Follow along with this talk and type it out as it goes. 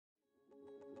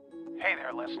Hey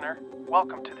there, listener.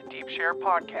 Welcome to the Deep Share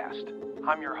Podcast.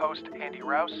 I'm your host, Andy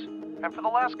Rouse, and for the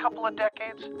last couple of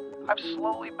decades, I've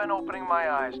slowly been opening my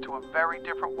eyes to a very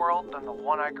different world than the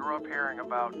one I grew up hearing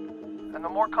about. And the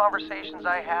more conversations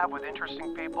I have with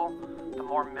interesting people, the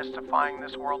more mystifying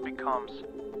this world becomes.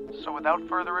 So without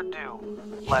further ado,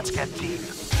 let's get deep.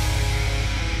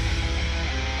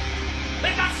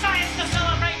 We've got science to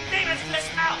celebrate! Demons to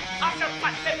smell! Off your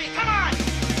butt, Pippi! Come on!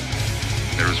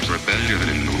 There is rebellion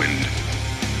in the wind.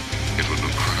 It will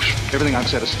be crushed. Everything I've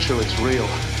said is true. It's real.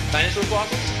 Dinosaur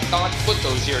fossils? God put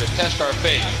those here to test our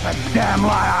faith. That damn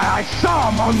lie! I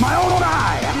saw him with my own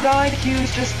eye! Did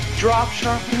IQs just drop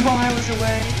sharply while I was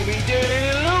away? We did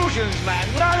illusions, man!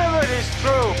 None of it is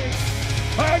true!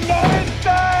 I'm not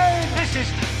insane! This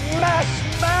is mass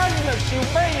madness, you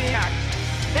maniacs!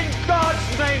 In God's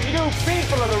name, you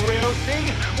people are the real thing!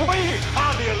 We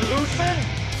are the illusion!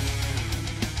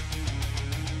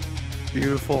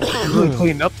 Beautiful. You really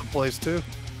cleaned up the place, too.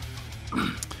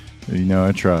 You know,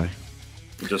 I try.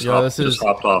 Just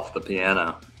hopped off the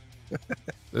piano.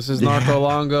 This is Narco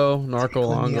Longo.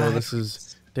 This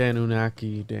is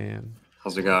Danunaki Dan.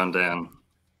 How's it going, Dan?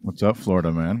 What's up,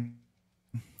 Florida man?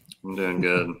 I'm doing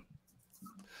good.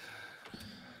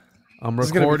 I'm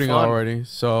recording already,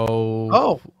 so...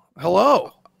 Oh,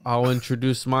 hello. I'll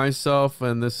introduce myself,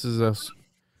 and this is a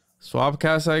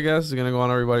Swapcast, I guess. It's going to go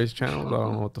on everybody's channels. I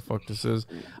don't know what the fuck this is.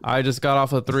 I just got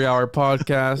off a 3-hour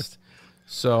podcast,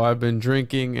 so I've been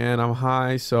drinking, and I'm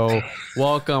high. So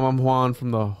welcome. I'm Juan from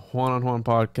the Juan on Juan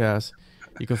podcast.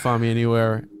 You can find me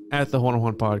anywhere at the Juan on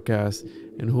Juan podcast.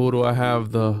 And who do I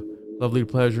have the lovely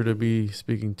pleasure to be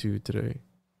speaking to today?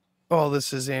 Oh,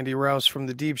 this is Andy Rouse from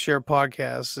the Deep Share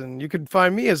Podcast, and you can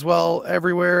find me as well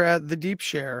everywhere at the Deep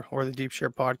Share or the Deep Share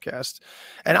Podcast.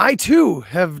 And I too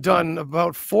have done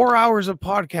about 4 hours of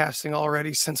podcasting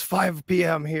already since 5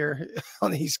 p.m. here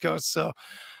on the East Coast. So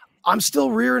I'm still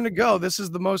rearing to go. This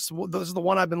is the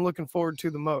one I've been looking forward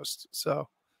to the most. So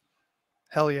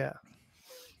hell yeah.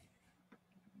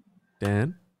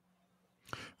 Dan?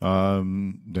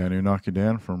 Danunaki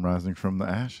Dan from Rising from the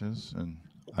Ashes, and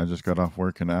I just got off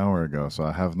work an hour ago, so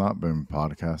I have not been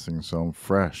podcasting, so I'm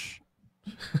fresh.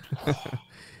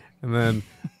 And then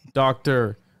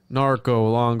Dr.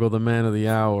 Narco Longo, the man of the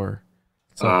hour.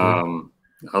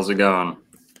 How's it going?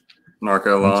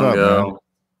 Narco What's Longo. up,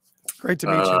 Great to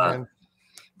meet you, man.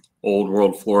 Old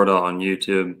World Florida on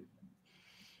YouTube.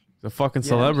 The fucking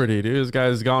celebrity, dude. This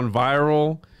guy's gone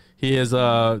viral. He is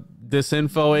a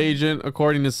disinfo agent,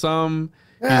 according to some.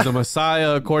 He's a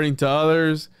messiah, according to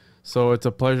others. So it's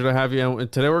a pleasure to have you.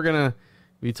 And today we're going to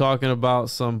be talking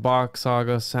about some Bock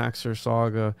Saga, Saxer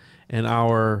Saga, and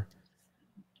our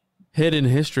hidden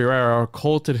history, right? Our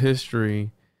occulted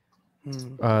history.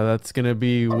 That's going to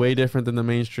be way different than the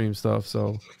mainstream stuff.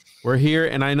 So we're here,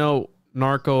 and I know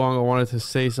Narco Longo wanted to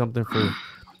say something for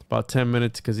about 10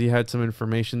 minutes because he had some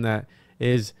information that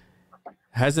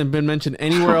hasn't been mentioned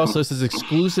anywhere else. So this is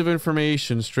exclusive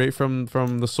information straight from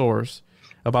the source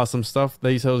about some stuff that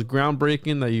he said was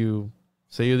groundbreaking that you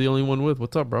say you're the only one with.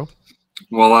 What's up, bro?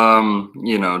 Well,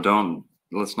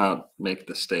 let's not make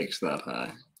the stakes that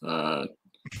high.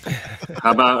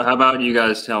 How about you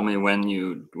guys tell me when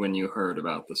you heard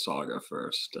about the saga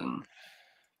first, and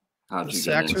how did you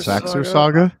get into Saxer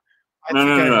Saga?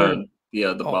 No.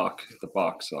 Yeah, the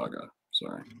Bock Saga.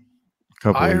 Sorry.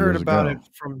 I heard about it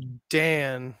from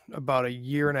Dan about 1.5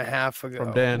 years ago.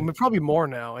 From Dan. I mean, probably more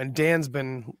now. And Dan's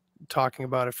been talking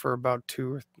about it for about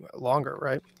 2 or longer,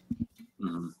 right?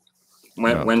 Mm-hmm.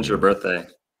 When's your birthday,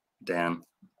 Dan?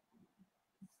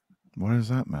 What does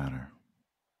that matter?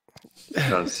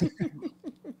 Because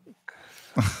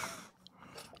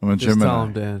I'm a Just Gemini. tell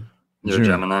him, Dan. You're a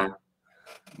Gemini.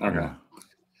 Okay.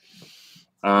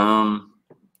 Yeah.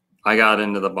 I got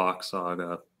into the Bock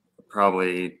Saga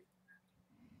probably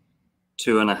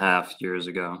 2.5 years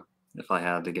ago, if I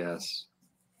had to guess.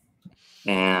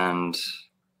 And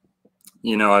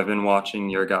I've been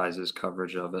watching your guys'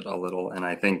 coverage of it a little, and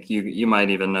I think you might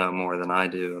even know more than I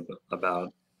do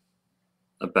about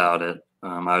it.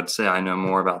 I would say I know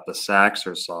more about the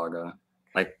Saxer Saga.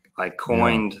 I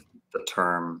coined the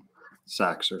term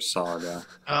Saxer Saga.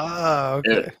 Ah,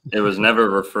 okay. It was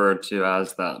never referred to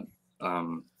as that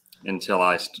until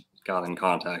I got in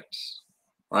contact.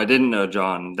 Or I didn't know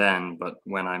John then, but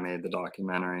when I made the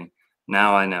documentary,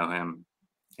 now I know him.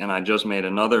 And I just made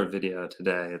another video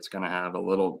today. It's going to have a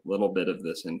little bit of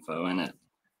this info in it.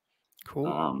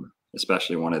 Cool.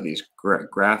 Especially one of these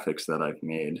graphics that I've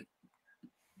made.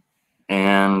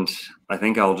 And I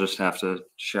think I'll just have to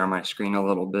share my screen a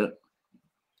little bit.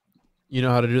 You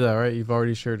know how to do that, right? You've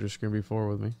already shared your screen before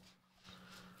with me.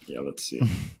 Yeah, let's see.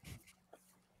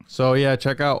 So yeah,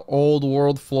 check out Old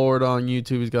World Florida on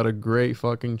YouTube. He's got a great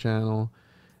fucking channel.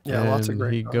 Yeah, lots of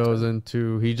great He content. goes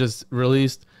into. He just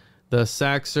released the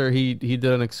Saxer. He did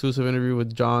an exclusive interview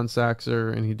with John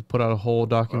Saxer, and he put out a whole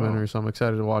documentary. So I'm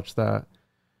excited to watch that.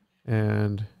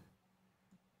 And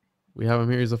we have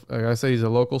him here. Like I said, he's a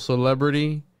local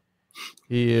celebrity.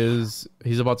 He's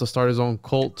about to start his own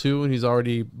cult too, and he's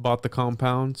already bought the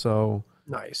compound. So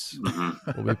nice.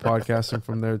 We'll be podcasting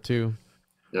from there too.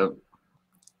 Yep.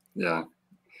 Yeah.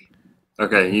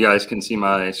 Okay, you guys can see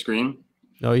my screen?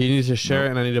 No, you need to share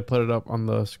it, and I need to put it up on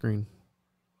the screen.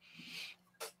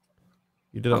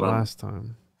 You did it last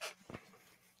time.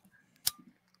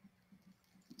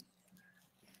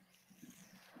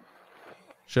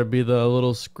 Should be the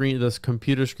little screen, this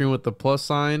computer screen with the plus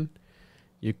sign.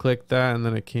 You click that, and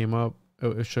then it came up.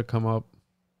 It should come up,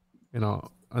 in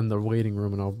the waiting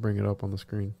room, and I'll bring it up on the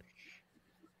screen.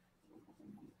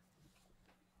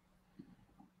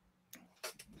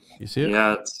 You see it?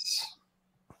 Yeah, it's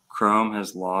Chrome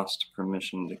has lost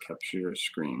permission to capture your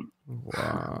screen.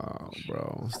 Wow,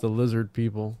 bro. It's the lizard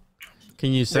people.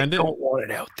 Can you send it? Don't want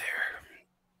it out there.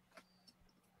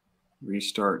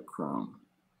 Restart Chrome.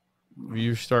 If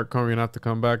you start Chrome, you're going to have to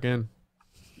come back in.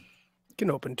 You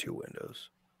can open 2 windows.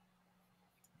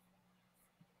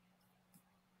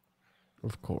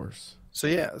 Of course. So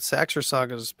yeah, Saxer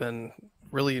Saga has been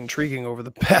really intriguing over the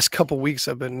past couple weeks.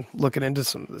 I've been looking into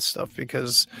some of this stuff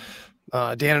because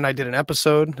Dan and I did an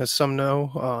episode, as some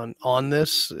know, on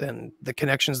this and the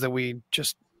connections that we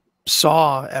just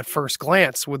saw at first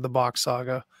glance with the Bock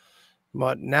Saga.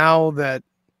 But now that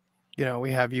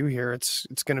we have you here, it's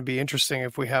going to be interesting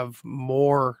if we have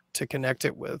more to connect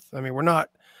it with. I mean, we're not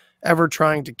ever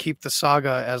trying to keep the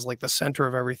saga as like the center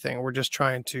of everything. We're just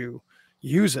trying to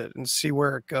use it and see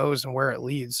where it goes and where it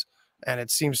leads. And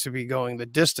it seems to be going the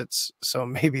distance. So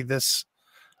maybe this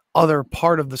other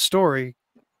part of the story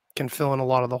can fill in a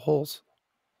lot of the holes.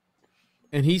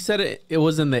 And he said it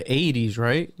was in the 80s,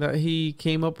 right? That he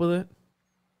came up with it?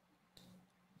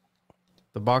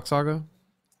 The Bock Saga?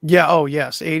 Yeah. Oh,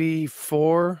 yes.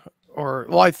 84 or,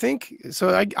 well, I think,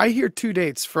 so I hear 2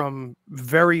 dates from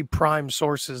very prime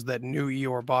sources that knew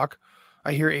Eeyore Bock.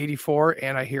 I hear 84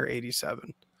 and I hear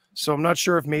 87. So I'm not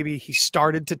sure if maybe he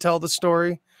started to tell the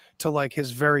story to like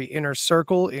his very inner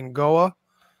circle in Goa,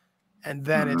 and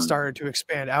then it started to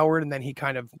expand outward, and then he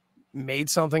kind of made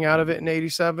something out of it in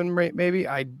 87. Maybe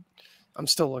I'm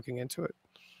still looking into it.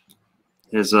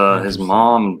 His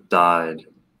mom died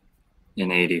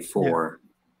in 84,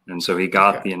 and so he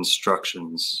got the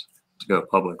instructions to go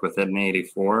public with it in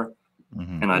 84.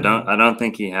 And I don't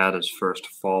think he had his first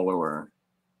follower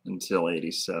until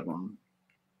 87.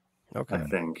 Okay. I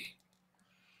think.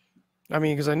 I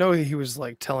mean, because I know he was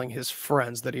like telling his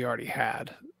friends that he already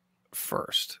had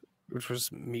first, which was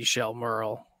Michelle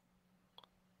Merle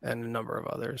and a number of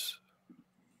others.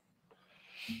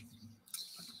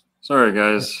 Sorry,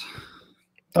 guys.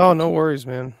 Oh, no worries,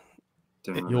 man.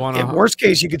 You want in worst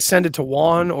case, you could send it to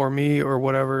Juan or me or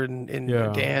whatever, and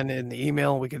Dan in the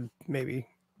email. We could maybe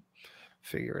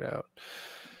figure it out.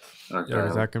 Okay. Yeah,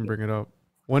 because I can bring it up.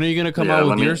 When are you going to come out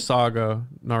with your saga,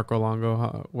 Narco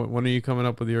Longo? When are you coming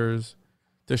up with yours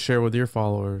to share with your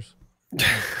followers?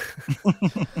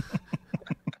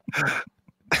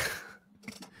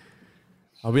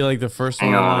 I'll be like the first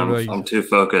one. Hang on, I'm too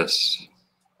focused.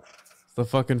 The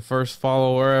fucking first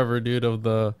follower ever, dude, of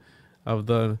the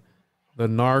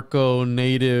narco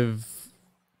native.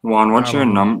 Juan, what's your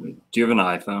number? Do you have an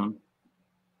iPhone?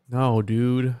 No,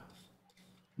 dude.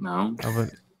 No? I have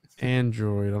an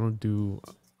Android. I don't do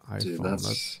iPhone. Dude,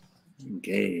 that's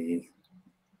gay.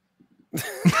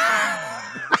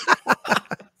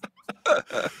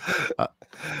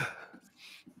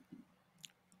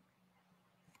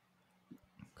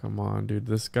 Come on, dude.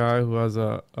 This guy who has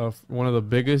one of the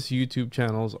biggest YouTube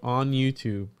channels on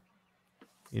YouTube,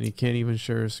 and he can't even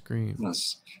share his screen.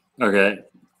 Yes. Okay.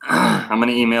 I'm going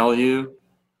to email you.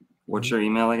 What's your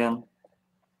email again?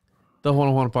 The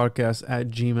Juan Podcast at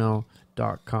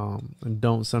gmail.com. And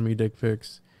don't send me dick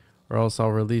pics, or else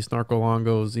I'll release Narco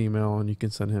Longo's email and you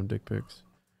can send him dick pics.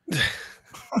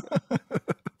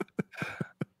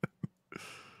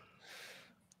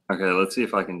 Okay, let's see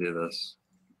if I can do this.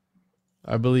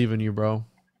 I believe in you, bro.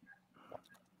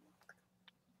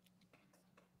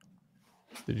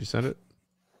 Did you send it?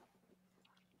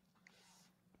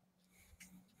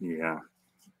 Yeah.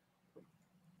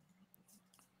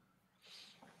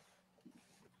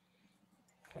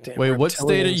 Damn, wait, what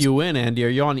state are you in, Andy? Are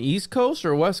you on East Coast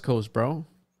or West Coast, bro?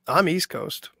 I'm East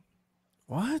Coast.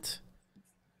 What?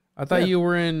 I thought you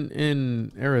were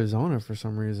in Arizona for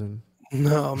some reason.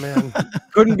 No, man.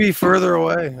 Couldn't be further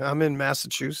away. I'm in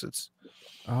Massachusetts.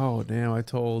 Oh damn! I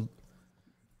told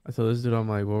this dude, I'm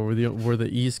like, well, we're the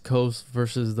East Coast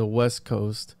versus the West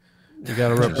Coast. We got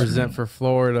to represent for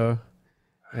Florida,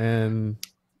 and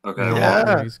Okay.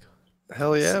 Yeah.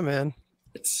 Hell yeah, man.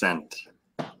 It's sent.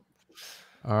 All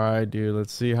right, dude.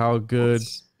 Let's see how good.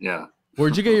 Yeah.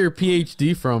 Where'd you get your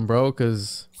PhD from, bro?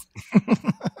 Because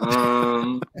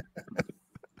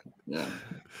yeah,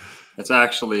 it's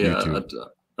actually a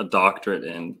doctorate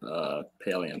in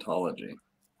paleontology.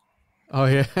 Oh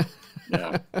yeah.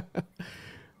 Yeah.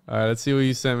 All right, let's see what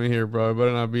you sent me here, bro. It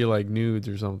better not be like nudes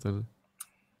or something.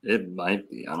 It might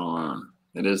be. I don't know.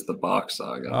 It is the Bock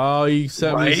Saga. Oh, you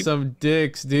sent me some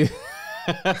dicks, dude.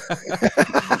 All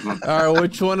right,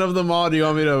 which one of them all do you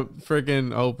want me to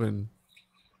freaking open?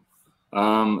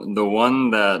 The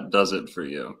one that does it for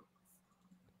you.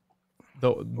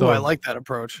 I like that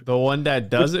approach. The one that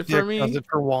does it for me? Does it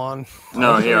for Juan.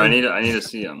 No, here, I need to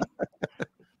see him.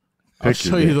 I'll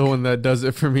show you the one that does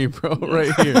it for me, bro,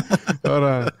 right here. Hold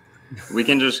on. We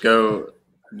can just go.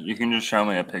 You can just show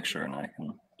me a picture and I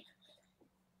can.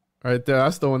 Right there.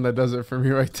 That's the one that does it for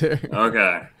me right there.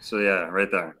 Okay. So, yeah,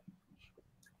 right there.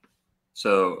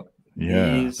 So,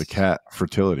 yeah, the cat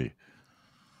fertility.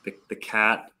 The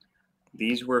cat,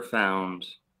 these were found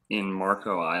in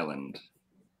Marco Island,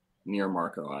 near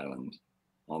Marco Island,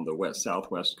 on the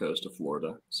southwest coast of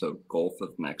Florida, so Gulf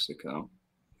of Mexico.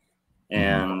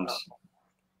 And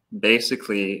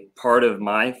basically, part of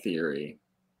my theory,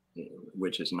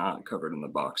 which is not covered in the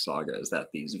Bock Saga, is that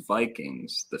these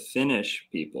Vikings, the Finnish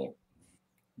people,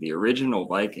 the original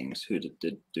Vikings who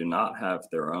do not have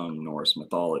their own Norse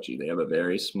mythology, they have a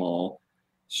very small,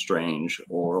 strange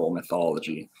oral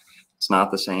mythology. It's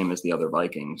not the same as the other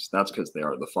Vikings. That's because they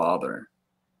are the father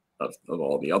of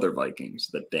all the other Vikings,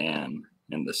 the Dan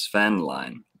and the Sven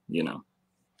line, you know.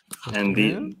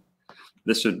 And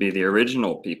this would be the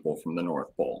original people from the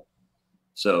North Pole.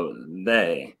 So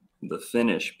they, the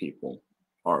Finnish people,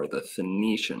 are the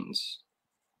Phoenicians.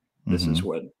 This is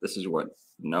what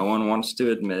no one wants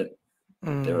to admit.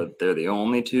 They're the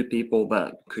only two people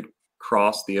that could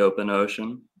cross the open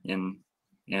ocean in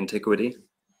antiquity.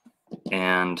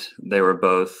 And they were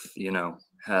both, you know,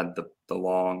 had the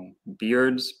long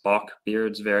beards, Bock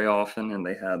beards very often, and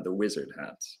they had the wizard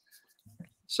hats.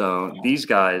 So these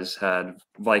guys had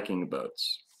Viking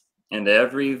boats, and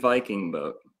every Viking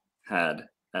boat had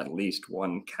at least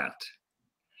one cat.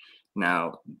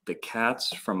 Now, the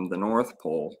cats from the North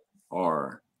Pole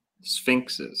are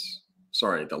sphinxes.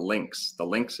 Sorry, the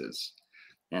lynxes.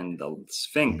 And the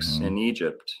sphinx in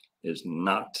Egypt is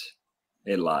not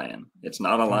a lion. It's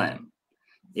not a lion.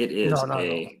 It is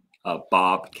a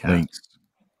bobcat. Lynx.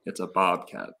 It's a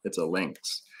bobcat. It's a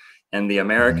lynx. And the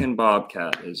American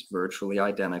bobcat is virtually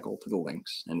identical to the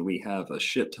lynx. And we have a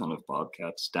shit ton of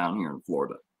bobcats down here in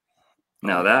Florida.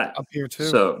 Now that up here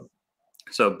too.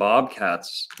 So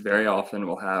bobcats very often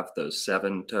will have those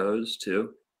 7 toes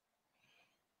too,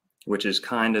 which is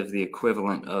kind of the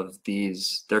equivalent of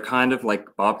these. They're kind of like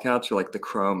bobcats are like the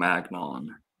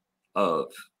Cro-Magnon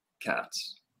of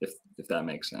cats, if that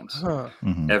makes sense.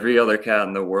 Every other cat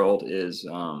in the world is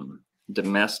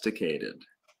domesticated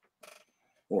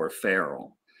or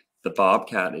feral. The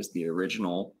bobcat is the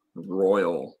original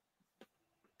royal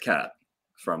cat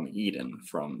from Eden,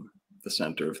 from the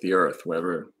center of the earth,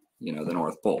 wherever, you know, the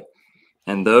North Pole.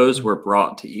 And those were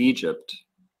brought to Egypt,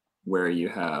 where you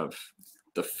have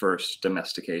the first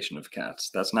domestication of cats.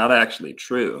 That's not actually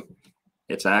true.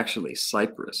 It's actually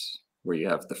Cyprus, where you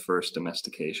have the first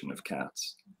domestication of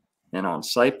cats. And on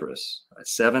Cyprus,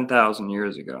 7,000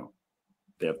 years ago,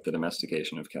 they have the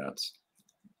domestication of cats.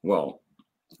 Well,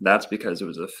 that's because it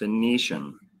was a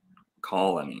Phoenician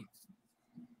colony.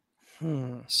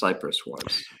 Cyprus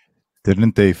was.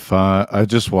 Didn't they find? I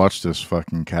just watched this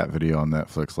fucking cat video on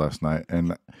Netflix last night,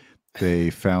 and they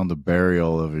found a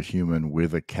burial of a human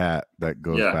with a cat that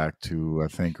goes back to, I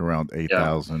think, around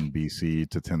 8,000 BC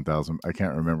to 10,000. I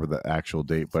can't remember the actual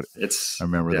date, but I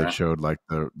remember they showed like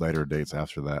the later dates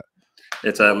after that.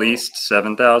 It's at least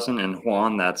 7,000, and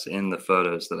Juan, that's in the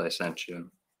photos that I sent you,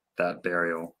 that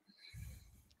burial.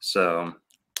 So,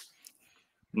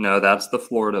 no, that's the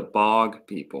Florida bog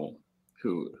people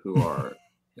who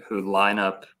line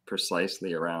up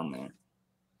precisely around there.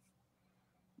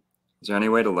 Is there any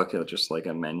way to look at just like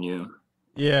a menu?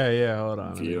 Yeah, hold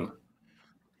on. View.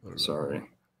 Sorry.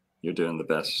 You're doing the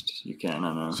best you can,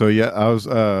 I know. So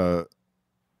yeah,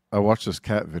 I watched this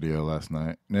cat video last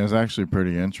night, and it was actually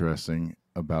pretty interesting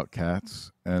about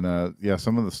cats. And yeah,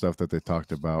 some of the stuff that they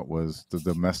talked about was the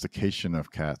domestication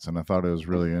of cats, and I thought it was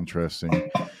really interesting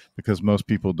because most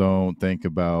people don't think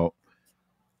about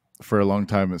for a long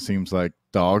time, it seems like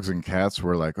dogs and cats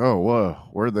were like, oh, whoa,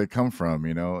 where'd they come from?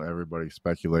 Everybody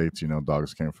speculates,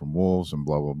 dogs came from wolves and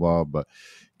blah, blah, blah. But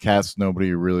cats,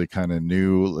 nobody really kind of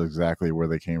knew exactly where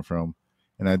they came from.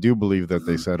 And I do believe that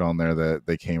they said on there that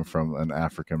they came from an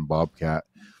African bobcat.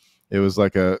 It was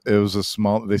a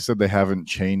small, they said they haven't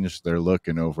changed their look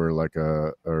in over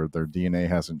or their DNA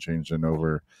hasn't changed in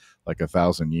over like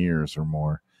 1,000 years or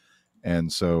more.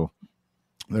 And so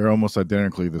they're almost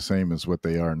identically the same as what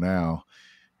they are now.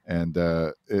 And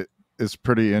it's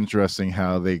pretty interesting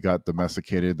how they got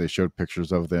domesticated. They showed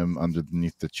pictures of them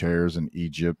underneath the chairs in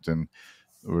Egypt, and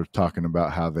we're talking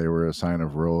about how they were a sign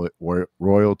of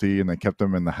royalty, and they kept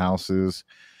them in the houses.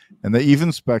 And they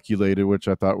even speculated, which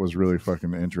I thought was really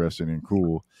fucking interesting and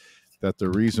cool, that the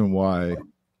reason why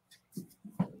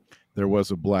there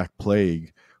was a Black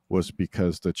Plague was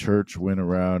because the church went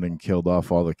around and killed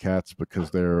off all the cats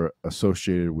because they're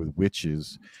associated with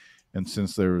witches. And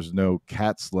since there was no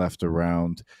cats left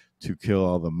around to kill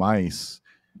all the mice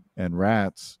and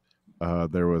rats,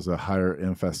 there was a higher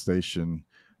infestation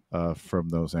from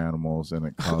those animals, and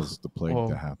it caused the plague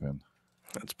to happen.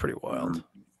 That's pretty wild.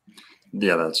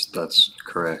 Yeah, that's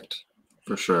correct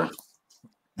for sure.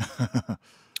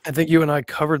 I think you and I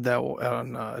covered that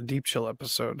on a Deep Chill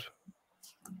episode.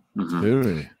 Did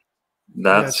we?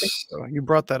 So. You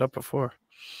brought that up before.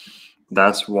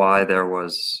 That's why there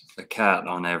was a cat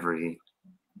on every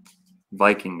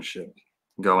Viking ship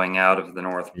going out of the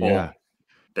North Pole. Yeah.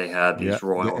 They had these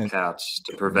royal cats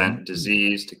to prevent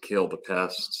disease, to kill the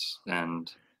pests,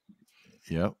 and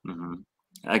in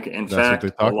that's fact,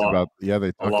 what they talked about. Yeah,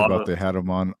 they talked about they had them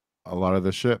on a lot of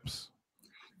the ships.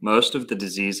 Most of the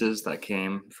diseases that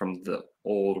came from the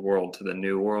old world to the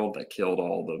new world that killed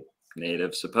all the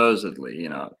natives, supposedly,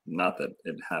 not that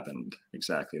it happened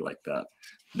exactly like that.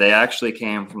 They actually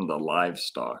came from the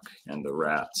livestock and the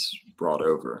rats brought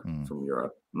over from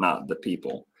Europe, not the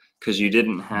people. Because you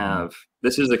didn't have,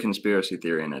 this is a conspiracy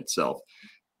theory in itself.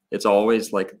 It's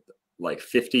always like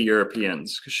 50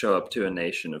 Europeans could show up to a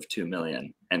nation of 2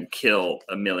 million and kill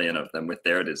 1 million of them with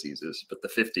their diseases. But the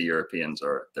 50 Europeans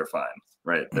they're fine,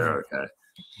 right? They're okay.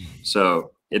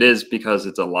 So it is because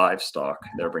it's a livestock.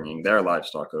 They're bringing their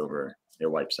livestock over.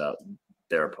 It wipes out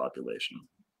their population.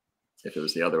 If it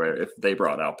was the other way, if they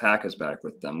brought alpacas back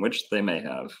with them, which they may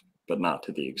have, but not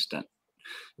to the extent.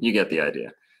 You get the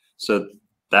idea. So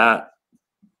that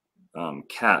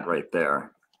cat right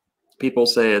there, people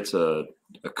say it's a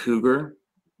cougar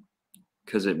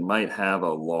because it might have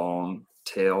a long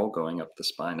tail going up the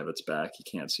spine of its back. You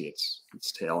can't see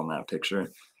its tail in that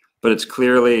picture, but it's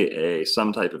clearly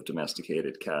some type of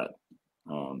domesticated cat.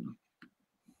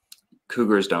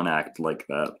 Cougars don't act like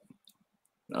that.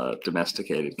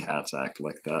 Domesticated cats act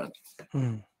like that.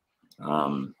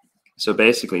 So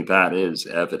basically that is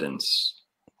evidence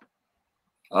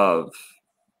of,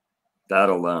 that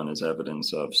alone is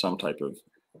evidence of some type of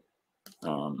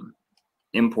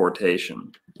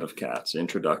importation of cats,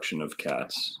 introduction of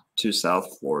cats to South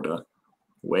Florida,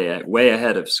 way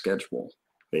ahead of schedule,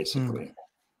 basically,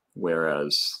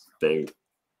 whereas they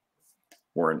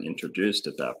weren't introduced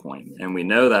at that point. And we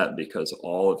know that because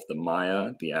all of the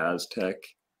Maya, the Aztec,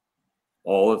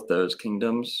 all of those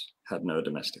kingdoms had no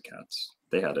domestic cats.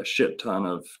 They had a shit ton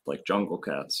of like jungle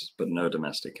cats, but no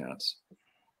domestic cats.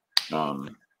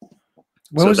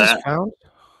 When was this found?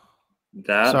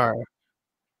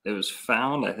 It was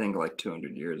found, I think, like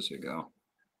 200 years ago.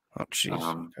 Oh, jeez.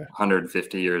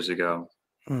 150 years ago,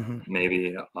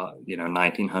 maybe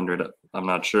 1900. I'm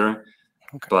not sure,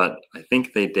 but I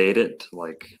think they date it to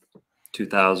like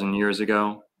 2,000 years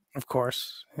ago. Of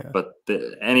course, yeah. But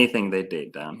anything they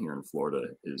date down here in Florida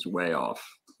is way off,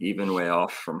 even way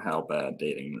off from how bad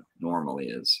dating normally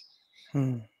is.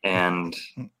 And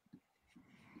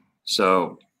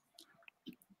so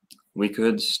we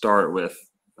could start with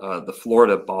the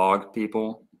Florida bog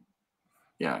people.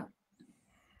 Yeah.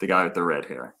 The guy with the red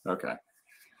hair. Okay.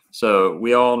 So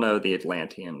we all know the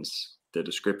Atlanteans, the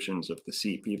descriptions of the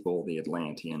sea people, the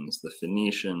Atlanteans, the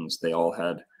Phoenicians, they all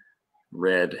had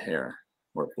red hair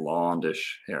or blondish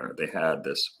hair. They had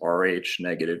this Rh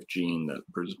negative gene that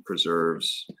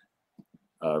preserves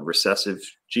recessive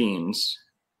genes,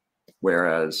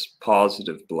 whereas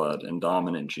positive blood and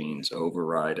dominant genes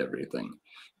override everything.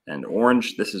 And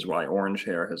this is why orange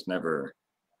hair has never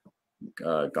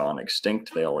gone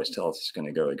extinct. They always tell us it's going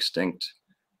to go extinct.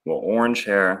 Well, orange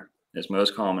hair is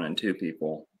most common in two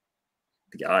people,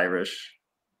 the Irish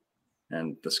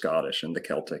and the Scottish and the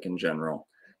Celtic in general,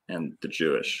 and the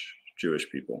Jewish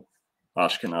people,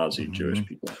 Ashkenazi Jewish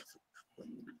people,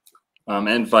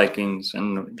 and Vikings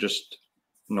and just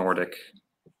Nordic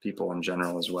people in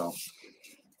general as well.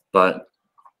 But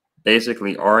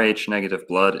basically Rh negative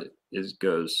blood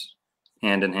goes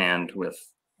hand in hand with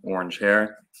orange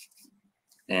hair.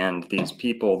 And these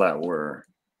people that were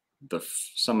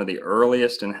some of the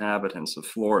earliest inhabitants of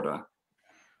Florida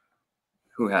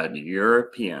who had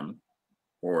European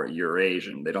or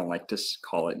Eurasian, they don't like to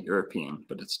call it European,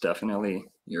 but it's definitely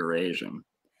Eurasian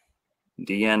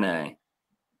DNA.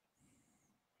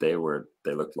 They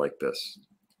looked like this.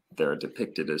 They're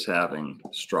depicted as having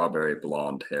strawberry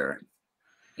blonde hair.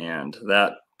 And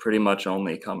that pretty much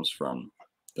only comes from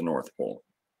the North Pole.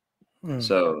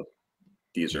 So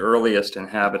these earliest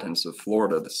inhabitants of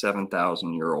Florida, the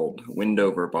 7,000-year-old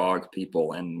Windover Bog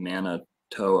people and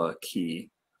Manitowoc Key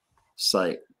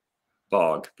site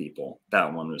bog people,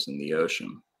 that one was in the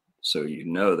ocean. So you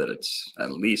know that it's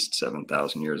at least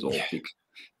 7,000 years old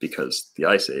because the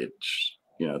Ice Age,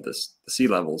 the sea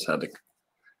levels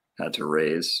had to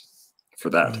raise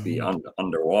for that to be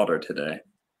underwater today.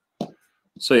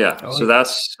 So so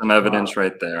that's some evidence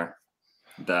right there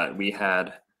that we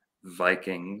had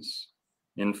Vikings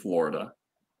in Florida.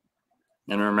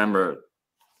 And remember,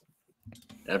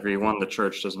 everyone the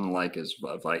church doesn't like is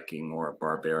a Viking or a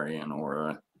barbarian or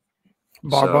a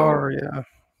barbar,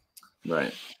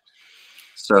 right.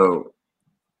 So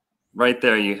right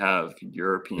there you have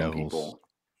European people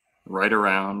right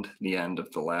around the end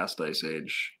of the last Ice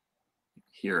Age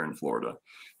here in Florida.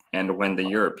 And when the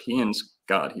Europeans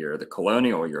got here, the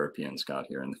colonial Europeans got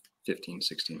here in the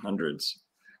 1600s,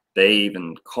 they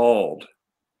even called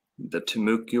the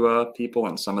Timucua people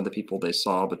and some of the people they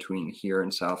saw between here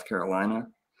and South Carolina,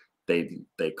 they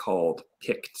called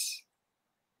Picts,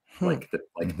 like the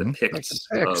Picts,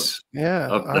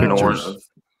 of the north,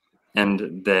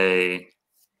 and they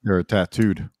were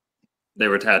tattooed. They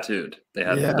were tattooed. They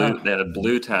had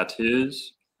blue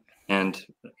tattoos, and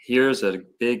here's a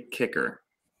big kicker: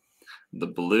 the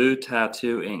blue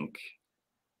tattoo ink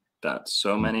that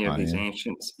so many of these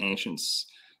ancients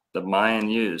the Mayan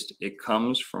used, it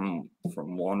comes from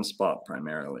one spot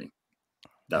primarily.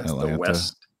 That's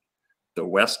Atlanta. the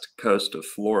west coast of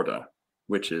Florida,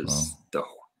 which is the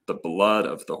blood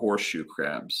of the horseshoe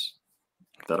crabs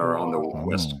that are on the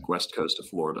west coast of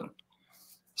Florida.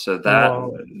 So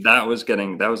that was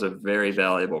a very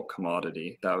valuable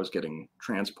commodity that was getting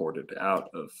transported out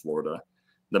of Florida.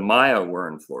 The Maya were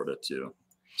in Florida too,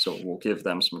 so we'll give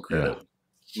them some credit.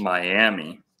 Yeah.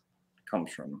 Miami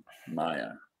comes from Maya.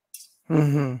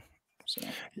 Mm-hmm. So.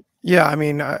 Yeah, I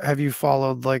mean, have you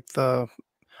followed I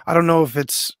don't know if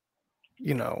it's,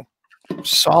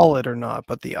 solid or not,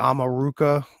 but the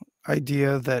Amaruca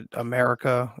idea that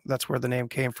America, that's where the name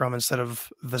came from instead of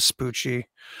Vespucci.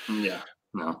 Yeah,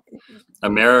 no.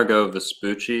 Amerigo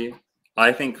Vespucci,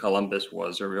 I think Columbus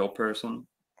was a real person.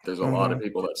 There's a lot of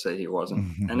people that say he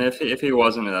wasn't. And if he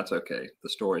wasn't, that's okay. The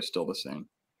story's still the same.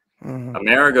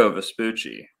 Amerigo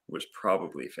Vespucci was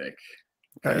probably fake.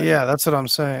 Yeah, that's what I'm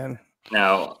saying.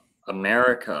 Now,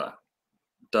 America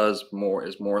is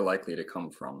more likely to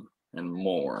come from, and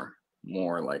more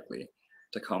likely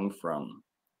to come from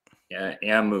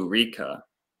Amurica,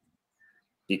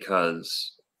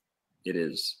 because it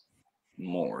is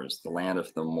Moors, the land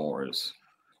of the Moors.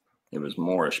 It was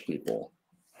Moorish people.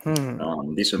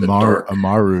 These are the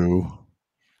Amaru.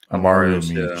 Amaru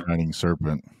means shining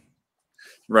serpent.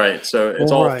 Right. So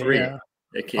it's all three. Yeah.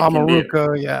 It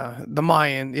Amaruca, the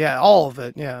Mayan, all of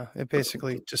it. Yeah, it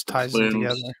basically just ties them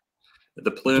together.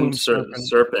 The plumed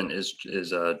serpent is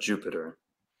Jupiter.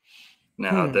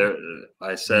 Now,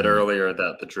 I said earlier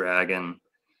that the dragon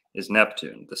is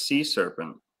Neptune. The sea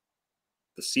serpent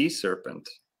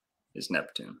is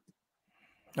Neptune.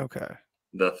 Okay.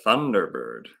 The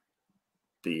thunderbird,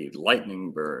 the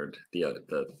lightning bird,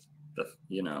 the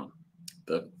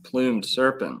plumed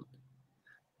serpent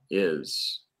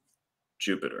is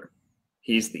Jupiter.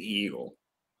 He's the eagle.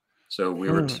 So we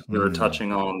were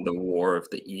touching on the war of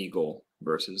the eagle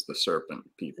versus the serpent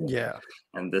people. Yeah.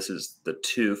 And this is the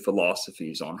two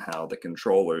philosophies on how the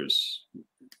controllers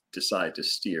decide to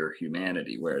steer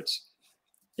humanity, where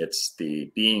it's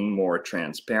the being more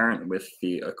transparent with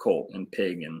the occult and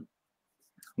pagan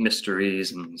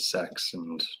mysteries and sex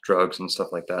and drugs and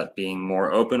stuff like that, being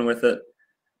more open with it.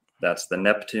 That's the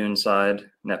Neptune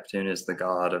side. Neptune is the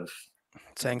god of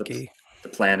Sankey. The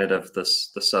planet of the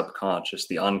subconscious,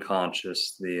 the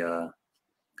unconscious, these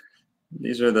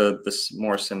are the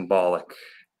more symbolic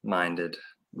minded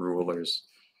rulers.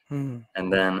 And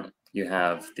then you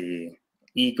have the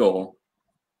eagle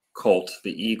cult,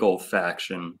 the eagle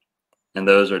faction, and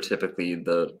those are typically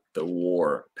the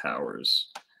war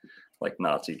powers, like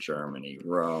Nazi Germany,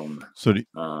 Rome. So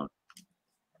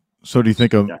So do you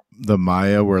think the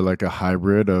Maya were like a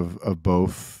hybrid of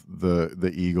both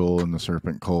the eagle and the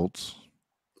serpent cults?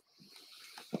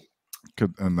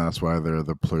 And that's why they're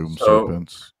the plume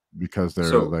serpents, because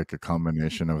they're like a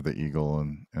combination of the eagle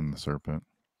and the serpent.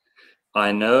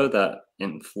 I know that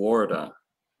in Florida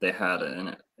they had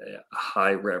a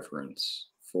high reverence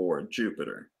for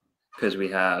Jupiter, because we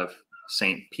have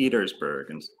St. Petersburg,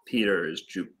 and Peter is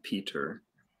Jupiter.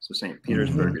 So St.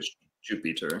 Petersburg is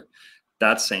Jupiter.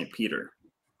 That's St. Peter.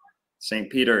 St.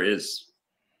 Peter is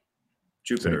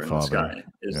Jupiter in the sky.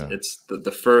 It's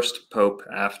the first pope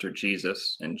after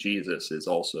Jesus, and Jesus is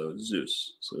also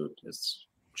Zeus. So it's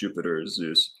Jupiter is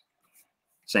Zeus.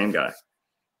 Same guy.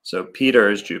 So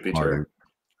Peter is Jupiter.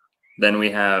 Then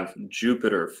we have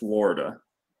Jupiter, Florida.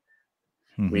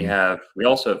 We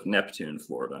also have Neptune,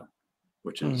 Florida,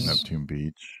 which is Neptune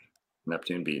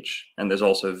Beach. And there's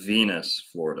also Venus,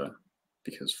 Florida,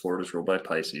 because Florida's ruled by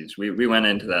Pisces. We went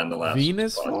into that in the last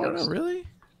Venus, podcast. Florida, really?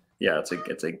 Yeah,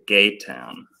 it's a gay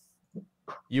town.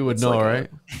 You would know, right?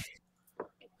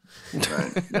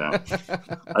 Right. Yeah.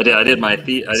 I did my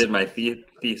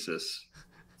thesis.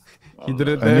 You did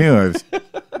it I there?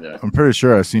 knew I'm pretty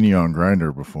sure I've seen you on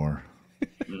Grindr before.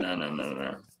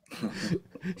 No.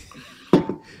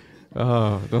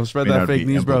 Oh, don't spread that fake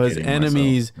news, bro. His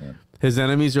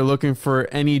enemies are looking for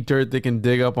any dirt they can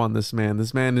dig up on this man.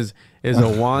 This man is a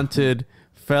wanted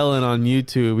felon on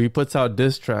YouTube. He puts out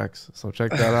diss tracks, so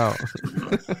check that out.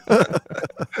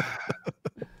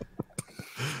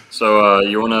 So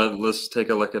let's take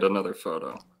a look at another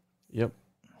photo. Yep.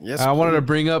 Yes. I wanted to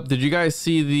bring up, did you guys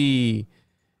see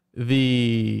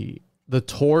the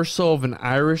torso of an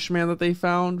Irishman that they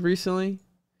found recently?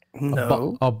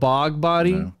 No. A bog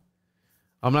body? No.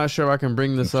 I'm not sure if I can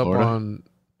bring this up on.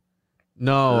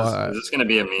 No. Is this going to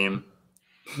be a meme?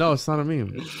 No, it's not a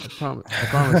meme. I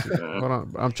promise you. Hold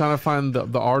on. I'm trying to find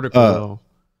the article, though.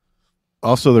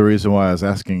 Also, the reason why I was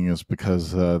asking is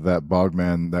because that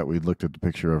bogman that we looked at the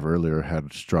picture of earlier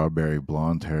had strawberry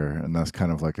blonde hair, and that's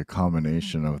kind of like a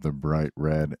combination of the bright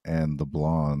red and the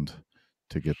blonde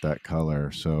to get that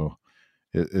color. So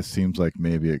it seems like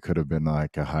maybe it could have been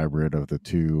like a hybrid of the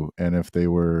two. And if they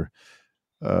were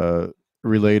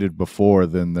related before,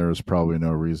 then there's probably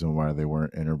no reason why they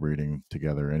weren't interbreeding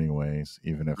together anyways,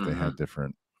 even if they had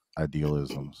different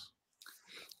idealisms.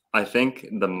 I think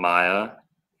the Maya,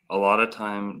 a lot of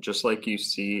time, just like you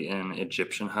see in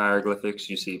Egyptian hieroglyphics,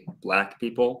 you see black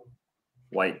people,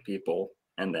 white people,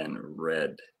 and then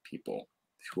red people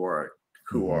who are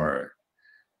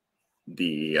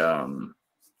the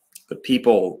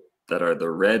people that are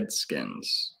the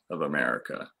redskins of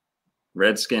America.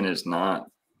 Redskin is not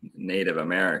Native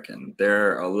American.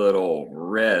 They're a little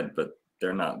red, but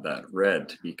they're not that red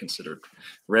to be considered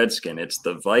redskin. It's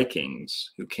the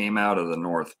Vikings who came out of the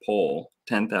North Pole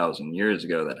 10,000 years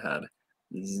ago that had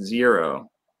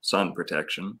zero sun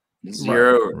protection,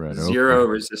 zero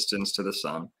resistance to the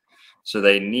sun. So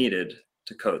they needed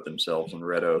to coat themselves in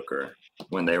red ochre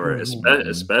when they were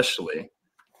especially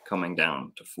coming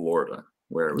down to Florida,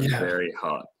 where it was very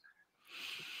hot.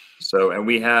 So, and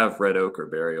we have red ochre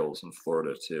burials in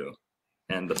Florida too.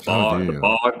 And the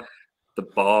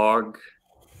bog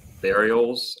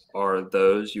burials are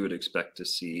those you would expect to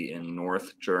see in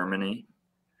North Germany,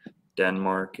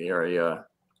 Denmark area,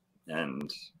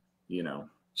 and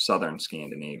southern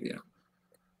Scandinavia.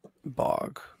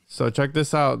 Bog. So check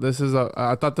this out. This is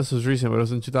I thought this was recent, but it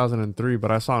was in 2003.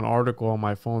 But I saw an article on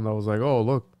my phone that was like, "Oh,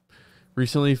 look,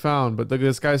 recently found." But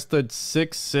this guy stood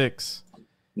 6'6".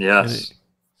 Yes.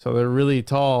 So they're really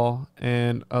tall,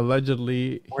 and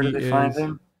allegedly, where did they find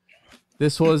him?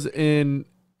 This was on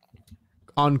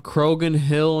Krogan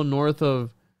Hill, north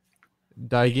of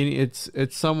Daigini.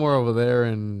 It's somewhere over there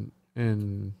in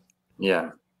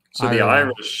yeah. So the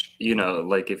Irish,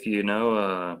 like if you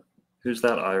know, who's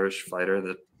that Irish fighter,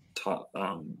 the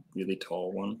really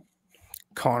tall one?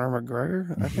 Conor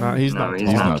McGregor? He's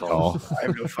not tall. I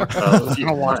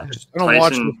don't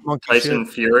watch Tyson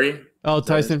Fury. Oh,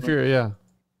 Tyson Fury, yeah.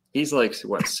 He's like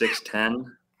what, 6'10",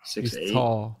 6'8"? He's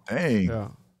tall. Hey. Yeah.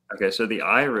 Okay, so the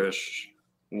Irish,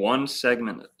 one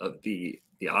segment of the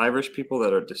Irish people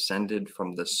that are descended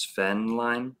from the Sven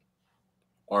line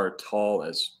are tall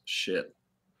as shit.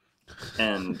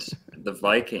 And the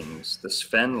Vikings, the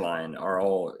Sven line, are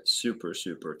all super,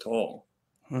 super tall.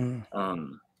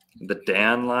 The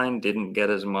Dan line didn't get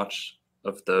as much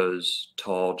of those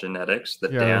tall genetics. The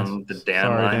Dan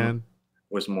line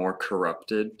was more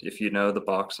corrupted. If you know the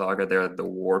Bock Saga, they're the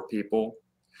war people.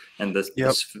 And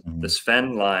the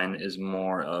Sven line is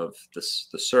more of the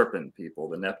serpent people,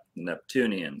 the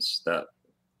Neptunians, that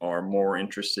are more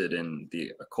interested in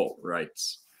the occult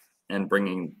rites and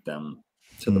bringing them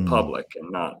to the public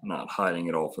and not hiding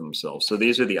it all for themselves. So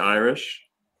these are the Irish,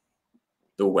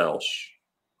 the Welsh,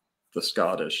 the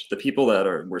Scottish, the people that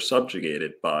were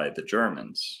subjugated by the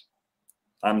Germans.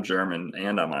 I'm German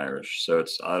and I'm Irish, so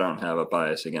I don't have a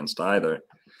bias against either.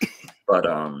 But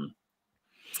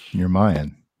you're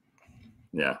Mayan.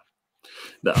 Yeah.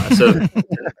 So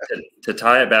to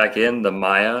tie it back in, the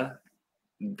Maya,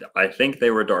 I think they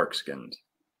were dark skinned,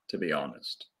 to be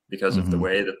honest, because of the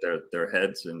way that their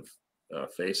heads and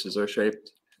faces are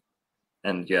shaped.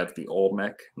 And you have the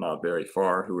Olmec, not very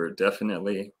far, who are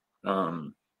definitely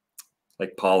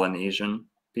like Polynesian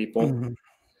people.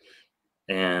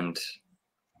 And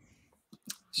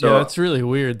so yeah, it's really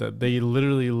weird that they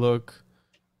literally look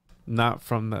not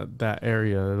from that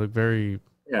area. They look very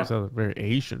very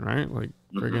Asian, right? Like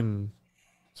friggin',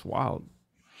 it's wild.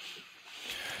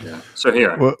 Yeah. So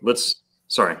here,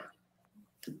 sorry.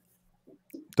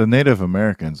 The Native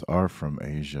Americans are from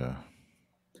Asia.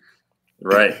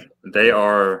 Right. They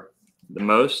are,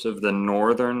 most of the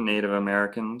northern Native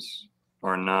Americans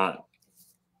are not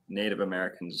Native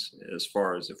Americans as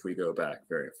far as if we go back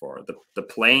very far. The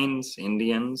Plains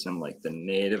Indians and like the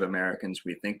Native Americans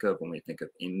we think of when we think of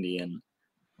Indian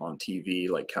on TV,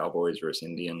 like cowboys versus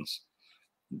Indians,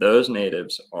 those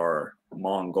natives are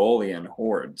Mongolian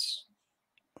hordes.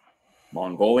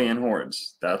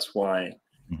 That's why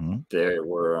they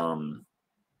were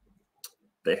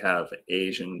they have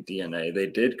Asian DNA. They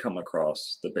did come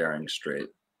across the Bering Strait,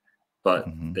 but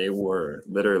they were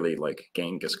literally like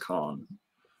Genghis Khan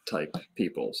type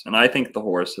peoples. And I think the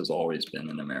horse has always been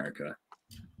in America,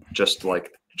 just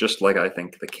like I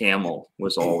think the camel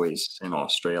was always in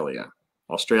Australia.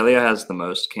 Australia has the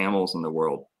most camels in the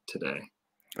world today.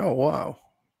 Oh wow!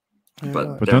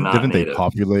 But didn't they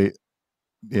populate?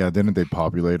 Yeah, didn't they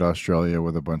populate Australia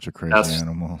with a bunch of crazy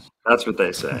animals? That's what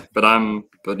they say. But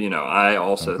I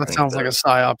also that think sounds like a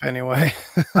psyop anyway.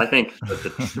 I think that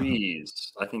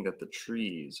the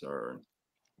trees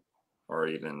are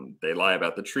even, they lie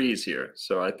about the trees here.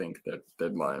 So I think that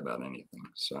they'd lie about anything.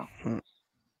 So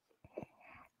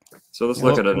let's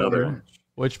look at another.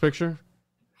 Which picture?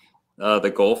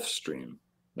 The Gulf Stream.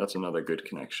 That's another good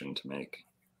connection to make.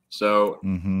 So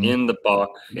in the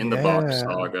Bock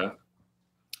Saga,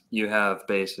 you have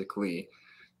basically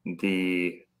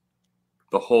the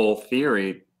whole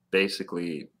theory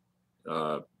basically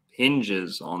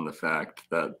hinges on the fact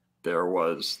that there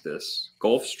was this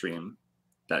Gulf Stream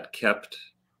that kept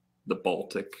the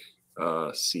Baltic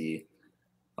Sea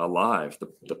alive,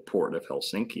 the port of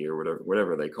Helsinki or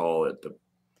whatever they call it, the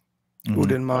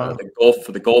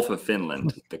Gulf of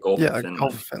Finland. The Gulf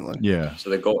of Finland. Yeah. So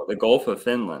the Gulf of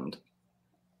Finland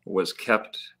was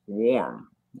kept warm,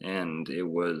 and it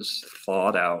was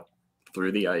thawed out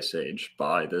through the Ice Age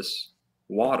by this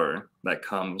water that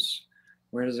comes.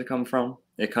 Where does it come from?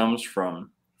 It comes from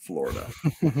Florida.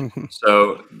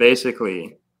 So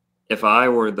basically, if I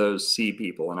were those sea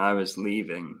people and I was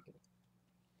leaving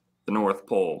the North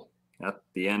Pole at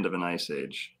the end of an ice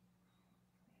age,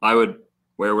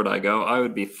 where would I go? I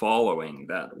would be following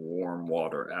that warm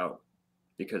water out,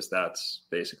 because that's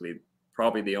basically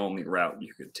probably the only route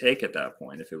you could take at that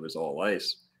point. If it was all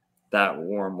ice, that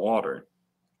warm water,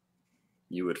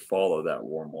 you would follow that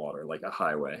warm water like a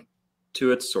highway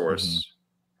to its source.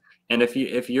 And if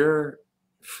you're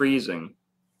freezing,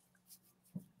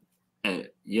 and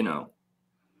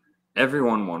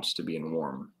everyone wants to be in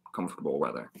warm, comfortable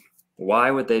weather,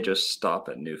 why would they just stop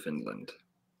at Newfoundland?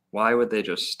 Why would they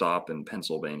just stop in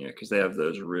Pennsylvania? Because they have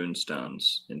those rune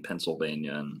stones in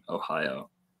Pennsylvania and Ohio.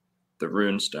 The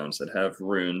rune stones that have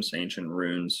runes, ancient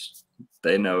runes.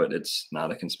 They know it. It's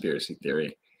not a conspiracy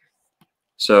theory.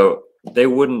 So they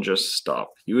wouldn't just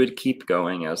stop. You would keep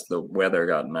going as the weather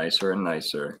got nicer and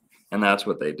nicer. And that's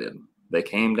what they did. They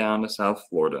came down to South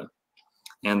Florida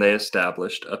and they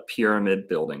established a pyramid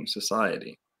building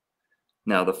society.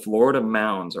 Now, the Florida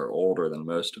mounds are older than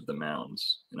most of the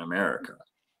mounds in America.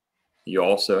 You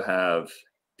also have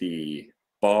the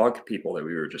bog people that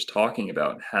we were just talking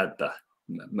about had the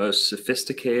most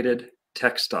sophisticated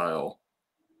textile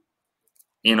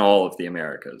in all of the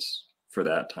Americas for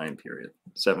that time period,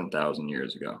 7,000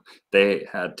 years ago. They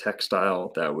had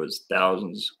textile that was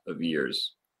thousands of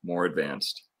years more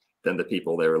advanced than the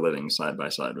people they were living side by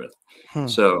side with.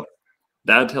 So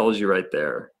that tells you right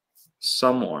there,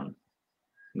 someone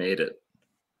made it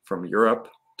from Europe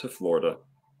to Florida.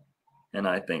 And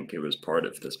I think it was part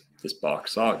of this Bock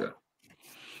Saga.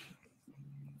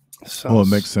 Well, it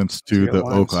makes sense too. The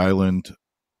Oak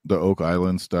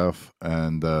Island stuff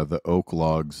and the oak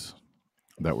logs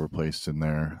that were placed in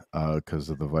there because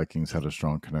of the Vikings had a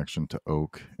strong connection to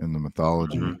oak in the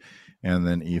mythology. And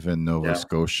then even Nova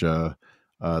Scotia,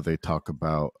 they talk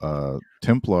about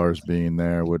Templars being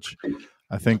there, which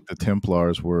I think the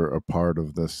Templars were a part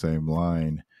of the same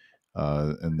line.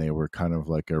 And they were kind of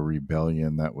like a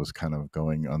rebellion that was kind of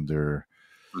going under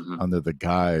the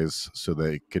guise, so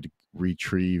they could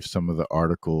retrieve some of the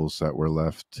articles that were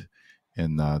left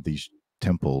in these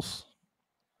temples.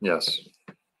 Yes.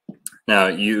 Now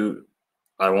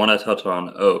I want to touch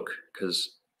on oak,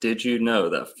 because did you know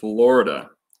that Florida,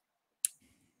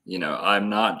 I'm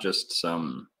not just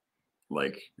some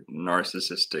like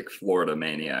narcissistic Florida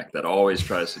maniac that always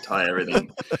tries to tie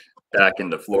everything back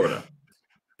into Florida.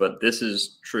 But this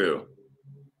is true.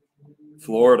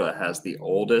 Florida has the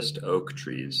oldest oak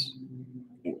trees.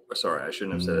 Sorry, I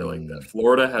shouldn't have said it like that.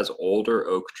 Florida has older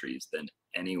oak trees than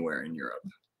anywhere in Europe.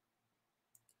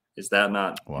 Is that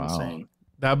not insane?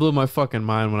 That blew my fucking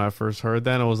mind when I first heard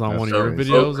that. It was on one of your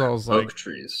videos. I was like, oak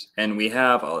trees. And we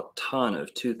have a ton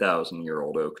of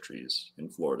 2,000-year-old oak trees in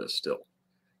Florida still.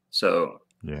 So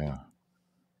yeah.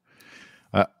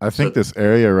 I think this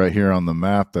area right here on the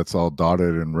map that's all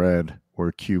dotted in red,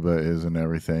 where Cuba is and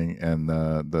everything, and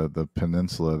the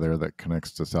peninsula there that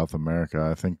connects to South America,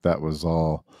 I think that was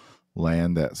all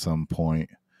land at some point.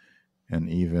 And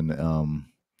even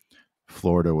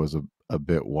Florida was a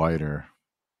bit wider.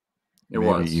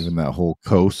 Maybe even that whole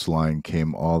coastline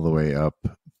came all the way up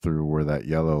through where that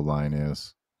yellow line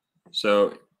is.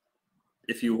 So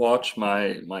if you watch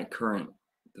the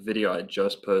video I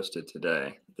just posted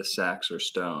today, the Saxer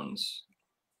Stones,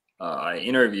 I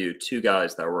interviewed two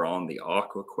guys that were on the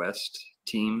AquaQuest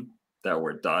team that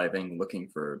were diving, looking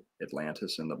for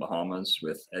Atlantis in the Bahamas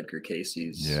with Edgar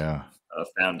Casey's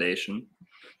foundation.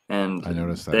 And I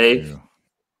noticed that too.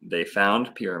 They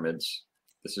found pyramids.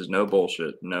 This is no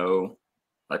bullshit. No,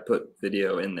 I put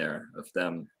video in there of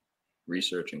them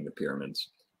researching the pyramids.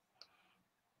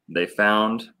 They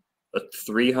found a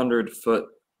 300-foot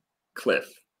cliff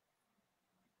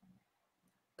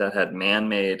that had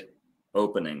man-made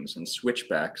openings and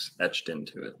switchbacks etched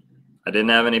into it. I didn't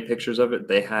have any pictures of it.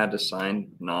 They had to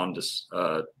sign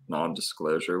non-disclosure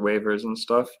waivers and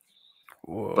stuff.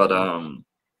 Whoa. But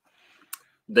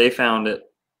they found it.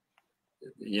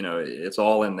 It's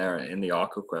all in there in the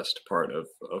AquaQuest part of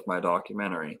my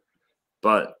documentary.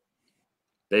 But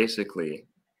basically,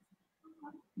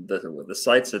 the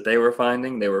sites that they were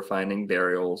finding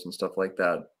burials and stuff like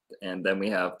that. And then we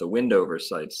have the Windover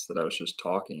sites that I was just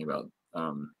talking about.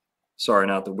 Sorry,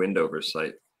 not the Windover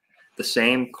site. The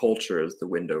same culture as the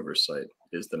Windover site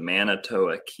is the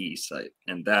Manitoba Key site.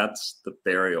 And that's the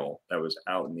burial that was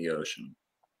out in the ocean.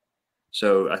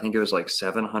 So I think it was like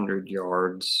 700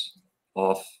 yards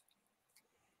off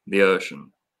the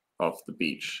ocean, off the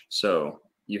beach. So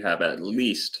you have at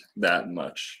least that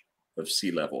much of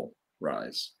sea level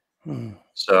rise.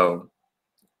 So,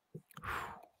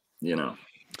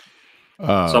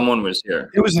 someone was here.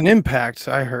 It was an impact,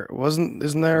 I heard.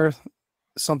 Isn't there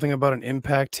something about an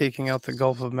impact taking out the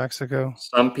Gulf of Mexico?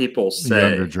 Some people say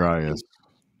under dry is,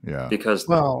 because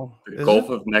the Gulf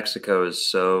of Mexico is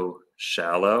so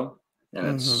shallow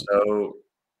and it's so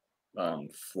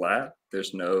flat.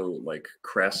 There's no like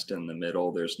crest in the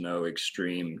middle. There's no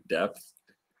extreme depth,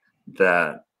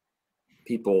 that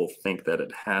people think that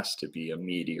it has to be a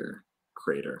meteor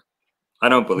crater. I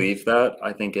don't believe that.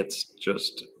 I think it's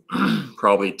just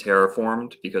probably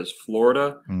terraformed, because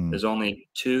Florida is only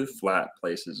 2 flat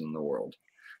places in the world,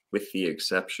 with the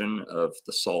exception of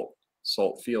the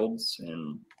salt fields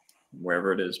and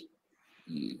wherever it is.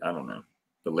 I don't know,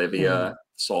 Bolivia,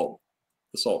 the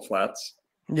salt flats.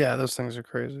 Yeah, those things are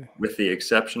crazy. With the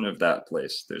exception of that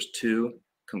place, there's 2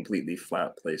 completely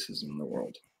flat places in the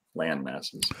world, land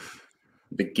masses.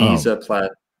 The Giza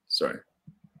Plateau. Sorry.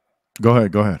 Go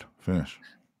ahead. Finish.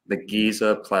 The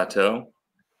Giza Plateau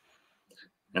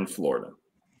and Florida.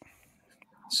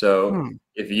 So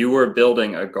if you were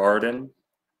building a garden,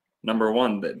 number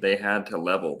one, that they had to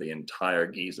level the entire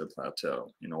Giza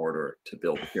Plateau in order to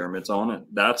build the pyramids on it.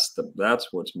 That's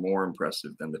what's more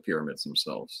impressive than the pyramids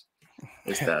themselves,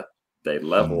 is that they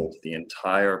leveled the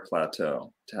entire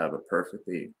plateau to have a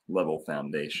perfectly level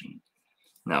foundation.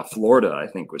 Now, Florida, I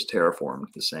think, was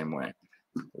terraformed the same way.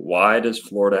 Why does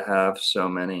Florida have so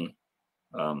many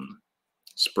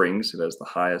springs? It has the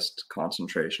highest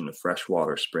concentration of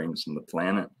freshwater springs in the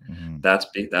planet. That's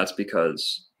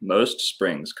because most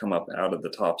springs come up out of the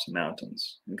tops of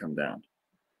mountains and come down.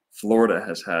 Florida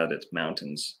has had its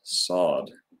mountains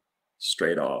sawed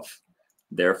straight off.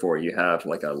 Therefore, you have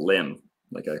like a limb,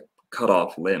 like a cut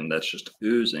off limb that's just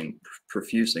oozing,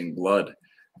 perfusing blood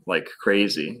like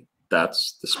crazy.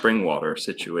 that's the spring water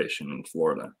situation in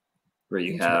Florida, where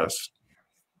you have,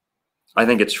 I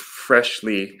think it's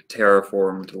freshly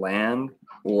terraformed land,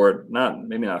 or not,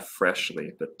 maybe not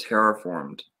freshly, but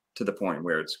terraformed to the point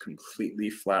where it's completely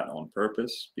flat on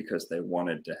purpose because they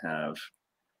wanted to have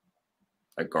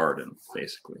a garden,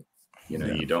 basically. You know,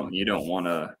 you don't want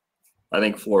to, I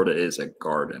think Florida is a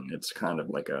garden. It's kind of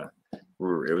like it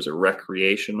was a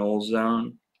recreational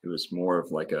zone. It was more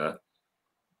of like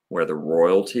where the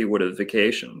royalty would have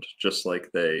vacationed, just like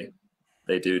they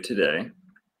do today.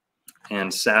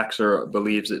 And Saxer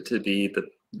believes it to be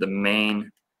the main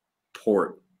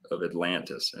port of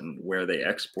Atlantis and where they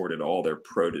exported all their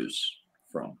produce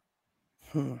from.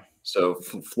 So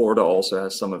Florida also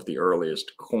has some of the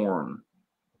earliest corn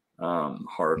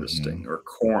harvesting or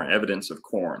corn evidence of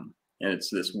corn, and it's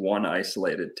this one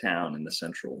isolated town in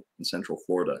central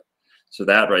Florida. So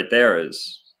that right there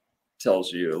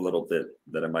tells you a little bit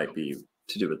that it might be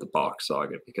to do with the Bock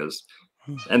Saga, because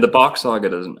and the Bock Saga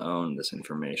doesn't own this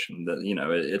information. That, you know,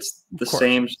 it's the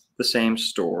same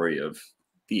story of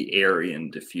the Aryan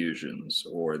diffusions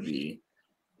or the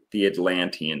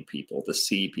Atlantean people, the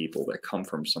sea people that come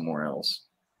from somewhere else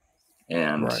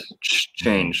and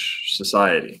change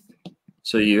society.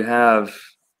 So you have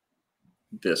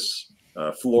this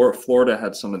Florida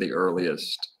had some of the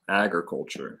earliest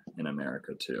agriculture in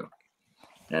America too,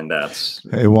 and that's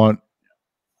Juan.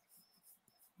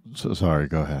 So sorry,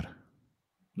 go ahead.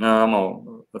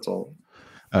 No, that's all.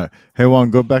 Hey Juan,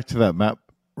 go back to that map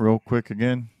real quick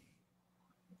again,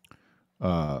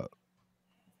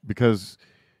 because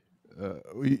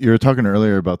you were talking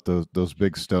earlier about those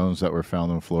big stones that were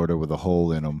found in Florida with a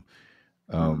hole in them.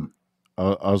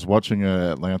 I was watching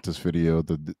an Atlantis video,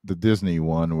 the Disney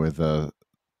one with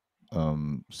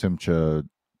Simcha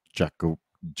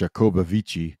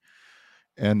Jacobovici,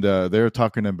 and they were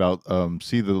talking about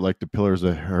see the pillars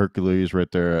of Hercules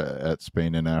right there at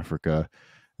Spain and Africa,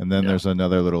 and then there's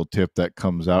another little tip that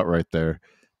comes out right there.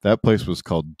 That place was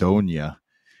called Donia,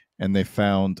 and they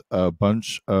found a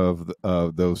bunch of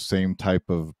those same type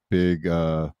of big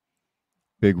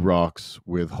rocks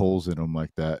with holes in them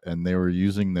like that, and they were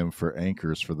using them for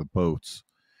anchors for the boats.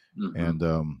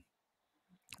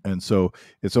 And so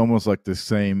it's almost like the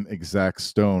same exact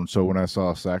stone. So when I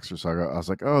saw Saxer Saga, I was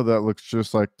like, oh, that looks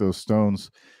just like those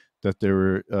stones that they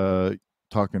were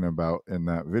talking about in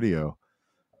that video.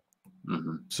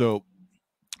 So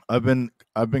I've been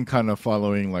kind of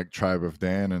following like Tribe of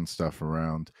Dan and stuff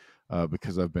around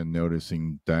because I've been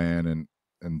noticing Dan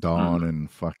and Dawn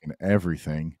and fucking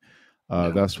everything.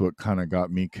 That's what kind of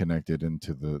got me connected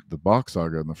into the Bock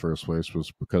Saga in the first place, was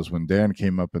because when Dan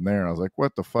came up in there, I was like,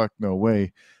 what the fuck? No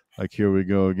way. Like, here we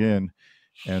go again.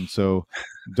 And so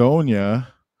Donia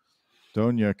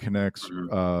connects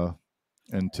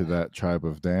into that Tribe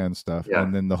of Dan stuff.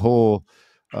 And then the whole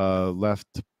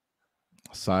left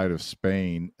side of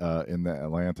Spain in the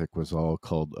Atlantic was all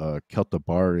called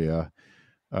Celtibaria,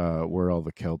 where all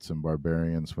the Celts and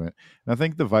barbarians went. And I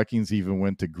think the Vikings even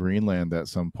went to Greenland at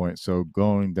some point. So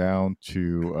going down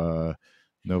to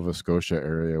Nova Scotia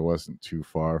area wasn't too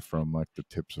far from like the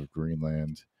tips of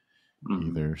Greenland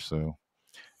either. So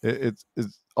it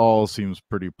all seems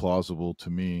pretty plausible to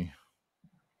me.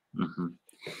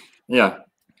 Yeah,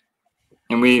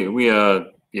 and we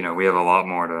you know, we have a lot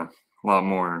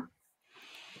more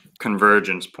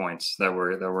convergence points that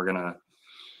we're gonna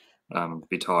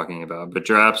be talking about. But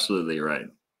you're absolutely right.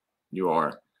 You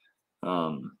are.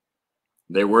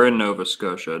 They were in Nova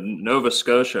Scotia. Nova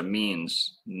Scotia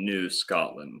means New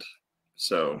Scotland.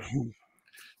 So,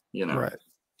 you know,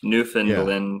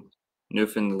 Newfoundland.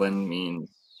 Newfoundland means,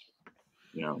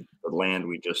 you know, the land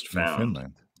we just found.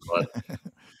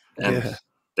 And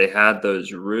they had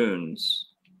those runes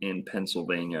in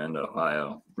Pennsylvania and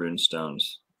Ohio, rune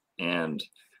stones. And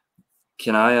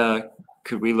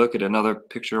could we look at another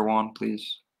picture, Juan,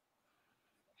 please?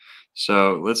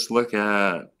 So let's look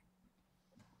at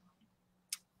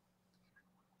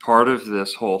part of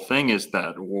this whole thing is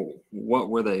that what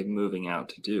were they moving out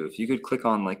to do? If you could click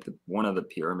on like one of the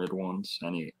pyramid ones,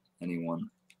 anyone.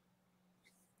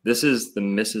 This is the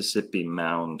Mississippi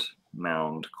mound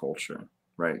culture,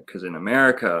 right? Because in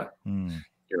America,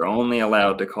 you're only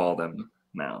allowed to call them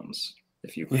mounds.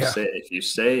 If you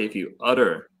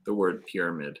utter the word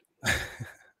pyramid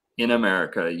in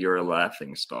America, you're a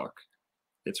laughing stock.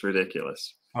 It's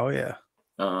ridiculous. Oh yeah.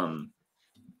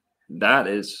 That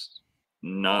is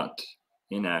not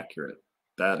inaccurate.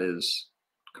 That is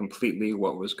completely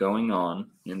what was going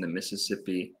on in the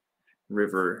Mississippi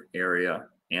River area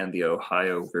and the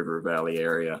Ohio River Valley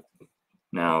area.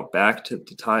 Now, to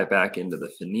tie it back into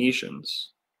the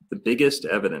Phoenicians, the biggest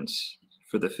evidence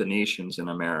for the Phoenicians in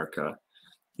America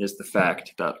is the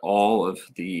fact that all of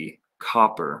the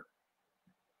copper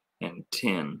and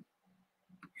tin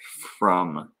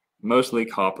mostly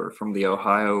copper from the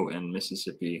Ohio and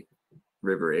Mississippi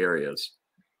River areas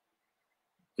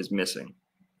is missing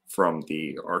from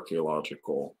the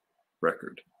archaeological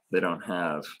record. They don't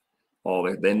have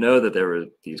they know that there were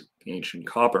these ancient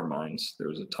copper mines. There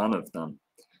was a ton of them,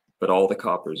 but all the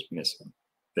copper is missing.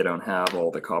 They don't have all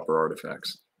the copper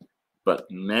artifacts. But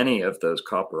many of those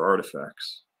copper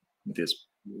artifacts, this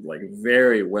like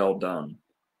very well done,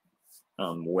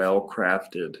 well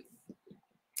crafted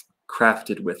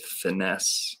with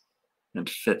finesse, and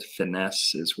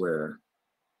finesse is where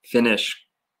Finnish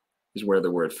is where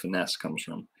the word finesse comes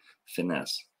from.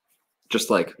 Finesse, just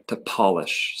like to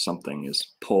polish something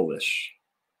is Polish,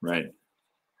 right?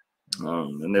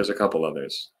 And there's a couple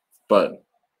others, but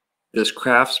this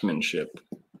craftsmanship,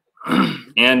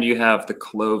 and you have the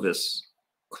Clovis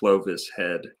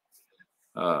head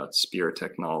spear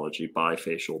technology,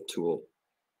 bifacial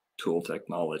tool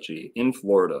technology in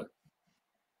Florida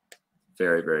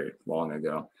very, very long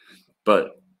ago.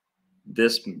 But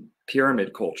this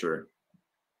pyramid culture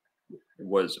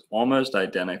was almost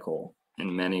identical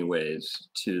in many ways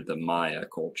to the Maya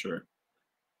culture,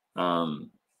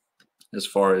 as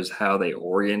far as how they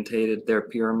orientated their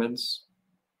pyramids.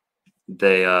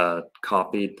 They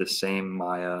copied the same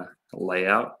Maya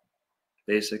layout,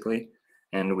 basically.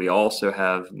 And we also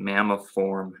have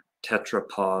mammiform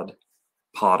tetrapod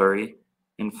pottery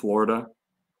in Florida,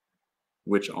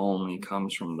 which only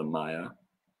comes from the Maya,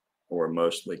 or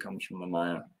mostly comes from the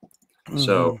Maya. Mm-hmm.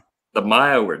 So the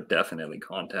Maya were definitely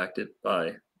contacted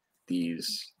by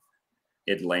these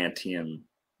Atlantean,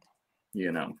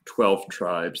 12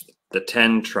 tribes, the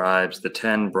 10 tribes, the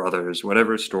 10 brothers,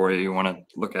 whatever story you want to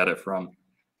look at it from,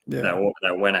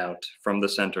 that went out from the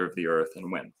center of the earth and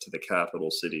went to the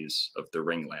capital cities of the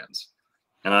ringlands.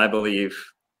 And I believe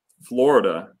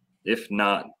Florida, if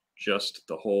not just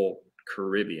the whole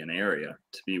Caribbean area,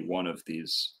 to be one of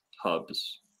these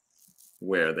hubs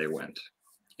where they went.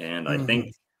 And I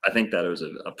think that it was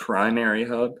a primary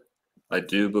hub. I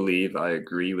do believe, I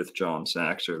agree with John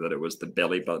Saxer that it was the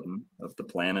belly button of the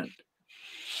planet.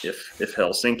 If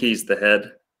Helsinki's the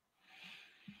head,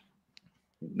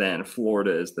 then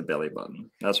Florida is the belly button.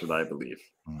 That's what I believe.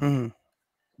 Mm-hmm.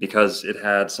 Because it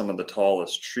had some of the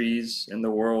tallest trees in the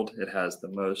world. It has the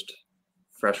most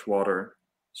fresh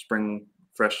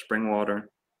spring water.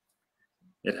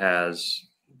 It has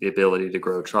the ability to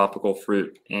grow tropical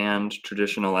fruit and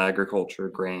traditional agriculture,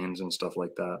 grains and stuff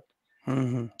like that.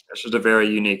 Mm-hmm. It's just a very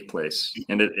unique place.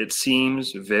 And it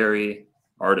seems very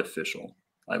artificial.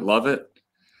 I love it.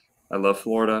 I love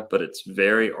Florida, but it's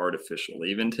very artificial.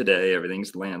 Even today,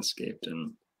 everything's landscaped,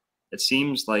 and it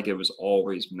seems like it was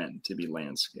always meant to be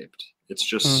landscaped. It's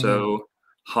just so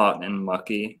hot and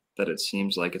mucky that it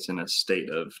seems like it's in a state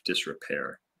of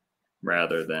disrepair,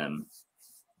 rather than,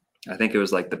 I think it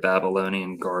was like the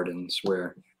Babylonian gardens,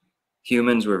 where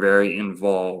humans were very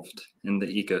involved in the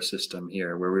ecosystem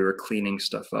here, where we were cleaning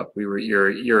stuff up, we were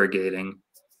irrigating,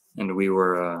 and we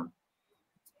were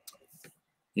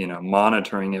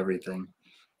monitoring everything.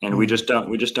 And we just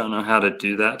don't know how to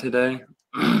do that today.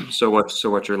 So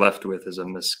what you're left with is a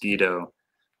mosquito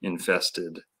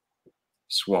infested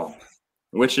swamp,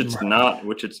 which it's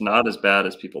not as bad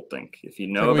as people think. If you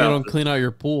know about, you don't clean out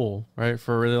your pool, right,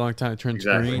 for a really long time, it turns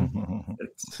green.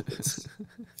 It's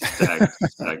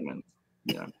stagnant.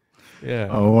 Yeah.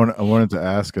 I wanted to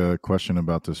ask a question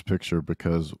about this picture,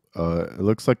 because it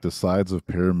looks like the sides of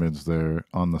pyramids there,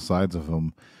 on the sides of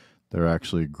them, they're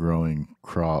actually growing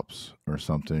crops or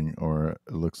something, or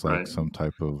it looks like some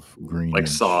type of green, like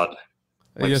sod.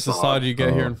 I guess the sod you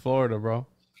get here in Florida, bro.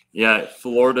 Yeah,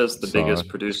 Florida's the biggest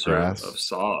producer of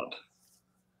sod.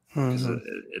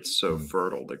 It's so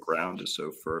fertile. The ground is so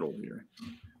fertile here.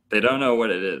 They don't know what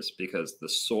it is because the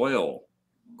soil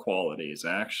quality is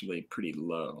actually pretty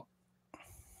low.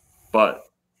 But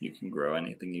you can grow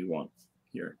anything you want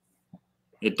here.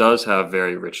 It does have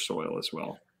very rich soil as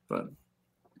well, but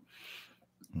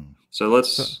so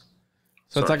it's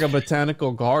like a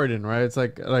botanical garden, right? It's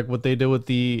like what they did with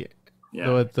the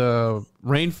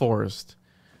rainforest,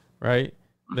 right?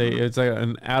 It's like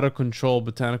an out of control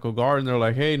botanical garden. They're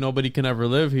like, hey, nobody can ever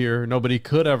live here. Nobody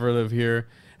could ever live here.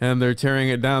 And they're tearing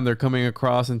it down. They're coming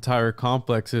across entire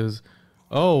complexes.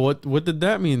 Oh, what did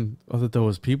that mean? Oh, that there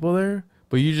was people there?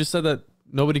 But you just said that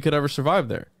nobody could ever survive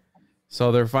there.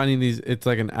 So they're finding these, it's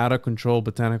like an out of control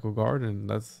botanical garden.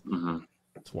 That's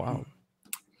wild.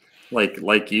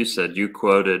 Like you said, you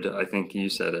quoted, I think you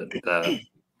said it, that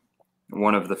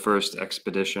one of the first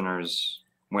expeditioners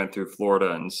went through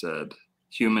Florida and said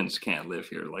humans can't live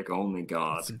here. Like only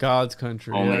God. It's God's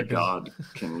country. Only God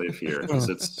can live here because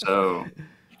it's so.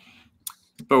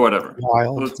 But whatever.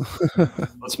 Wild.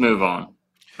 Let's move on.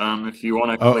 If you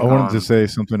want to I click wanted on to say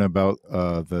something about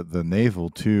the naval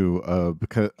too,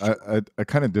 because I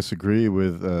kind of disagree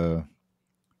with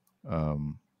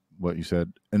what you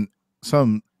said, and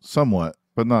somewhat,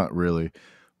 but not really.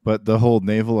 But the whole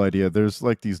naval idea, there's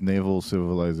like these naval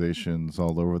civilizations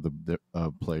all over the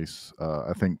place.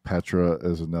 I think Petra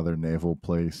is another naval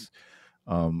place.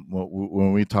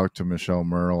 When we talked to Michelle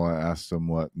Merle, I asked him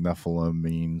what Nephilim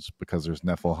means because there's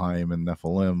Nephilim and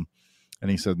Nephilim, and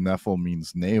he said Nephil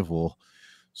means naval.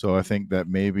 So I think that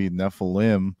maybe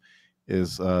Nephilim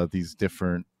is these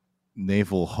different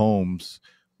naval homes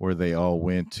where they all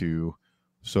went to.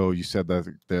 So you said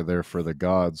that they're there for the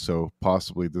gods. So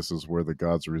possibly this is where the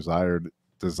gods resided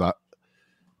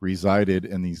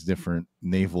in these different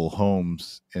naval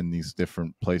homes in these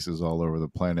different places all over the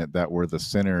planet that were the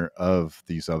center of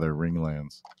these other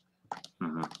ringlands.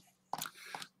 Mm-hmm.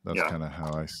 That's kind of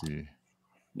how I see.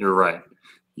 You're right.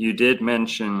 You did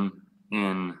mention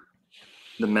in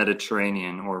the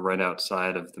Mediterranean, or right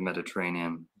outside of the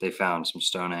Mediterranean, they found some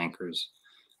stone anchors.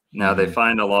 Now they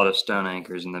find a lot of stone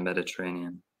anchors in the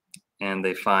Mediterranean, and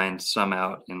they find some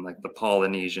out in like the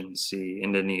Polynesian Sea,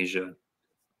 Indonesia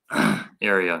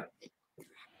area.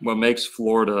 What makes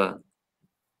Florida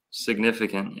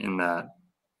significant in that,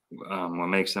 what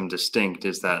makes them distinct,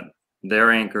 is that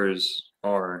their anchors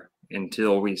are,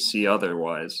 until we see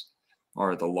otherwise,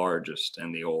 are the largest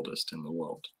and the oldest in the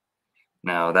world.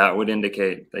 Now that would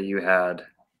indicate that you had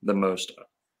the most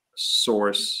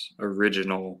source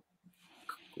original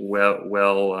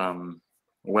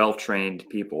well-trained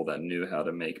people that knew how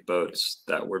to make boats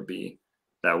that would be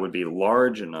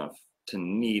large enough to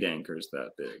need anchors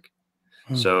that big.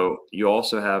 So you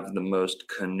also have the most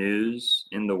canoes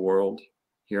in the world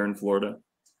here in Florida,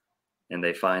 and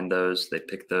they find those, they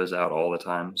pick those out all the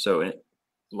time. So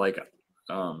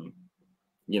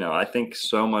I think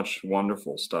so much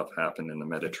wonderful stuff happened in the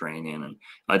Mediterranean, and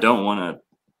I don't want to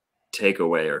take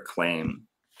away or claim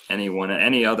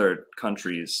any other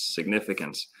country's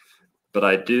significance, but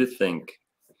I do think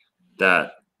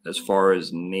that as far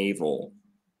as naval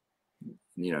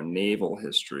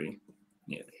history,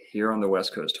 here on the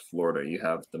west coast of Florida, you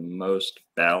have the most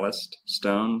ballast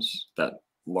stones that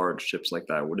large ships like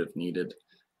that would have needed,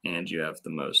 and you have the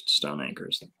most stone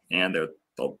anchors, and they're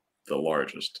the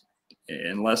largest.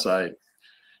 Unless I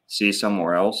see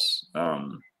somewhere else,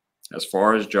 as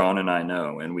far as John and I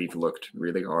know, and we've looked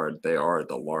really hard, they are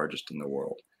the largest in the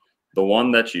world. The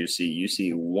one that you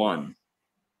see one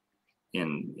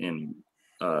in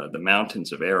the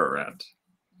mountains of Ararat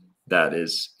that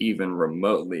is even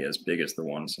remotely as big as the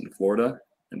ones in Florida,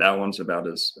 and that one's about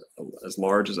as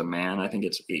large as a man. I think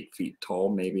it's 8 feet tall,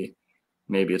 maybe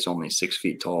it's only 6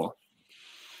 feet tall.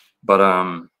 But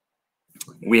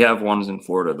we have ones in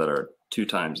Florida that are 2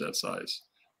 times that size.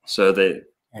 So the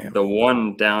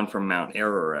one down from Mount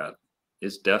Ararat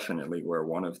is definitely where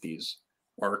one of these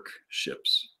ark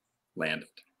ships landed.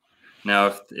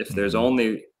 Now, if there's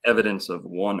only evidence of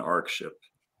one ark ship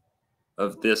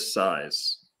of this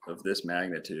size, of this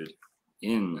magnitude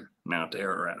in Mount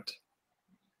Ararat,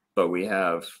 but we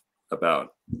have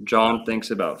John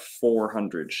thinks about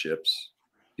 400 ships,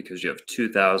 because you have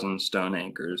 2,000 stone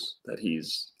anchors that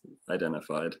he's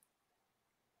identified.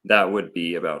 That would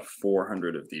be about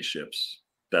 400 of these ships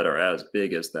that are as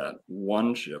big as that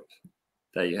one ship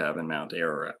that you have in Mount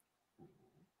Ararat.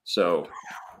 So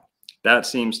that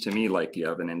seems to me like you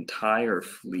have an entire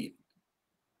fleet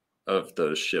of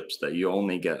those ships that you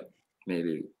only get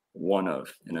maybe one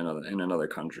of in another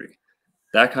country.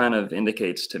 That kind of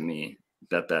indicates to me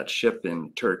that ship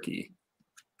in Turkey,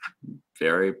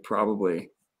 very probably,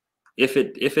 if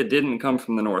it didn't come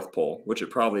from the North Pole, which it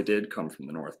probably did come from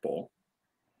the North Pole,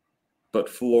 but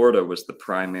Florida was the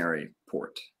primary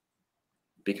port,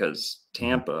 because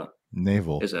Tampa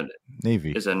is a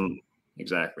navy.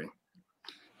 Exactly.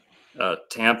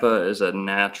 Tampa is a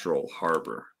natural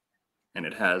harbor, and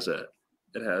it has a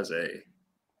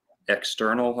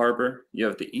external harbor. You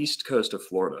have the east coast of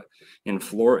Florida. In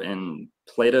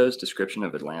Plato's description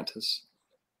of Atlantis,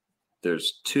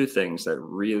 there's 2 things that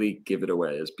really give it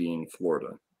away as being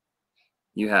Florida.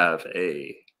 You have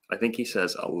I think he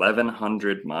says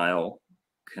 1,100 mile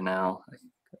canal.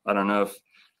 I don't know if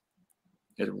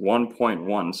at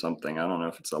 1.1 something. I don't know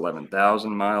if it's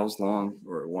 11,000 miles long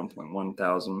or 1.1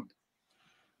 thousand.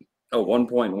 Oh,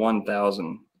 1.1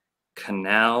 thousand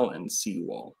canal and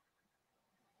seawall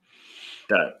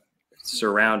that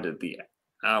surrounded the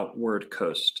outward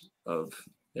coast of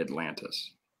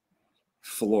Atlantis.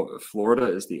 Florida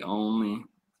is the only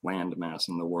landmass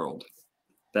in the world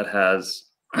that has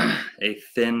a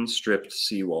thin stripped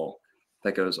seawall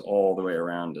that goes all the way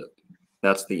around it.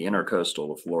 That's the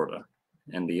intercoastal of Florida.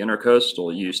 And the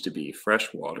intercoastal used to be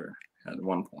freshwater at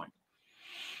one point.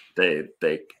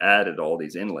 They added all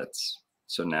these inlets,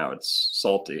 so now it's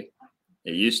salty.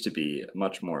 It used to be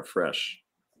much more fresh.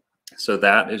 So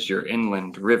that is your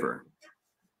inland river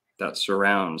that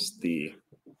surrounds the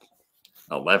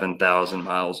 11,000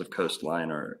 miles of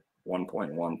coastline, or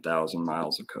 1.1 thousand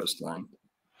miles of coastline.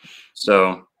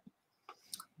 So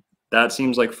that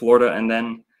seems like Florida. And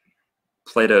then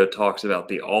Plato talks about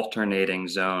the alternating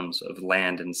zones of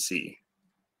land and sea.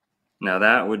 Now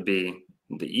that would be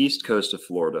the east coast of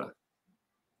Florida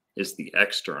is the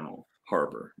external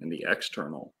harbor and the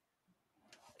external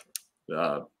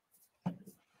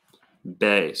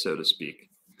bay, so to speak.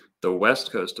 The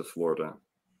west coast of Florida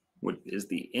is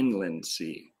the inland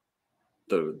sea.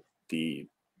 The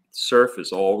surf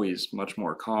is always much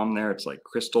more calm there. It's like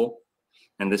crystal.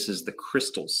 And this is the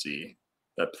Crystal Sea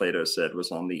that Plato said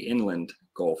was on the inland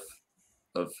Gulf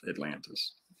of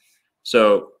Atlantis.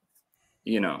 So,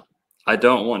 I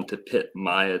don't want to pit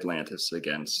my Atlantis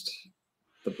against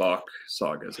the Bock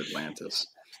Saga's Atlantis.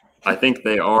 I think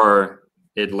they are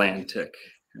Atlantic,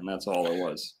 and that's all it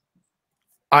was.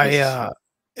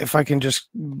 If I can just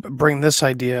bring this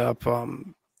idea up,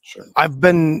 Sure. I've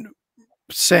been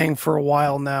saying for a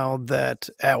while now that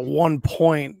at one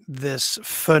point this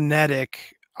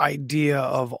phonetic idea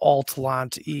of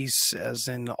Altlantis, as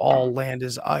in all land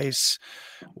is ice,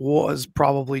 was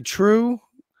probably true,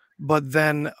 but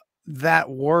then that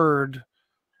word,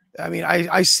 I mean,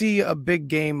 I see a big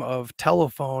game of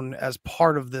telephone as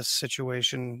part of this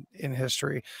situation in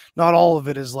history. Not all of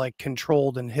it is like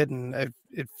controlled and hidden.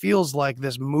 It feels like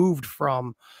this moved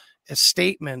from a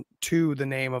statement to the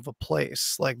name of a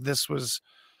place. Like this was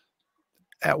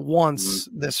at once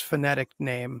this phonetic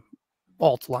name,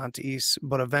 Altlantis,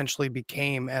 but eventually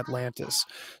became Atlantis.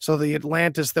 So the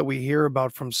Atlantis that we hear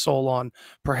about from Solon,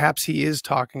 perhaps he is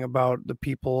talking about the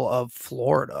people of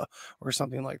Florida or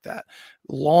something like that.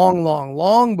 Long, long,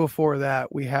 long before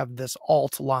that, we have this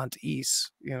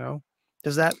Altlantis,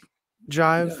 Does that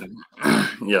jive? Yeah.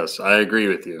 Yes, I agree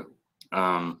with you.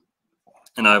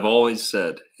 And I've always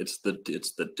said it's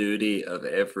the duty of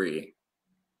every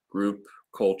group,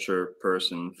 culture,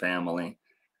 person, family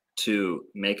to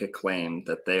make a claim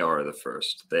that they are the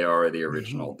first, they are the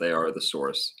original, they are the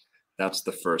source. That's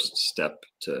the first step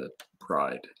to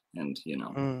pride and,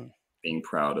 being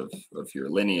proud of your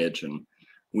lineage. And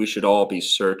we should all be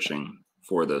searching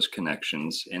for those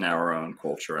connections in our own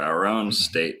culture, our own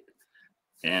state.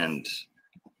 And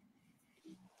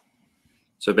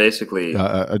so basically,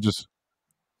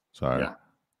 Sorry. Yeah,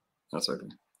 that's okay.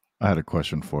 I had a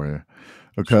question for you,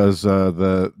 because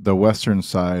the western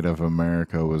side of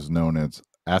America was known as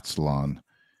Aztlan,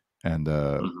 and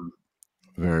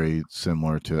very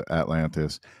similar to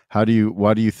Atlantis. Why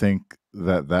do you think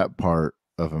that part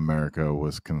of America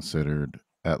was considered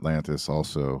Atlantis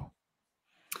also?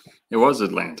 It was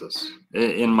Atlantis.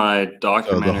 In my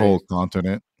documentary, the whole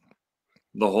continent?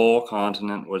 The whole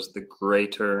continent was the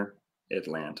greater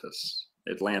Atlantis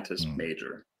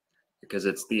Major, because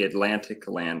it's the Atlantic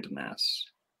landmass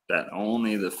that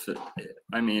only the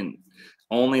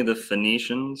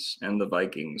Phoenicians and the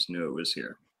Vikings knew it was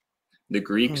here. The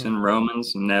Greeks and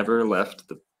Romans never left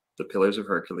the Pillars of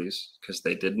Hercules because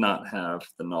they did not have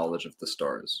the knowledge of the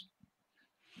stars.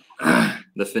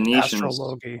 The Phoenicians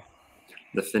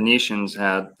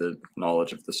had the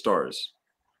knowledge of the stars.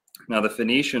 Now, the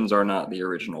Phoenicians are not the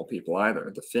original people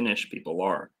either. The Finnish people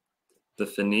are. The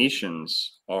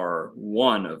Phoenicians are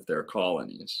one of their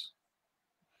colonies.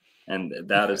 And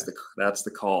that's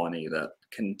the colony that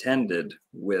contended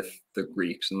with the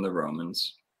Greeks and the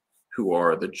Romans, who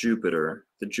are the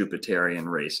Jupiterian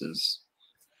races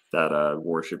that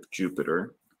worship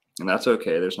Jupiter. And that's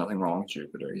okay. There's nothing wrong with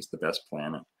Jupiter. He's the best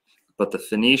planet. But the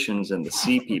Phoenicians and the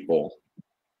sea people,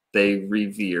 they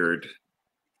revered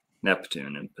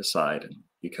Neptune and Poseidon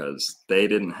because they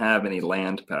didn't have any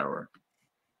land power.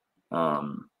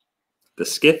 The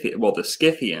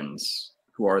Scythians,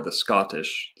 who are the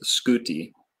Scottish, the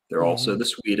Scuti, they're also the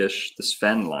Swedish, the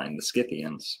Sven line, the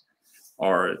Scythians,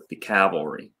 are the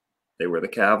cavalry. They were the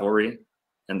cavalry,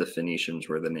 and the Phoenicians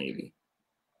were the navy.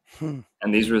 And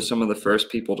these were some of the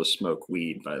first people to smoke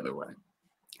weed, by the way.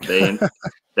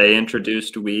 They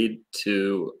introduced weed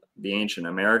to the ancient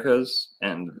Americas,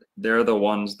 and they're the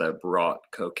ones that brought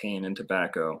cocaine and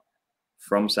tobacco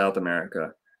from South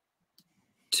America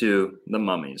to the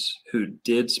mummies, who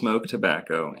did smoke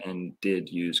tobacco and did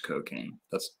use cocaine.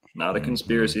 That's not a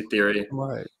conspiracy theory.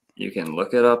 Right. You can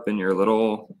look it up in your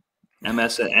little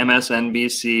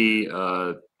MSNBC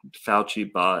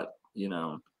Fauci bot,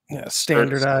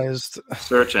 standardized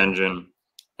search engine,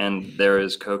 and there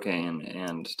is cocaine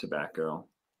and tobacco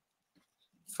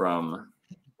from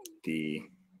the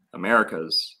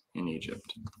Americas in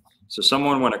Egypt. So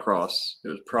someone went across. It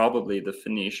was probably the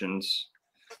Phoenicians.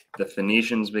 The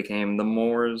Phoenicians became the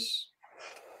Moors,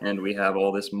 and we have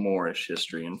all this Moorish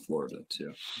history in Florida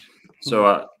too.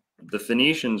 So the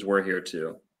Phoenicians were here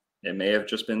too. It may have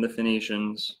just been the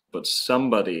Phoenicians, but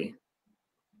somebody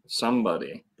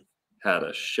had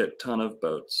a shit ton of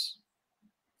boats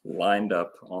lined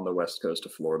up on the west coast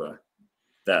of Florida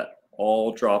that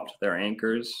all dropped their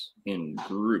anchors in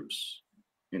groups,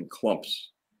 in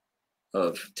clumps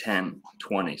of 10,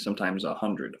 20, sometimes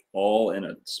 100, all in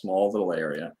a small little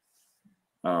area.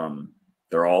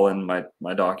 They're all in my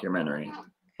documentary,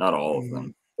 not all of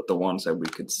them, but the ones that we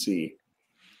could see.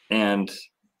 And,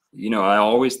 I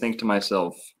always think to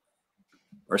myself,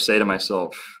 or say to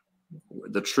myself,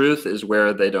 the truth is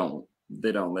where they don't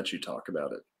let you talk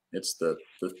about it. It's the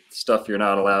stuff you're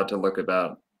not allowed to look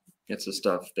about. It's the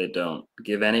stuff they don't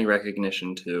give any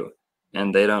recognition to,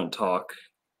 and they don't talk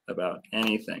about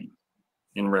anything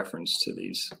in reference to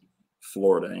these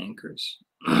Florida anchors.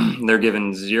 They're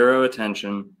given zero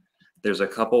attention. There's a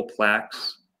couple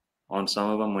plaques on some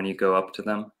of them when you go up to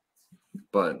them,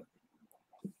 but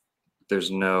there's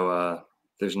no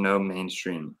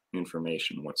mainstream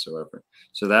information whatsoever.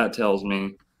 So that tells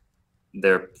me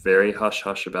they're very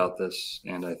hush-hush about this,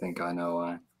 and I think I know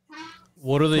why.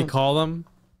 What do they call them?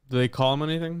 Do they call them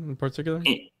anything in particular?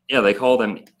 Yeah, they call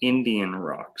them Indian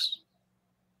rocks.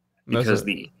 Because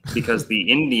the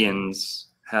Indians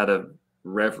had a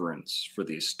reverence for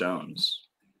these stones,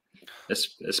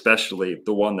 especially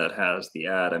the one that has the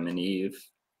Adam and Eve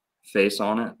face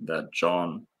on it that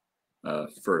John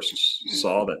first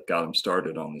saw, that got him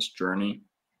started on this journey.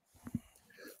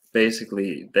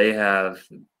 Basically, they have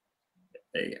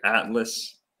a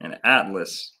Atlas, and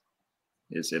Atlas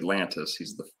is Atlantis.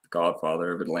 He's the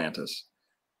godfather of Atlantis.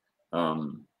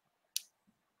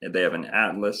 They have an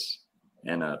Atlas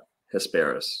and a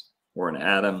Hesperus, or an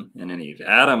Adam and an Eve.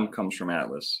 Adam comes from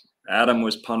Atlas. Adam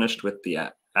was punished with the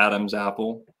Adam's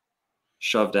apple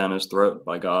shoved down his throat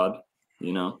by God.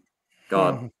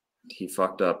 God, he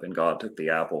fucked up, and God took the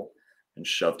apple and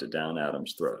shoved it down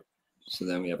Adam's throat. So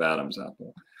then we have Adam's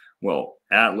apple. Well,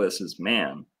 Atlas is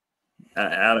man.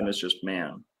 Adam is just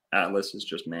man. Atlas is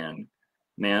just man.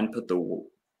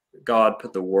 God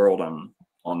put the world on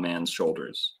man's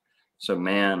shoulders. So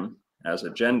man, as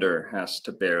a gender, has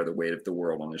to bear the weight of the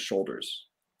world on his shoulders.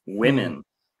 Women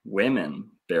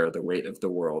bear the weight of the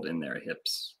world in their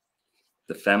hips.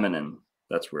 The feminine,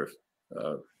 that's where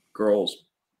girls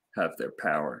have their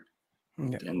power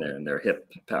in their hip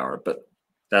power. But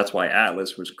that's why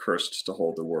Atlas was cursed to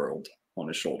hold the world on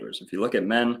his shoulders. If you look at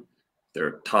men,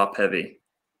 they're top heavy.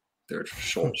 They're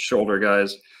shoulder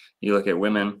guys. You look at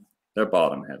women, they're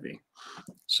bottom heavy.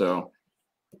 So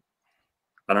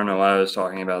I don't know why I was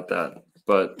talking about that,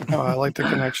 but no, I like the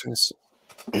connections.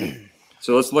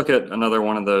 So let's look at another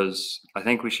one of those. I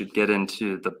think we should get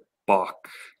into the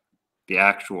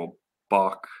actual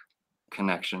Bock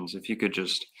connections. If you could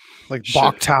just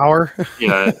Bock Tower.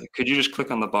 Yeah, could you just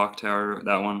click on the Bock Tower,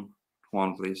 that one,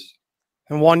 Juan, please?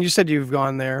 And Juan, you said you've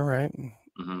gone there, right?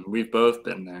 Mm-hmm. We've both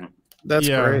been there. That's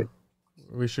great.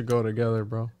 We should go together,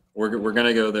 bro. We're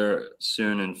gonna go there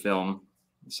soon and film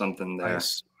something there.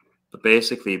 Nice. But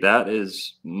basically, that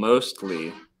is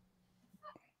mostly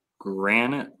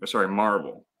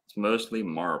marble. It's mostly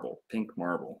marble, pink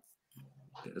marble.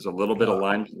 There's a little bit of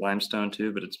limestone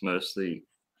too, but it's mostly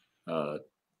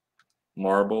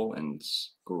marble, and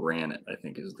granite, I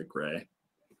think, is the gray.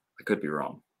 I could be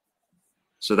wrong.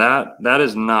 So that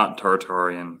is not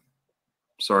Tartarian.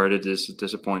 Sorry to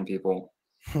disappoint people.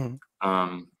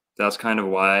 That's kind of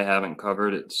why I haven't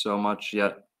covered it so much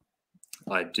yet.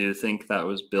 I do think that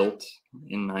was built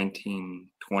in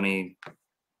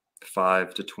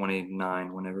 1925 to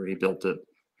 29, whenever he built it.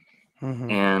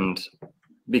 And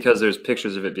because there's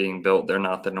pictures of it being built, they're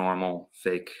not the normal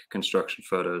fake construction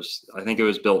photos. I think it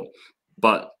was built,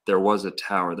 but there was a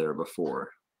tower there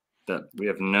before that we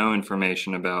have no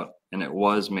information about, and it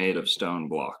was made of stone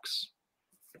blocks.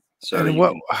 So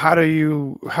how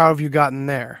have you gotten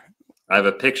there? I have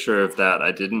a picture of that.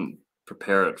 I didn't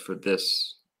prepare it for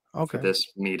this. Okay. For this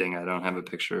meeting, I don't have a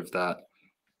picture of that.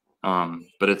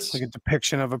 But it's like a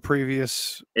depiction of a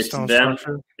previous stone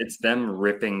structure. It's them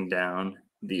ripping down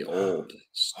the old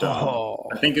stone. Oh.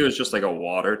 I think it was just like a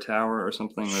water tower or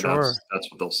something. Sure.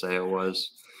 That's what they'll say it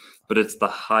was. But it's the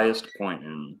highest point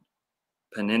in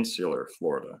peninsular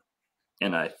Florida.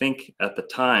 And I think at the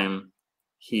time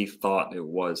he thought it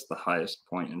was the highest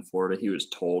point in Florida. He was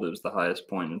told it was the highest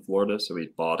point in Florida, so he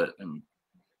bought it and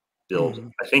built.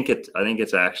 I think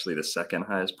it's actually the second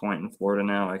highest point in Florida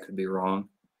now. I could be wrong.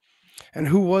 And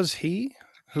who was he?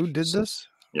 Who did this?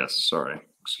 Yes, sorry.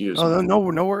 Excuse me. Oh,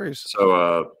 no worries.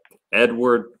 So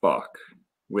Edward Bock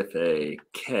with a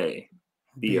K,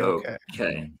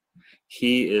 B-O-K.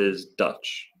 He is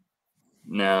Dutch.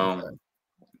 Now,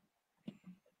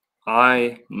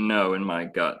 I know in my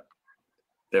gut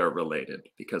they're related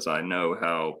because I know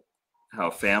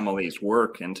how families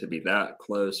work, and to be that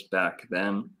close back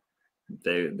then,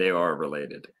 they are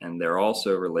related. And they're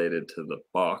also related to the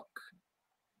Bach,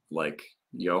 like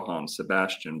Johann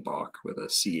Sebastian Bach with a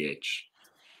CH.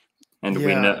 And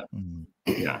we know,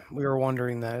 we were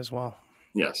wondering that as well.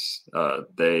 Yes,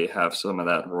 they have some of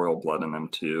that royal blood in them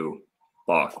too.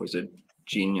 Bach was a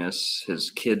genius.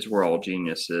 His kids were all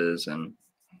geniuses, and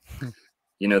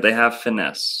you know, they have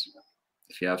finesse.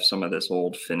 If you have some of this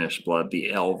old Finnish blood,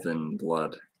 the elven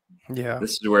blood. Yeah.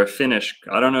 This is where Finnish,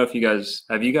 I don't know if you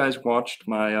guys watched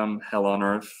my Hell on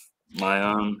Earth, my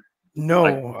own?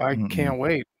 No, I can't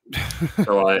wait.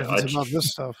 So it's about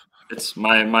this stuff. It's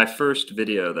my first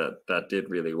video that did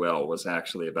really well was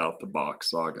actually about the Bock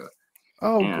Saga.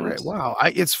 Oh, great. Wow.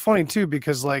 It's funny too,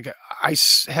 because like I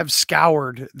have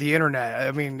scoured the internet.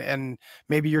 I mean, and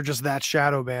maybe you're just that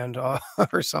shadow banned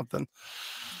or something.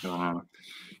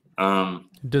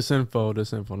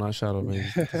 Disinfo, not shadow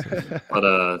banned.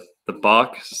 But the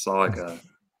Bock Saga,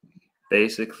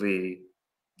 basically,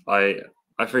 I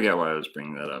forget why I was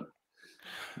bringing that up.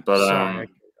 But sorry,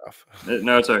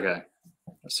 no, it's okay.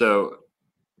 So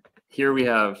here we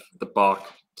have the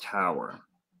Bock Tower.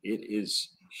 It is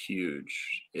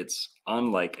huge. It's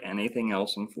unlike anything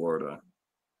else in Florida.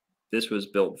 This was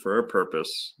built for a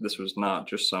purpose. This was not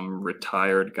just some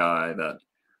retired guy that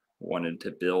wanted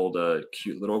to build a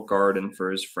cute little garden for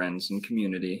his friends and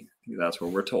community. That's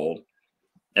what we're told.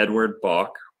 Edward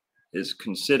Bock is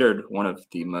considered one of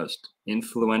the most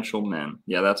influential men.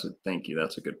 Yeah, thank you.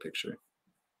 That's a good picture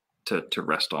to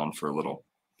rest on for a little.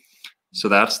 So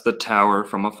that's the tower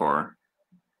from afar.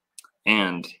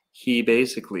 And he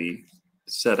basically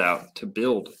set out to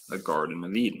build a Garden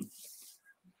of Eden.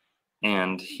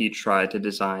 And he tried to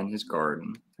design his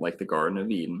garden like the Garden of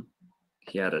Eden.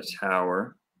 He had a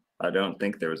tower. I don't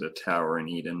think there was a tower in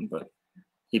Eden, but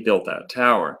he built that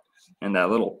tower. And that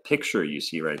little picture you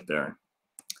see right there,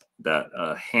 that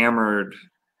hammered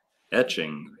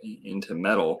etching into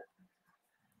metal,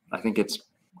 I think it's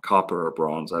copper or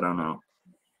bronze, I don't know.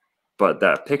 But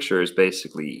that picture is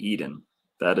basically Eden.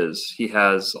 That is, he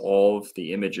has all of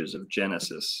the images of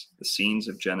Genesis, the scenes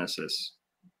of Genesis,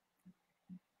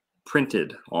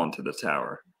 printed onto the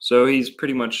tower. So he's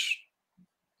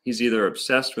either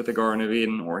obsessed with the Garden of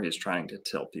Eden or he's trying to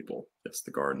tell people it's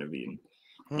the Garden of Eden.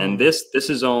 And this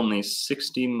is only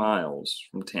 60 miles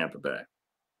from Tampa Bay.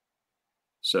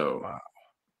 So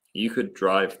you could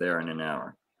drive there in an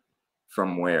hour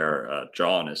from where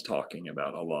John is talking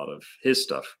about a lot of his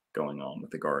stuff going on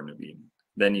with the Garden of Eden.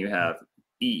 Then you have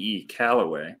E.E.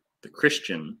 Calloway, the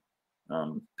Christian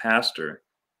pastor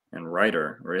and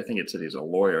writer, or I think it said he's a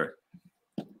lawyer.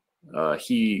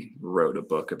 He wrote a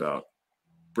book about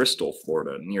Bristol,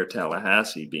 Florida, near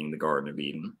Tallahassee being the Garden of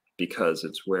Eden, because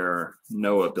it's where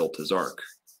Noah built his ark.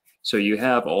 So you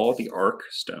have all the ark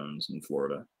stones in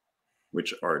Florida,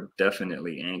 which are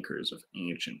definitely anchors of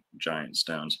ancient giant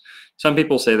stones. Some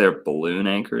people say they're balloon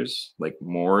anchors, like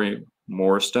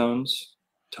more stones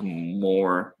to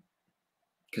moor,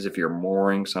 because if you're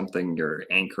mooring something, you're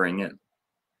anchoring it.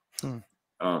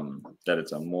 That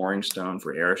it's a mooring stone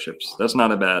for airships. That's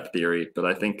not a bad theory, but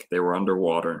I think they were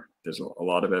underwater. There's a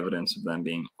lot of evidence of them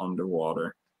being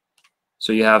underwater.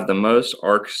 So you have the most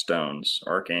ark stones,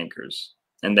 ark anchors,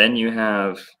 and then you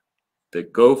have the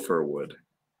gopher wood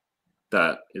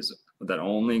that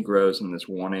only grows in this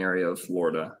one area of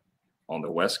Florida on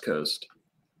the west coast.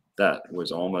 That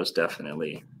was almost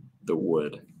definitely the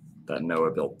wood that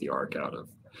Noah built the ark out of.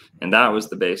 And that was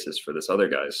the basis for this other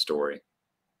guy's story.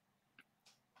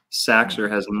 Saxer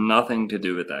has nothing to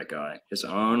do with that guy. His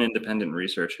own independent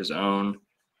research, his own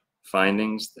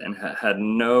findings, and had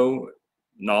no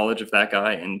knowledge of that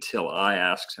guy until I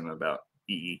asked him about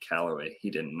E.E. Calloway. He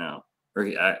didn't know. Or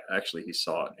he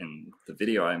saw it in the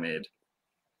video I made.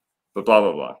 But blah,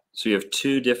 blah, blah. So you have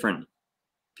two different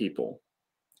people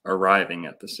arriving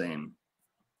at the same.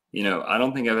 You know, I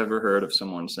don't think I've ever heard of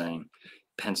someone saying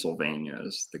Pennsylvania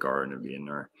is the Garden of Eden,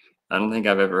 or I don't think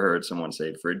I've ever heard someone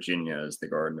say Virginia is the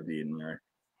Garden of Eden, or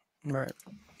right.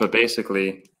 But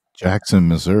basically, Jackson,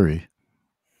 Missouri.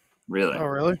 Really? Oh,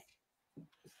 really?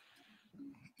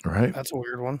 Right. That's a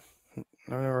weird one. I've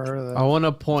never heard of that. I want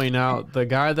to point out the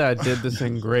guy that did this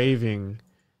engraving,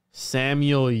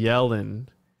 Samuel Yellen.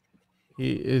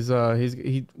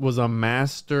 He was a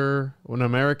master, an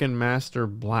American master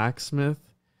blacksmith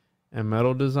and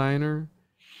metal designer,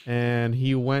 and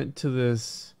he went to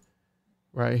this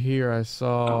right here. I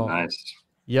saw. Oh, nice.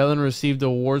 Yellen received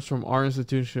awards from Art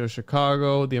Institute of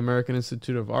Chicago, the American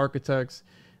Institute of Architects,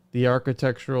 the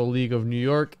Architectural League of New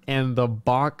York, and the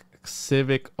Bock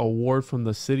Civic Award from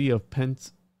the city of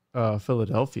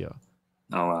Philadelphia.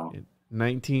 Oh, wow. In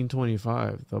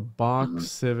 1925, the Bock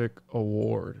Civic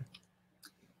Award.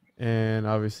 And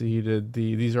obviously he did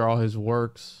these are all his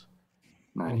works.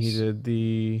 Nice. And he did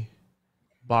the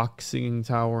Bock Singing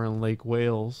Tower in Lake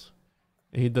Wales.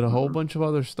 And he did a whole bunch of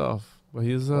other stuff. But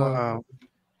he's a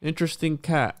interesting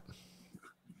cat.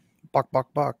 Buck.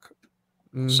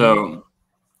 Mm-hmm. So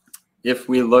if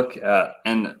we look at,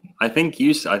 and I think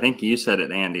you said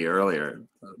it, Andy, earlier,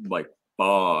 like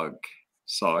Bog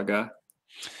Saga.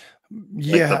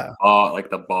 Yeah. Like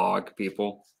the bog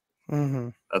people. Mm-hmm.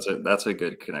 That's a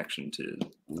good connection to.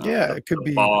 It could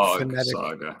be Bog phonetic.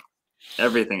 Saga.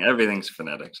 Everything's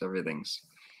phonetics. Everything's.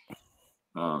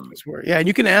 It's weird. Yeah, and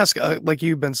you can ask, like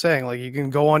you've been saying, like you can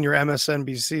go on your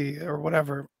MSNBC or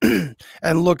whatever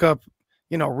and look up,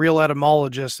 real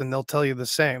etymologists, and they'll tell you the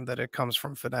same, that it comes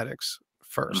from phonetics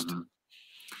first. Mm-hmm.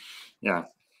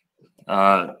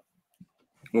 Yeah.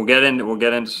 We'll get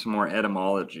into some more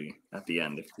etymology at the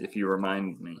end if you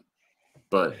remind me.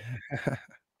 But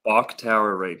Bock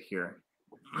Tower right here.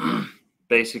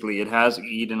 Basically, it has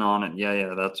Eden on it.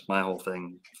 Yeah, that's my whole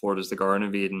thing. Florida's the Garden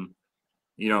of Eden.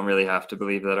 You don't really have to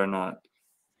believe that or not.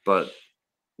 But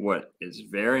what is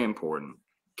very important,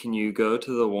 can you go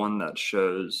to the one that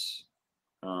shows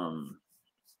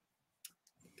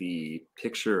the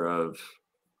picture of,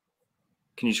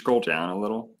 can you scroll down a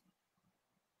little?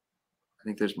 I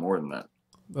think there's more than that.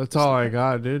 That's all I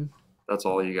got, dude. That's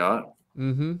all you got?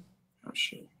 Mm-hmm. Oh,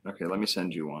 shit. Okay, let me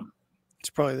send you one.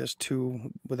 It's probably there's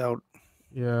two without.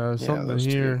 Yeah, something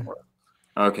here.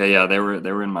 Okay, yeah, they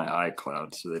were in my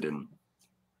iCloud, so they didn't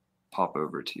pop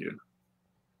over to you.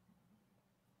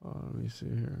 Let me see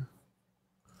here.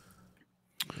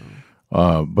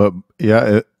 But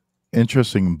yeah,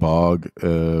 interesting bog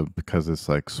because it's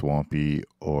like swampy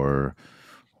or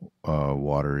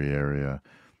watery area.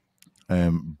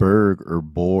 And berg or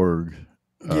borg,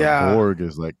 borg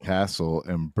is like castle,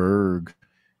 and berg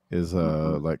is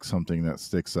like something that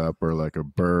sticks up, or like a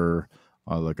burr,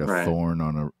 like a thorn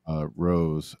on a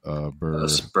rose. Burr. A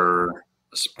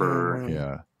spur.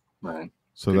 Yeah. Right.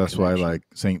 So Good that's connection. why like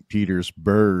St.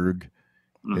 Petersburg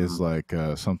is like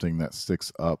something that sticks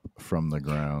up from the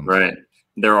ground. Right.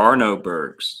 There are no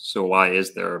bergs. So why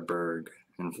is there a berg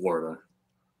in Florida?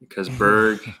 Because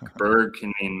berg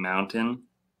can mean mountain.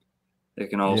 It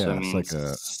can also mean like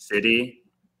a city.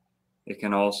 It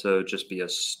can also just be a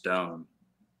stone.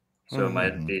 So it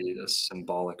might be a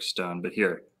symbolic stone. But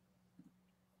here,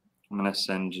 I'm going to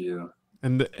send you.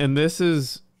 And this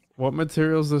is, what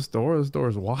material is this door? This door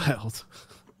is wild.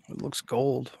 It looks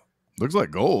gold. Looks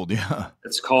like gold, yeah.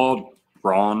 It's called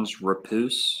bronze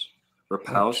rapouse.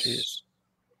 Rapouse.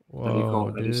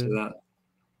 Whoa, How do you say that?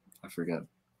 I forget.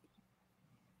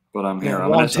 But I'm here. Yeah,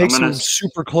 I'm gonna take some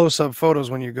super close-up photos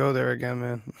when you go there again,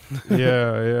 man.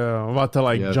 yeah. I'm about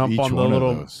to jump on the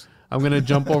little. I'm gonna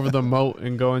jump over the moat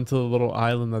and go into the little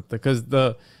island because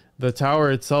the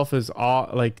tower itself is all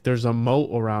like there's a moat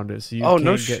around it, so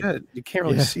you. Shit! You can't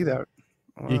really see that.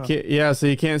 Wow. You can't. Yeah, so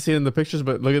you can't see it in the pictures,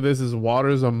 but look at this. This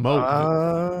water's a moat,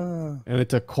 and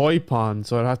it's a koi pond.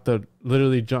 So I'd have to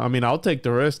literally jump. I mean, I'll take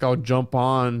the risk. I'll jump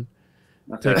on.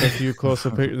 Take a few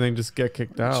close-up pictures and then just get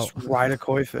kicked out. Just ride a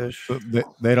koi fish. So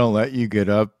they don't let you get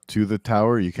up to the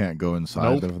tower. You can't go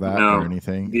inside of that or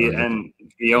anything.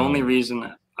 The only reason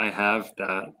I have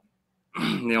that,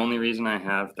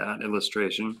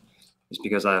 illustration is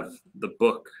because I have the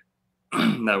book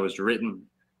that was written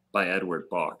by Edward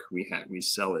Bok. We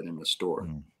sell it in the store.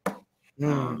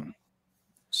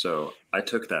 So I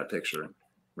took that picture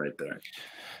right there.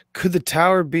 Could the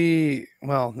tower be?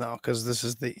 Well, no, because this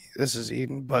is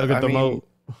Eden. But look at the moat.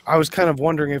 I was kind of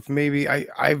wondering if maybe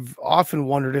I've often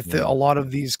wondered if a lot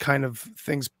of these kind of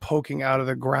things poking out of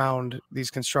the ground,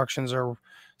 these constructions are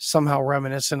somehow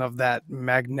reminiscent of that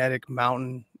magnetic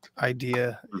mountain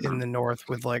idea in the north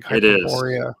with like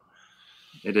Hyperborea.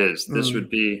 It is. This would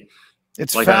be.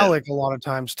 It's like phallic a lot of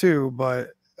times too, but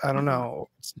I don't know.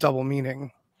 It's double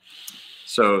meaning.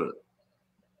 So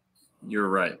you're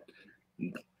right.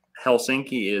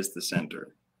 Helsinki is the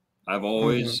center. I've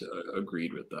always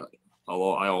agreed with that.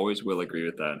 Although I always will agree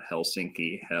with that.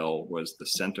 Helsinki, hell, was the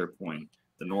center point,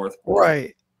 the north point.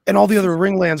 Right. And all the other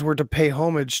ringlands were to pay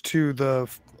homage to the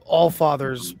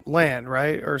Allfather's land,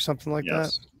 right? Or something like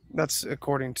that. That's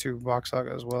according to Bock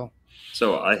Saga as well.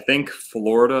 So I think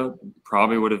Florida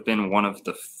probably would have been one of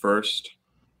the first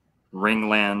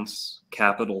ringlands,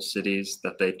 capital cities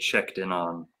that they checked in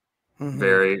on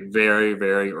very, very,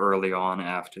 very early on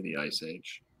after the Ice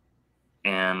Age.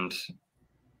 And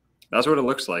that's what it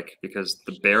looks like, because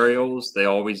the burials, they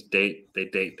always date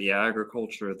the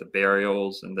agriculture, the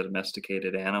burials, and the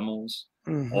domesticated animals,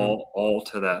 all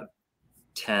to that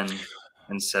 10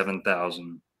 and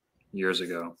 7,000 years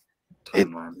ago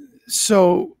timeline.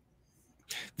 So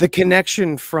the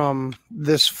connection from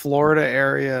this Florida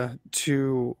area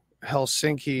to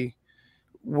Helsinki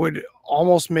would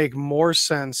almost make more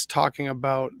sense talking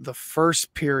about the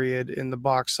first period in the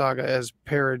Bock Saga as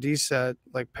Paradiset,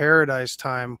 like paradise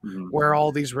time, where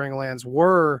all these ringlands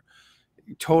were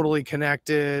totally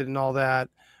connected and all that.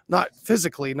 Not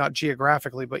physically, not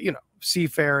geographically, but, you know,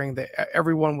 seafaring,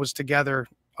 everyone was together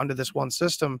under this one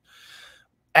system.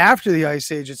 After the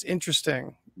Ice Age, it's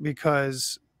interesting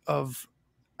because of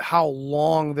how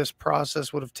long this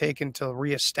process would have taken to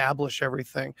reestablish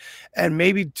everything. And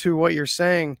maybe to what you're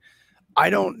saying, I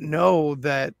don't know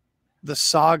that the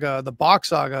saga, the Bock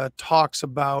Saga, talks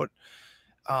about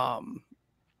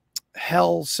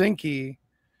Helsinki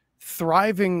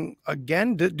thriving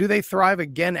again. Do they thrive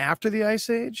again after the Ice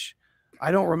Age?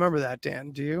 I don't remember that,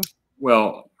 Dan. Do you?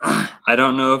 Well, I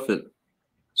don't know if it...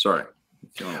 Sorry.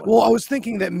 Well, I was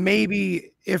thinking that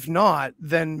maybe, if not,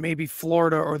 then maybe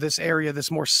Florida or this area,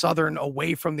 this more southern,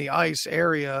 away from the ice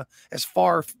area, as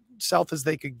far south as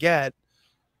they could get,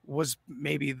 was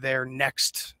maybe their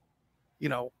next, you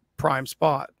know, prime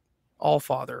spot,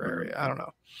 Allfather area. I don't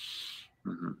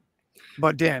know.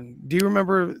 But Dan, do you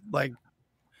remember, like,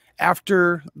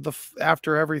 after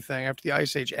everything, after the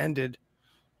Ice Age ended,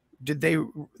 did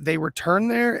they return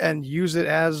there and use it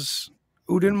as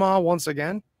Udenma once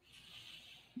again?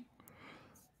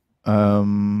 I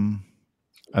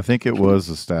think it was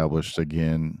established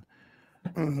again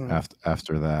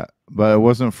after that, but it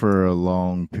wasn't for a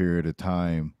long period of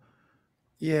time.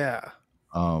 Yeah.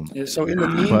 So in the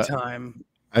meantime,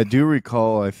 I do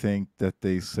recall, I think that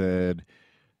they said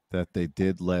that they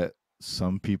did let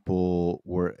some people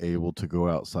were able to go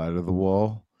outside of the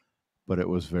wall, but it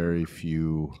was very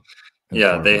few.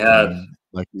 Yeah, they had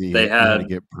to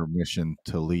get permission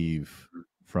to leave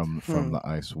from the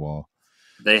ice wall.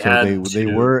 They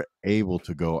were able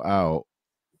to go out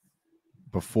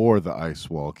before the ice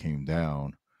wall came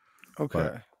down.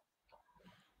 Okay.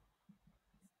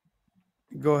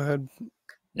 Go ahead.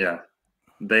 Yeah.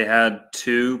 They had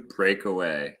 2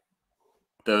 breakaway.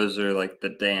 Those are like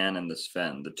the Dan and the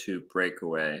Sven, the 2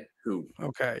 breakaway who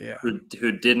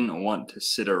didn't want to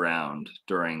sit around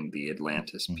during the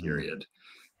Atlantis period,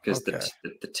 because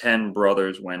the 10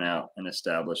 brothers went out and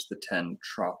established the 10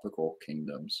 tropical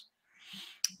kingdoms.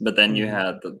 But then you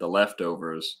had the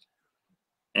leftovers,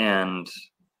 and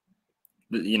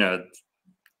you know,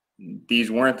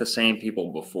 these weren't the same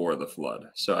people before the flood.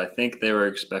 So I think they were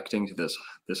expecting this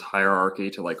hierarchy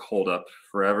to like hold up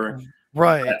forever.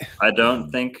 Right. I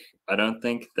don't think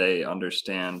they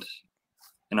understand,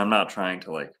 and I'm not trying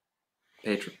to like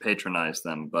patronize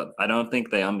them, but I don't think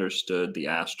they understood the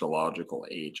astrological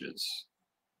ages,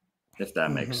 if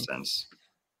that makes sense.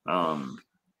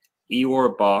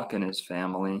 Eeyore Bock and his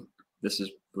family,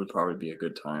 would probably be a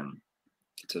good time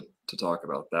to talk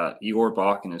about that. Eeyore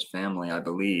Bock and his family, I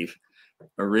believe,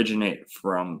 originate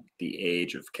from the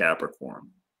age of Capricorn.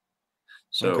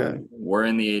 So we're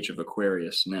in the age of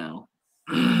Aquarius now.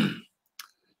 The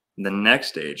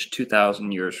next age,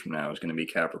 2,000 years from now, is going to be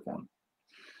Capricorn.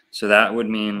 So that would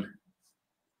mean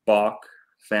Bock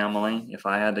family, if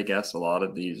I had to guess, a lot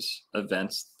of these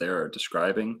events they're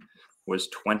describing was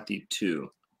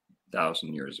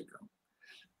 22,000 years ago.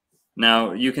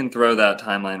 Now, you can throw that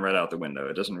timeline right out the window.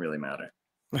 It doesn't really matter.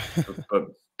 but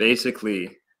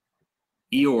basically,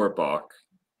 Eeyore Bock,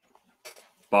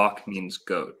 Bock means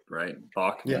goat, right?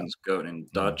 Bock means goat in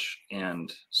Dutch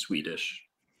and Swedish,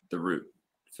 the root,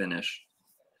 Finnish.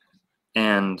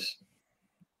 And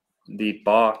the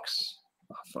Bocks,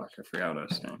 oh fuck, I forgot what I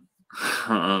was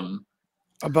saying.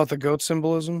 About the goat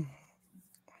symbolism?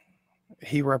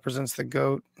 He represents the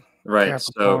goat. Right,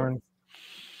 Capricorn.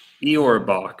 So Eeyore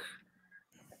Bock,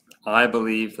 I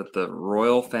believe that the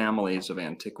royal families of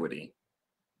antiquity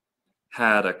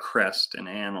had a crest, an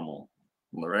animal,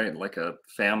 right? Like a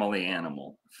family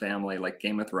animal, family like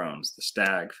Game of Thrones, the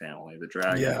stag family, the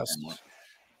dragon family.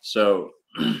 So,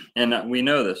 and we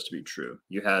know this to be true.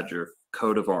 You had your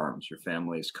coat of arms, your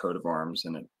family's coat of arms,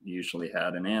 and it usually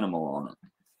had an animal on it.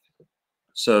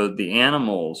 So the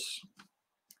animals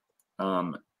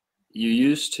you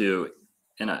used to,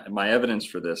 and my evidence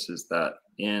for this is that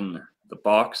in the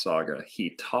Bock Saga,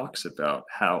 he talks about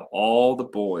how all the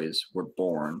boys were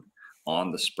born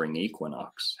on the spring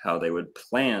equinox, how they would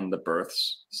plan the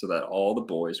births so that all the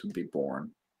boys would be born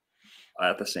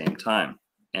at the same time.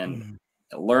 And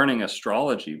learning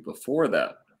astrology before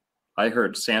that, I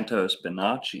heard Santos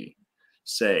Bonacci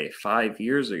say 5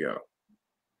 years ago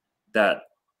that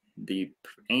the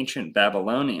ancient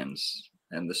Babylonians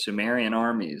and the Sumerian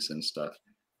armies and stuff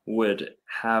would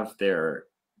have their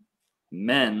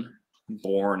men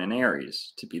born in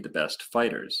Aries to be the best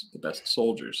fighters, the best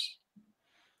soldiers.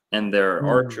 And their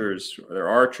archers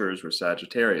were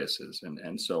Sagittariuses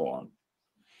and so on.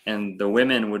 And the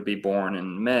women would be born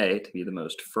in May to be the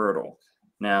most fertile.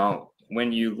 Now,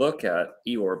 when you look at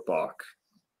Eeyore Bock,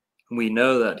 we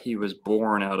know that he was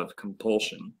born out of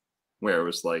compulsion, where it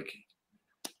was like,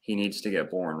 he needs to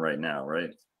get born right now,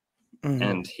 right?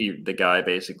 And the guy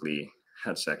basically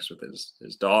had sex with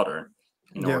his daughter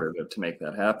in order to make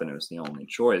that happen. It was the only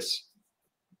choice.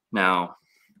 Now,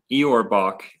 Eeyore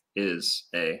Bock is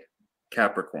a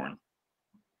Capricorn.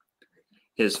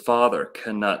 His father,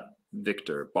 Knut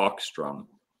Victor Bockstrom,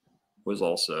 was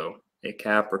also a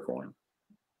Capricorn.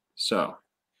 So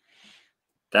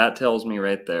that tells me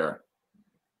right there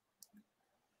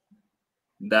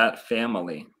that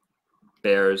family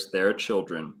bears their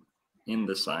children in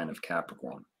the sign of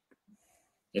Capricorn.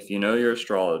 If you know your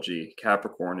astrology,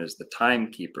 Capricorn is the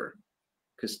timekeeper,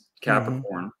 because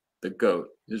Capricorn, the goat,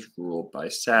 is ruled by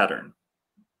Saturn.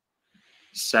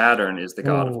 Saturn is the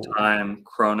god of time,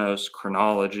 chronos,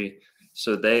 chronology.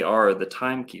 So they are the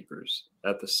timekeepers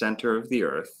at the center of the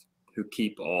earth who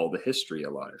keep all the history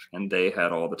alive, and they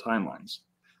had all the timelines.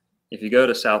 If you go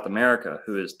to South America,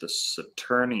 who is the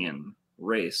Saturnian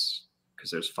race,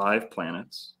 because there's 5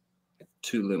 planets,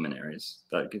 2 luminaries,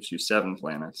 that gives you 7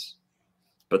 planets,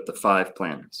 but the 5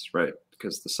 planets, right?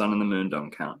 Because the sun and the moon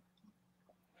don't count.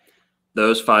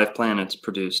 Those 5 planets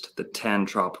produced the 10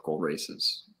 tropical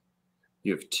races.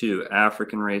 You have 2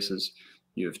 African races,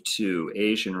 you have 2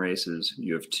 Asian races,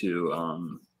 you have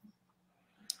 2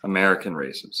 American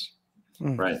races,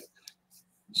 right?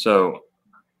 So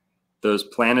those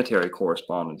planetary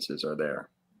correspondences are there.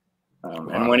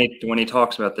 And when he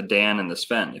talks about the Dan and the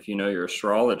Sven, if you know your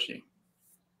astrology,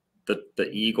 the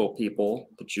eagle people,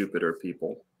 the Jupiter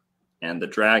people, and the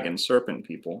dragon serpent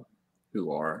people,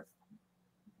 who are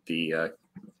the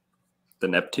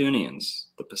Neptunians,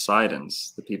 the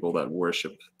Poseidons, the people that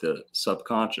worship the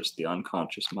subconscious, the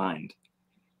unconscious mind.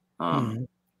 And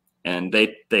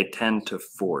they tend to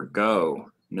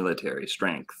forego military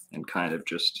strength and kind of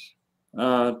just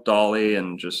dolly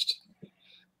and just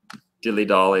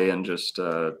dilly-dolly and just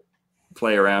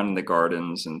play around in the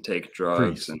gardens and take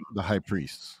drugs. And the high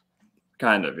priests.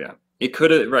 Kind of, yeah. It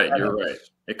could have, right, you're right.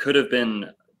 It could have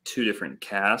been 2 different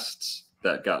castes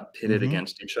that got pitted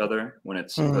against each other when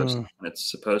it's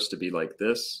supposed to be like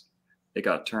this. It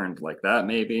got turned like that,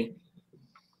 maybe.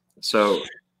 So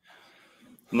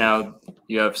now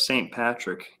you have St.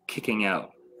 Patrick kicking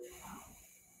out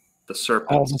the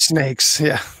serpents, all the snakes,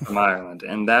 from Ireland,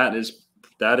 and that is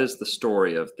the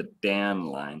story of the Dan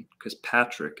line, because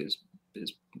Patrick is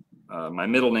my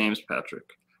middle name's Patrick.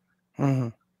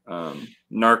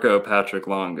 Narco Patrick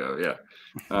Longo, yeah.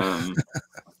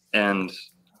 And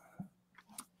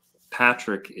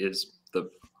Patrick is the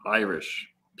Irish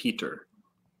Peter.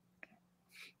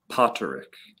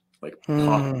 Potterick, like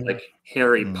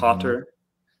Harry Potter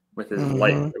with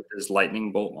his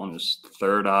lightning bolt on his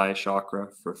 3rd eye chakra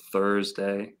for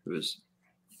Thursday. It was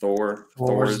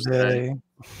Thor's day.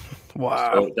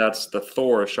 Wow. So that's the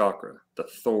Thor chakra, the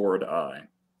third eye.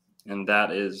 And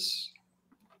that is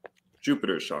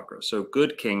Jupiter's chakra. So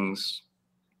good kings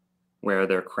wear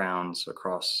their crowns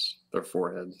across their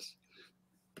foreheads.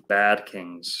 Bad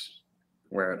kings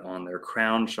wear it on their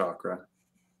crown chakra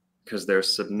because they're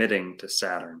submitting to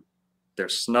Saturn. They're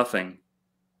snuffing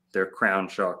their crown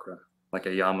chakra, like a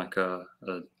yarmulke,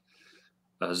 a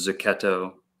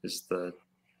zucchetto is the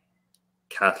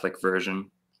Catholic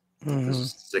version.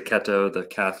 Zucchetto, the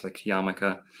Catholic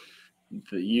yarmulke.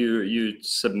 You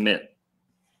submit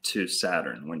to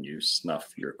Saturn when you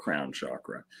snuff your crown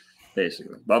chakra,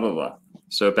 basically. Blah, blah, blah.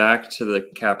 So back to the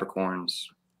Capricorns.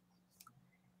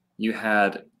 You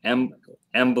had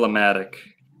emblematic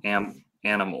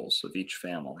animals of each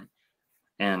family.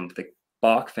 And the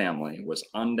Bock family was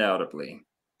undoubtedly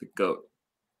the goat.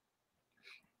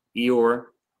 Eeyore,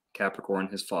 Capricorn,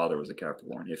 his father was a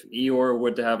Capricorn. If Eeyore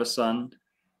would have a son,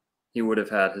 he would have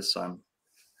had his son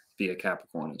be a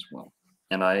Capricorn as well.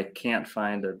 And I can't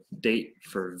find a date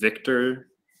for Victor,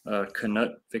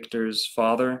 Knut Victor's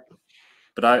father,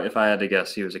 But if I had to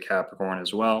guess, he was a Capricorn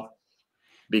as well,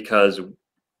 because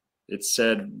it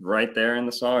said right there in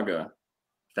the saga,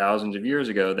 thousands of years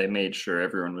ago, they made sure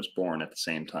everyone was born at the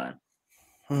same time.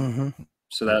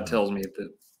 So that tells me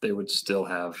that they would still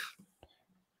have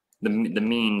the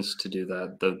means to do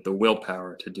that, the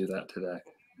willpower to do that today.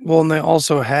 Well, and they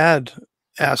also had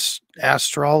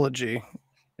astrology.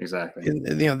 Exactly.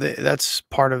 That's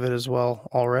part of it as well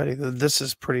already. This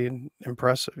is pretty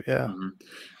impressive. Yeah.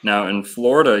 Now in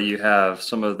Florida, you have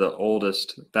some of the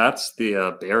oldest. That's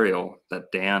the burial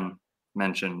that Dan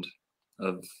mentioned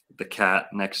of the cat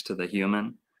next to the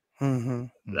human.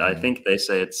 I think they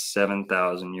say it's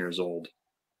 7,000 years old.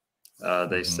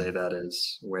 They say that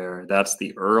is where that's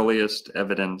the earliest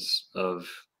evidence of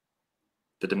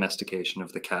the domestication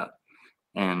of the cat.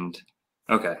 And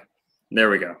okay,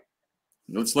 there we go.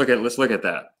 Let's look at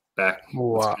that. Back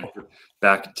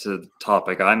to the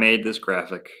topic. I made this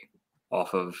graphic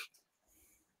off of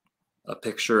a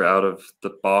picture out of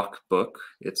the Bock book.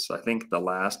 It's, I think, the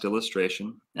last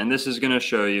illustration. And this is going to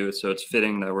show you, so it's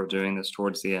fitting that we're doing this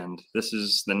towards the end. This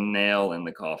is the nail in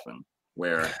the coffin,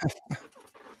 where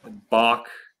Bock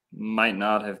might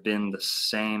not have been the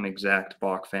same exact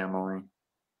Bock family,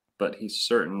 but he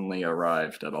certainly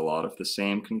arrived at a lot of the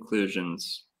same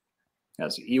conclusions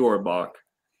as Eeyore Bock,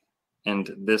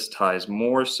 and this ties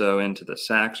more so into the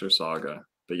Saxer Saga,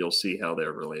 but you'll see how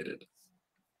they're related.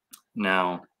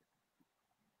 Now,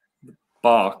 the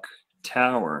Bock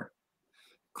Tower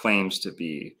claims to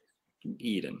be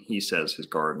Eden. He says his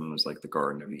garden was like the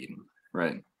Garden of Eden,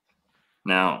 right?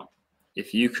 Now,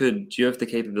 if you could, do you have the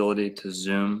capability to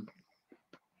zoom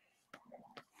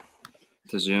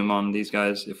on these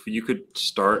guys? If you could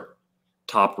start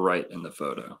top right in the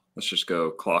photo. Let's just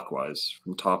go clockwise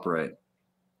from top right.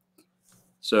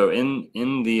 So in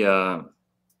the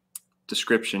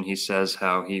description, he says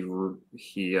how he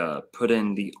put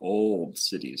in the old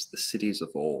cities, the cities of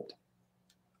old.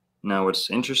 Now, what's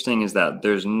interesting is that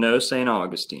there's no St.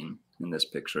 Augustine in this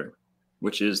picture,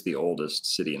 which is the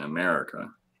oldest city in America.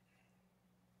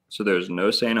 So there's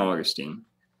no St. Augustine.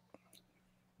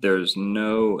 There's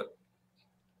no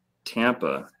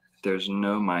Tampa. There's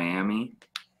no Miami.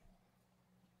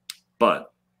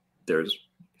 But there's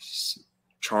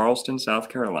Charleston, South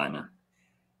Carolina,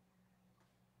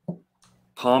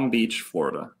 Palm Beach,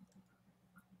 Florida,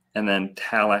 and then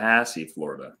Tallahassee,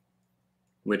 Florida,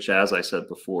 which, as I said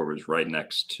before, was right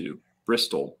next to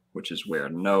Bristol, which is where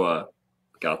Noah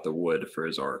got the wood for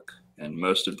his ark. And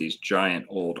most of these giant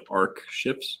old ark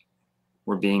ships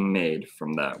were being made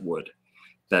from that wood.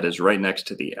 That is right next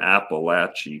to the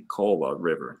Apalachicola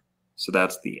River. So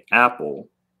that's the apple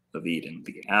of Eden,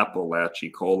 the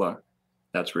Apalachicola.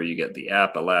 That's where you get the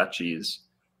Appalachies.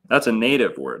 That's a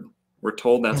native word. We're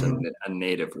told that's a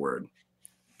native word.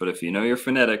 But if you know your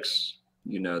phonetics,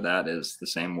 you know that is the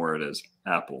same word as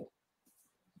apple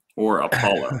or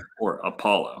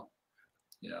Apollo.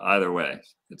 Yeah, either way,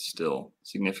 it's still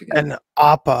significant. And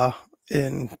Appa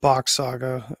in Bock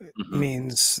Saga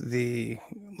means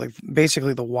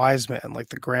basically the wise man, like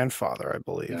the grandfather, I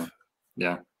believe.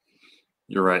 Yeah,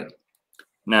 you're right.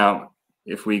 Now,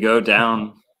 if we go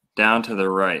down to the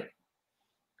right,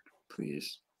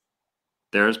 please,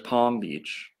 there's Palm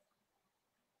Beach.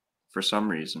 For some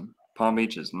reason, Palm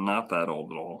Beach is not that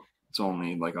old at all. It's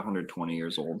only like 120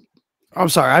 years old. I'm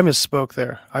sorry, I misspoke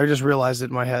there. I just realized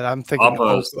it in my head. I'm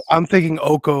thinking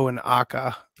Oko and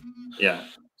Aka. Yeah.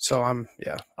 So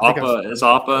Is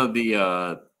Appa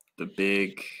the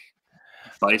big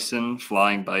bison,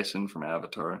 flying bison from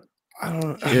Avatar? I don't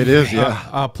know. It is, yeah.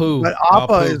 Apu. But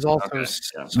Appa is also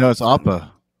No, it's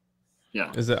Appa.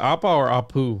 Yeah. Is it Appa or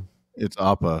Apu? It's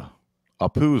Appa.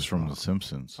 Apu is from The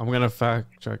Simpsons. I'm gonna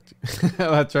fact check.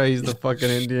 That's right. He's the fucking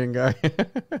Indian guy.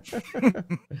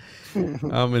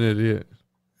 I'm an idiot.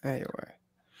 Anyway.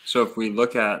 So if we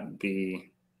look at the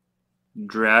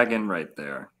dragon right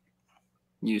there,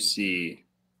 you see,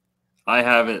 I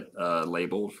have it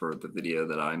labeled for the video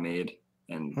that I made,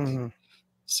 and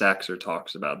Saxer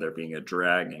talks about there being a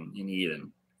dragon in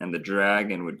Eden, and the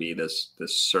dragon would be this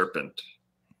serpent,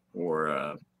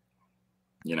 or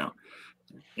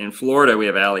in Florida we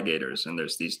have alligators, and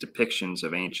there's these depictions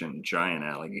of ancient giant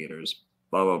alligators,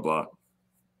 blah blah blah.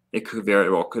 It could very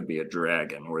well could be a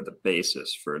dragon, or the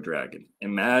basis for a dragon.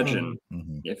 Imagine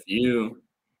if you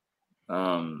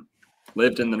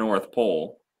lived in the North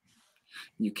Pole,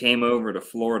 you came over to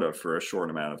Florida for a short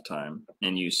amount of time,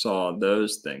 and you saw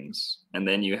those things, and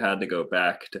then you had to go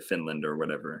back to Finland or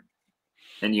whatever,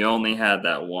 and you only had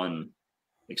that one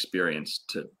experience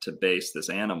to base this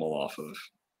animal off of.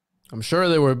 I'm sure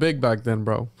they were big back then,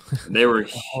 bro. They were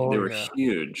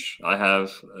huge. I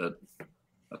have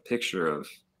a picture of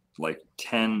like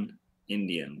 10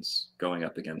 Indians going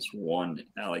up against one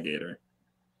alligator.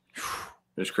 It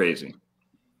was crazy.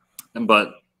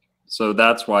 But so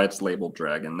that's why it's labeled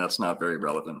dragon. That's not very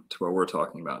relevant to what we're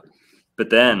talking about. But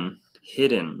then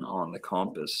hidden on the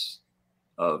compass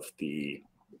of the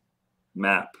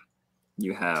map,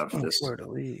 you have this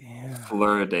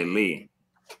fleur de lis.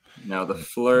 Now, the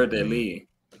fleur de lis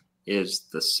is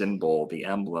the symbol, the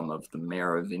emblem of the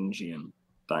Merovingian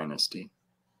dynasty.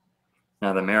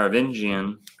 Now, the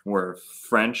Merovingian were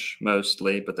French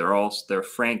mostly, but they're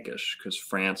Frankish because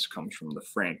France comes from the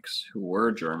Franks, who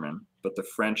were German, but the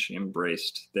French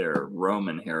embraced their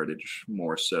Roman heritage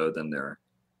more so than their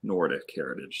Nordic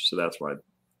heritage. So that's why the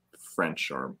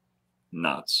French are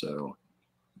not so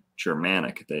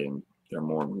Germanic. They're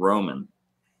more Roman.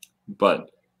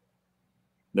 But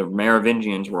the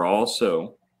Merovingians were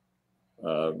also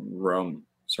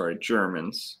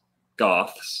Germans,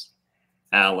 Goths,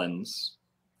 Alans,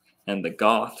 and the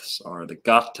Goths are the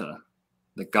Gotha,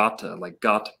 like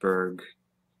Gothenburg,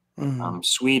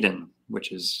 Sweden,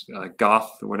 which is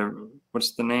Goth, whatever.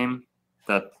 What's the name?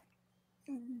 That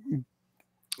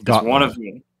is one of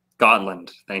the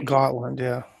Gotland. Thank you. Gotland,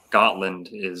 yeah. Gotland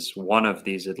is one of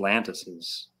these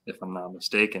Atlantises, if I'm not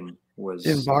mistaken. Was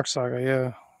in Bock Saga,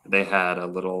 yeah. They had a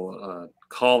little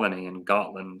colony in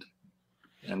Gotland,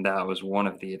 and that was one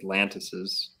of the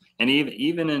Atlantises. And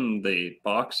even in the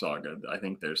Bock Saga, I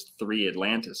think there's 3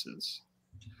 Atlantises.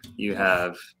 You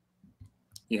have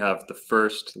the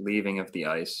first leaving of the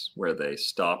ice, where they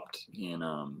stopped in.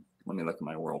 Let me look at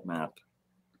my world map.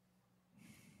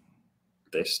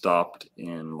 They stopped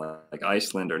in like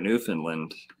Iceland or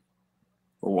Newfoundland,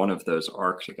 or one of those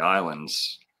Arctic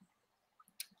islands.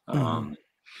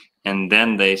 And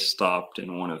then they stopped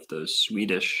in one of those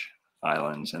Swedish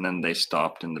islands, and then they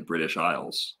stopped in the British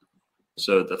Isles.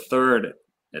 So the third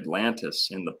Atlantis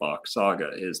in the Bock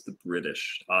Saga is the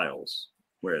British Isles,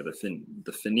 where the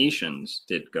Phoenicians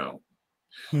did go.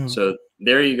 So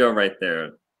there you go right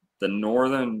there. The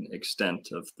northern extent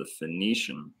of the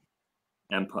Phoenician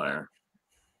Empire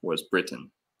was Britain.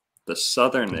 The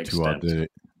southern extent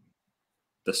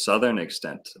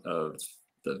of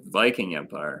the Viking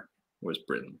Empire was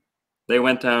Britain. They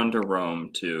went down to Rome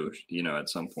too, at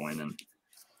some point,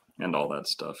 and all that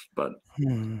stuff. But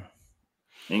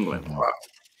England. Wow.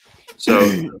 So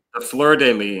the fleur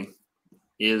de lis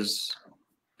is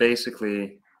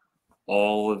basically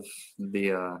all of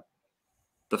the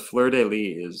fleur de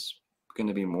lis is going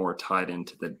to be more tied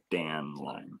into the Dan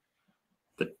line,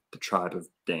 the tribe of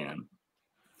Dan.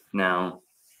 Now,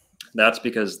 that's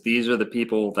because these are the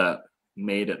people that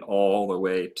made it all the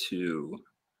way to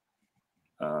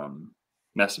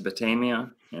Mesopotamia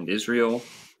and Israel,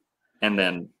 and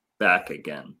then back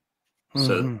again.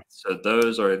 So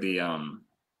those are the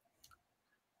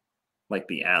like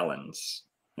the Alans,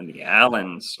 and the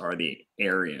Alans are the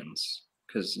Aryans,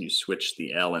 because you switch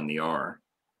the L and the R.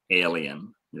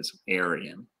 Alien is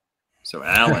Aryan. So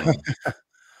Alan,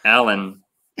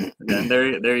 and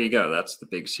there you go. That's the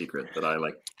big secret that I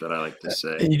like to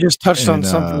say. And you just touched on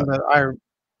something that I.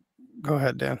 Go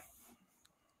ahead, Dan.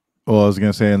 Well, I was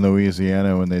gonna say in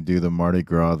Louisiana, when they do the Mardi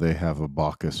Gras, they have a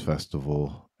Bacchus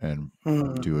festival and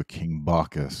do a King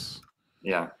Bacchus.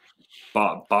 Yeah,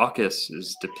 Bacchus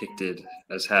is depicted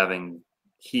as having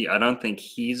I don't think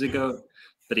he's a goat,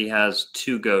 but he has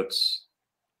 2 goats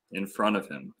in front of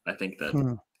him. I think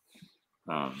that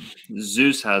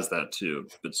Zeus has that too,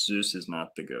 but Zeus is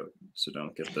not the goat, so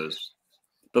don't get those.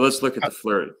 But let's look at the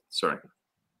flirt. Sorry.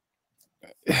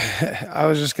 I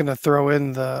was just gonna throw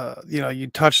in you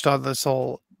touched on this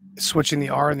whole switching the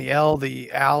R and the L, the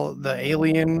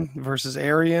alien versus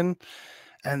Aryan,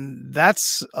 and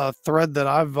that's a thread that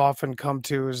I've often come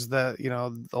to, is that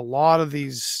a lot of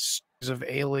these stories of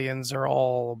aliens are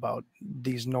all about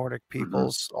these Nordic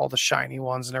peoples, all the shiny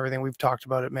ones and everything. We've talked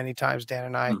about it many times, Dan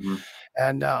and I.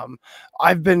 And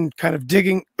I've been kind of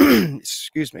digging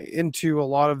excuse me, into a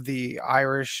lot of the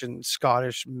Irish and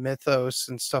Scottish mythos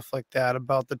and stuff like that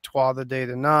about the Tuatha De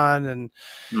Danann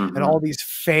and all these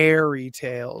fairy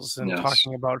tales, and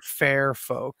talking about fair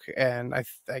folk. And I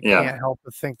can't help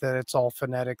but think that it's all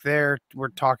phonetic there. We're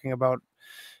talking about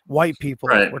white people,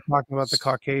 right? We're talking about the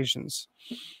Caucasians.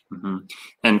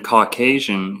 And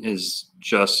Caucasian is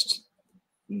just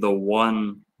the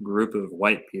one group of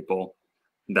white people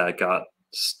that got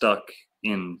stuck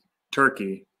in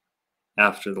Turkey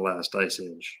after the last ice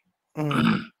age.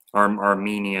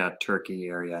 Armenia, Turkey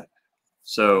area.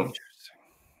 So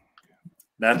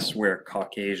that's where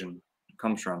Caucasian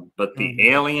comes from. But the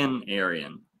alien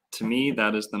Aryan, to me,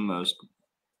 that is the most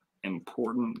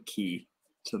important key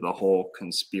to the whole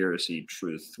conspiracy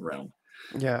truth realm.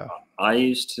 Yeah. I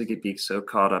used to be so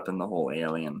caught up in the whole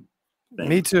alien thing.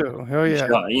 Me too. Oh yeah.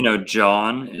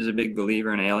 John is a big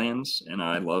believer in aliens, and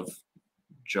I love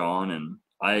John, and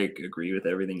I agree with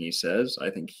everything he says. I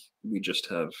think we just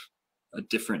have a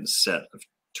different set of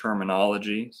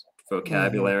terminology,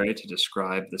 vocabulary to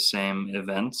describe the same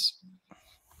events.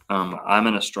 I'm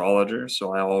an astrologer,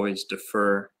 so I always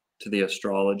defer to the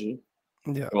astrology.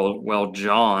 Yeah. Well,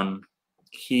 John,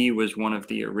 he was one of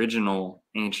the original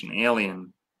ancient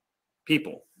alien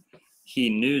people. He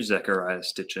knew Zechariah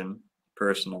Stitchin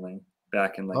personally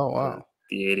back in the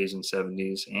 80s and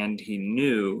 70s, and he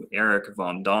knew Eric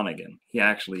von Donigan. He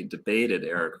actually debated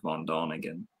Eric von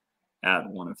Donigan at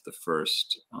one of the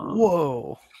first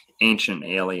ancient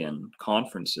alien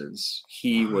conferences.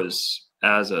 He was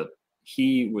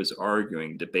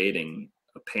debating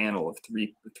a panel of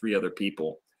three other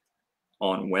people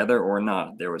on whether or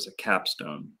not there was a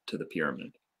capstone to the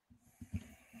pyramid.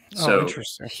 So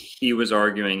interesting. He was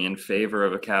arguing in favor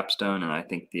of a capstone, and I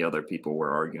think the other people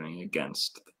were arguing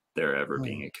against there ever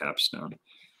being a capstone.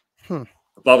 Blah,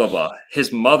 blah, blah.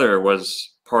 His mother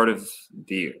was part of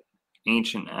the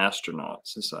Ancient Astronaut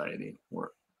Society.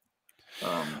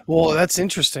 Well, that's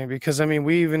interesting because, I mean,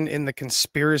 we even in the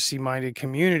conspiracy-minded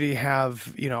community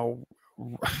have,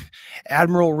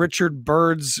 Admiral Richard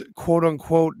Byrd's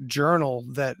quote-unquote journal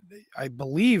that I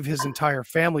believe his entire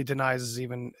family denies is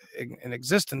even in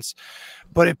existence.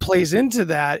 But it plays into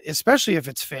that, especially if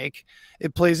it's fake,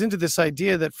 it plays into this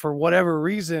idea that for whatever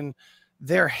reason,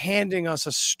 they're handing us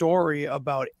a story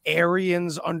about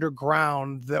Aryans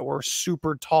underground that were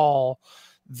super tall,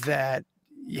 that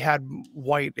had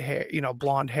white hair,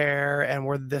 blonde hair, and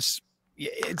were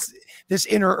it's this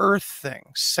inner earth thing,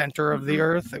 center of the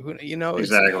earth,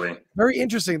 exactly. It's very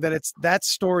interesting that that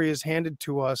story is handed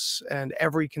to us, and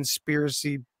every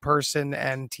conspiracy person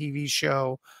and TV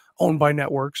show owned by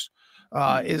networks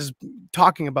is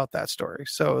talking about that story.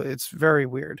 So it's very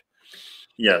weird.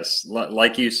 Yes,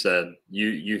 like you said,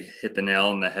 you hit the nail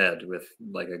on the head with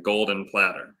like a golden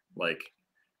platter. Like,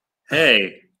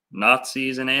 hey,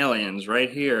 Nazis and aliens right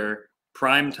here.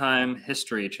 Primetime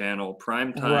History Channel,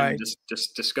 primetime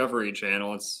just Discovery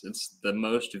Channel. It's the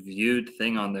most viewed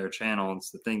thing on their channel.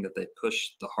 It's the thing that they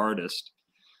push the hardest.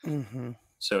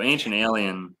 So Ancient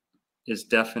Alien is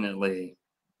definitely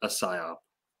a psyop.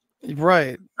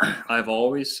 Right. I've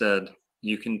always said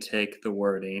you can take the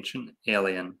word Ancient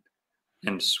Alien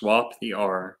and swap the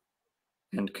R,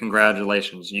 and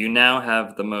congratulations, you now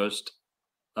have the most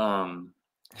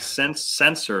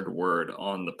censored word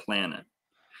on the planet.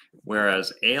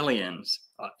 Whereas aliens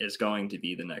is going to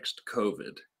be the next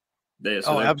COVID.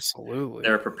 Absolutely.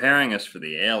 They're preparing us for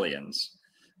the aliens,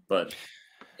 but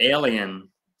alien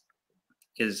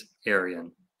is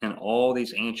Aryan, and all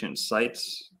these ancient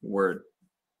sites were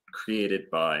created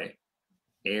by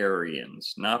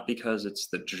Aryans, not because it's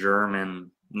the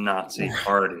German Nazi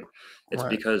party. It's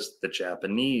because the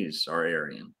Japanese are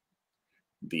Aryan.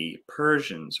 The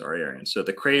Persians are Aryan. So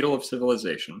the cradle of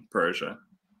civilization, Persia.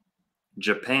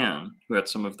 Japan, who had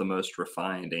some of the most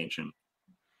refined ancient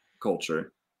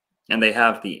culture, and they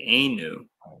have the Ainu,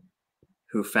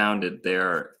 who founded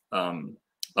their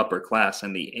upper class,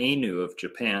 and the Ainu of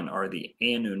Japan are the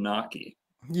Anunnaki.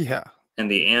 Yeah. And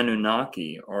the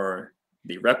Anunnaki are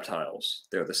the reptiles.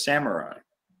 They're the samurai.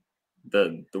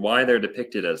 The why they're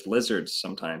depicted as lizards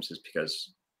sometimes is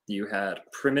because you had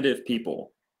primitive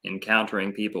people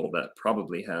encountering people that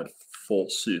probably had full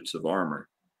suits of armor.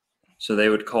 So they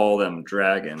would call them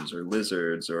dragons or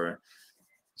lizards or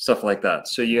stuff like that.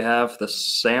 So you have the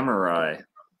samurai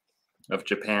of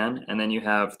Japan, and then you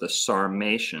have the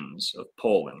Sarmatians of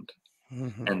Poland.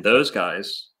 And those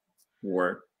guys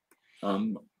wore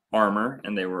armor,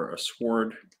 and they were a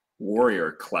sword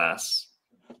warrior class,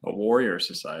 a warrior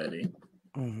society.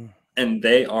 And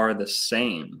they are the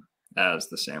same as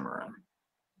the samurai.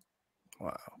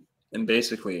 Wow. And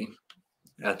basically,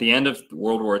 at the end of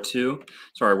World War I,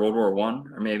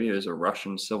 or maybe it was a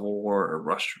Russian Civil War or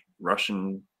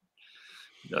Russian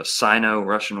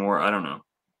Sino-Russian War, I don't know.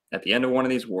 At the end of one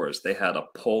of these wars, they had a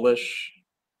Polish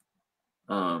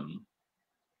saberman,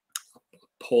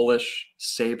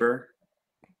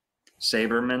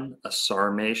 a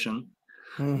Sarmatian,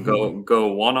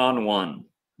 go one-on-one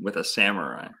with a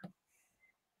samurai.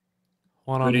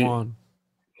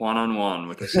 One-on-one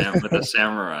with a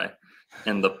samurai.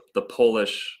 And the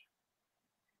Polish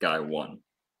guy won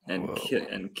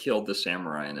and killed the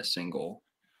samurai in a single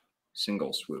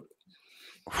swoop.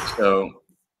 So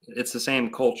it's the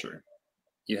same culture.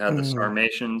 You had the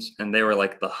Sarmatians, and they were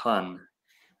like the Hun,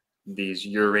 these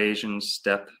Eurasian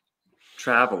steppe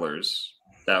travelers.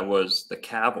 That was the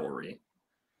cavalry.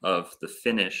 of the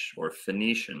Finnish or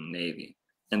Phoenician navy.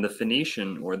 And the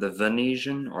Phoenician or the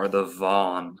Venetian or the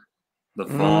Von, the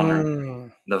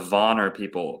Vonner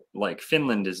people, like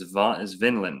Finland is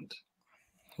Vinland.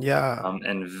 Yeah.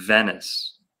 And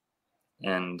Venice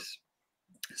and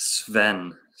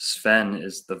Sven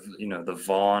is the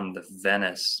Von, the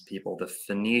Venice people, the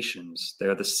Phoenicians.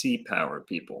 They're the sea power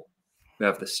people who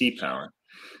have the sea power,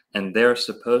 and they're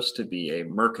supposed to be a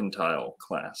mercantile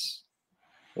class.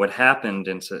 What happened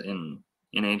in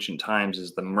ancient times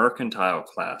is the mercantile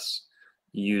class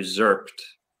usurped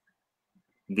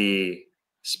the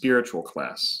spiritual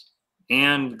class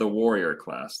and the warrior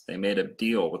class. They made a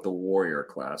deal with the warrior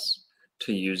class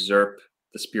to usurp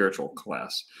the spiritual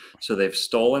class. So they've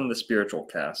stolen the spiritual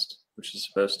caste, which is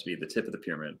supposed to be the tip of the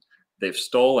pyramid. They've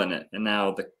stolen it, and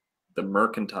now the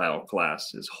mercantile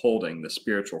class is holding the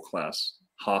spiritual class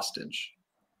hostage.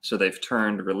 So they've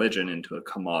turned religion into a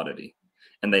commodity.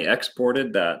 And they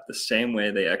exported that the same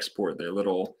way they export their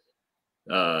little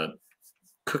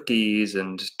cookies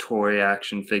and toy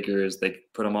action figures. They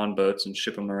put them on boats and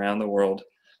ship them around the world.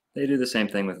 They do the same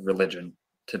thing with religion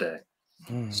today.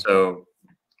 So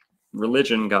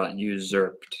religion got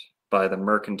usurped by the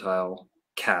mercantile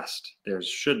caste. There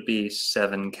should be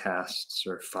 7 castes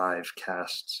or 5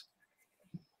 castes.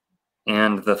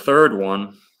 And the third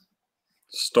one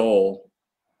stole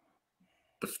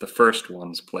the first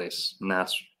one's place. And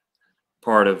that's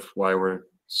part of why we're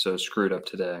so screwed up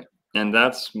today. And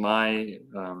that's my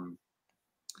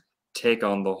take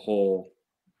on the whole,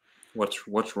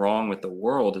 what's wrong with the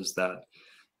world is that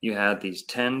you had these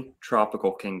 10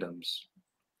 tropical kingdoms.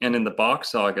 And in the Bock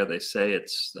Saga, they say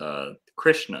it's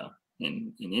Krishna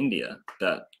in India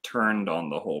that turned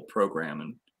on the whole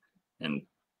program and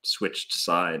switched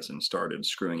sides and started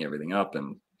screwing everything up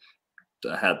and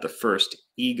had the first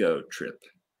ego trip,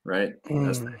 right?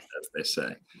 As they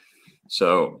say.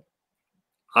 So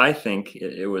I think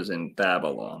it was in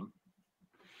Babylon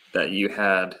that you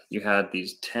had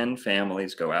these 10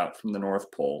 families go out from the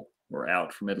North Pole or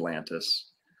out from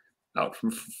Atlantis, out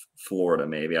from Florida,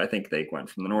 maybe. I think they went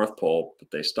from the North Pole,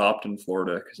 but they stopped in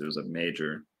Florida because it was a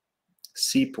major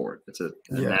seaport. It's a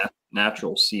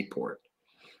natural seaport.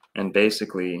 And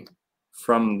basically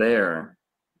from there,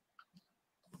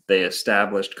 they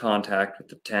established contact with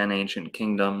the 10 ancient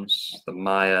kingdoms, the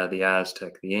Maya, the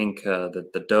Aztec, the Inca,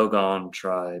 the Dogon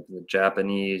tribe, the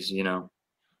Japanese,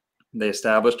 They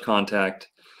established contact,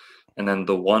 and then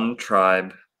the one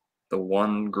tribe, the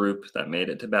one group that made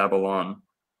it to Babylon,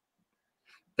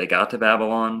 they got to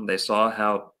Babylon, they saw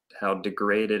how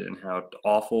degraded and how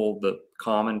awful the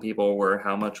common people were,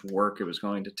 how much work it was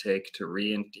going to take to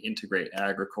reintegrate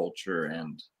agriculture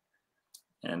and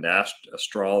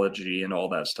astrology and all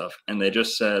that stuff. And they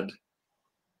just said,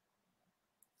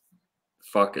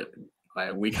 fuck it.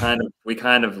 We kind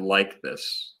of like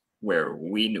this, where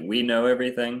we know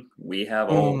everything. We have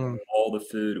all the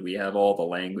food. We have all the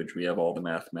language. We have all the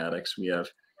mathematics. We have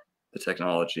the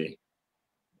technology.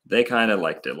 They kind of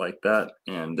liked it like that.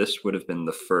 And this would have been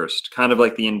the first, kind of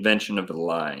like the invention of the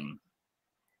lying,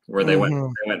 where they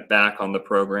went back on the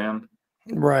program.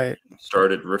 Right.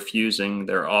 Started refusing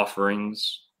their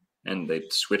offerings, and they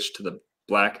switched to the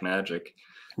black magic.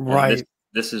 Right.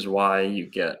 This is why you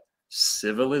get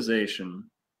civilization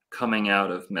coming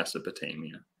out of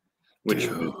Mesopotamia, which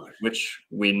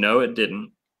we know it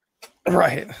didn't.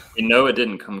 Right. We know it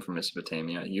didn't come from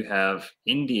Mesopotamia. You have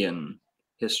Indian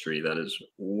history that is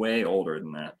way older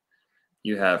than that.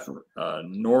 You have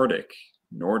Nordic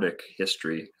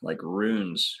history, like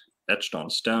runes etched on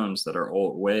stones that are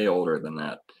way older than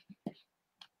that.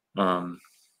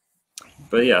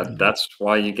 But yeah, that's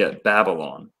why you get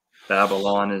Babylon.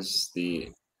 Babylon is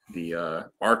the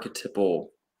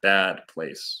archetypal bad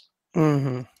place,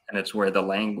 and it's where the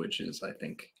languages, I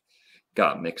think,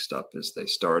 got mixed up as they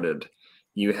started.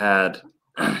 You had,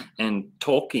 and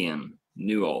Tolkien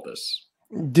knew all this.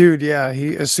 Dude, yeah,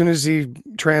 he as soon as he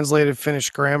translated Finnish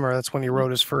grammar, that's when he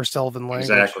wrote his first Elven language.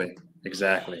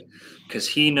 Exactly. Because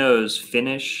he knows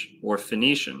Finnish or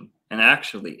Phoenician and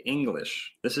actually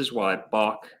English. This is why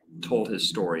Bock told his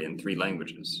story in 3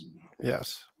 languages.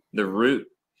 Yes. The root,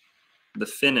 the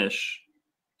Finnish,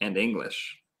 and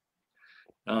English.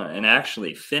 And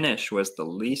actually, Finnish was the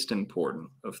least important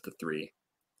of the 3.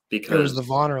 Because it was the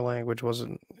Vonner language,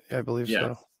 wasn't I believe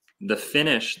so. The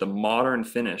Finnish, the modern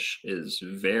Finnish, is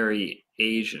very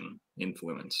Asian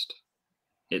influenced.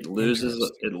 It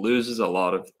loses a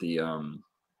lot of the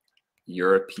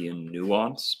European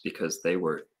nuance because they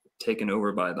were taken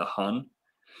over by the Hun,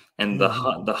 and the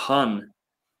Hun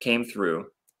came through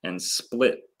and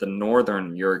split the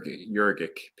northern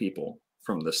Urigic people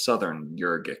from the southern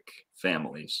Yurgic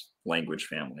language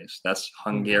families. That's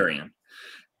Hungarian.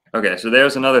 Okay, so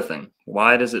there's another thing.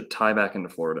 Why does it tie back into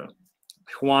Florida?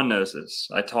 Juan knows this.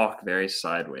 I talk very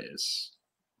sideways.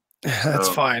 That's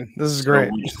fine. This is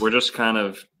great. We're just kind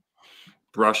of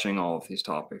brushing all of these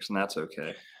topics, and that's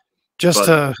okay. Just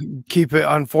to keep it,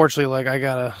 unfortunately, like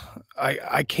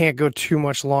I can't go too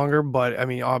much longer, but I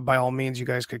mean, by all means, you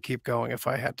guys could keep going if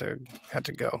I had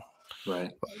to go.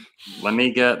 Right. Let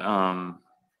me get,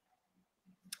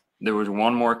 there was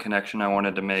one more connection I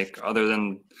wanted to make other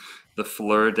than the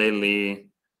Fleur de Lis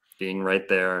being right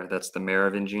there. That's the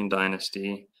Merovingian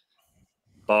dynasty.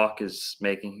 Bock is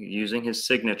using his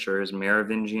signature, his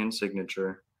Merovingian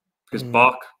signature, because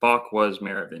Bock was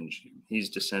Merovingian. He's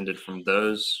descended from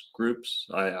those groups.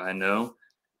 I know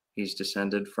he's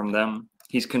descended from them.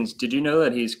 Did you know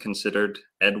that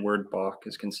Edward Bock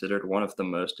is considered one of the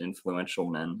most influential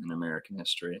men in American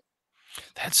history?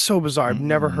 That's so bizarre. I've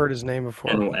never heard his name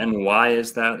before. And why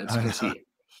is that? It's because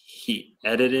he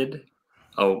edited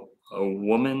a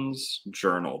woman's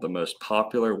journal, the most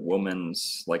popular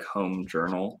woman's home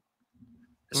journal.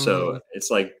 So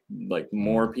it's like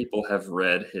more people have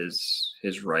read his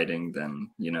writing than,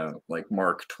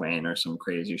 Mark Twain or some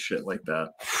crazy shit like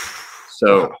that.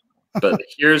 So, but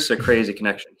here's a crazy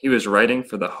connection. He was writing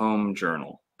for the home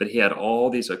journal, but he had all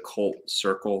these occult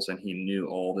circles and he knew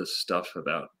all this stuff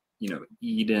about,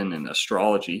 Eden and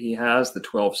astrology. He has the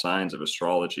 12 signs of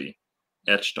astrology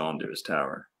etched onto his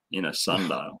tower in a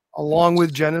sundial. Along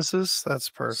with Genesis, that's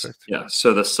perfect. Yeah.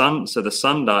 So the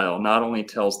sundial not only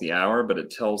tells the hour, but it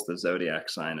tells the zodiac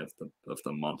sign of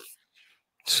the month.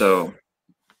 So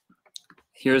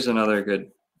here's another good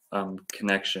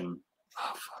connection.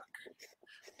 Oh fuck.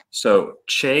 So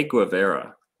Che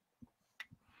Guevara,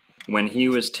 when he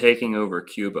was taking over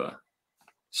Cuba,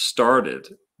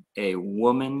 started a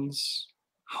woman's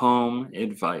home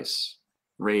advice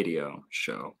radio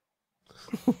show.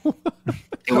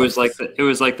 It was like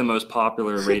the most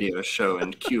popular radio show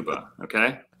in Cuba.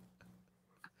 Okay.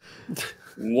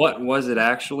 What was it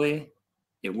actually?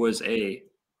 It was a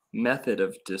method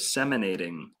of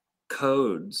disseminating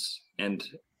codes and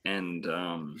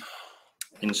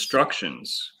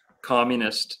instructions,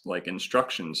 communist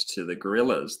instructions to the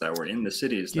guerrillas that were in the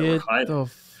cities that were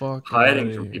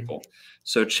hiding from people.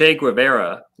 So Che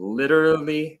Guevara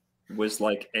literally was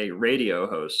like a radio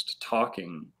host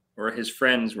talking, or his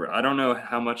friends were. I don't know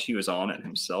how much he was on it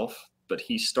himself, but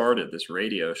he started this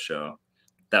radio show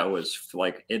that was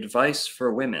like advice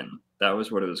for women. That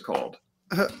was what it was called.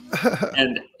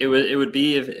 And it would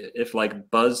be if like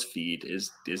BuzzFeed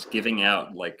is giving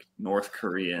out like North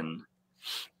Korean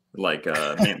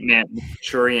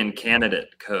Manchurian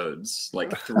candidate codes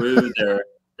through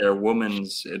their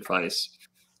woman's advice.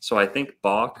 So I think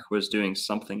Bock was doing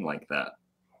something like that,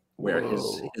 where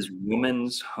his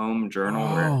woman's home journal.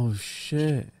 Oh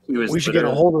shit! We should get a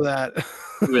hold of that.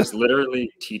 He was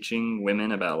literally teaching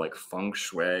women about feng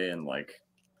shui and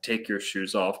take your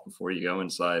shoes off before you go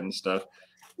inside and stuff.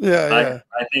 Yeah.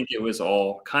 I think it was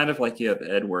all kind of like you have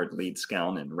Edward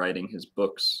Leedskalnin writing his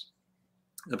books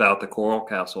about the Coral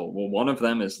Castle. Well, one of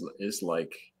them is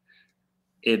like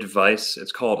advice.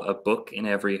 It's called A Book in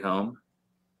Every Home.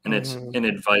 And it's an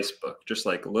advice book, just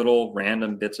like little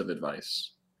random bits of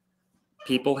advice.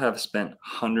 People have spent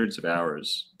hundreds of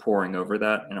hours poring over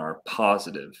that and are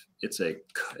positive it's a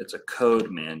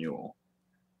code manual.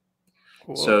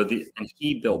 Cool. So and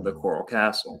he built the Coral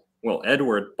Castle. Well,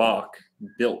 Edward Bock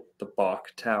built the Bock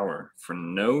Tower for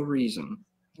no reason,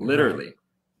 literally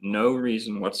no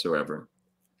reason whatsoever.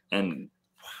 And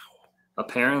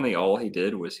apparently all he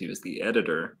did was he was the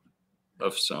editor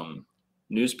of some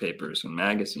newspapers and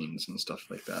magazines and stuff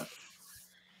like that.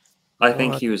 I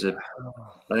think he was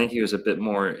a bit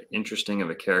more interesting of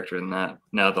a character than that.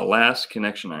 Now, the last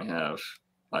connection I have,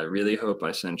 I really hope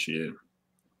I sent you.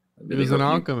 He was an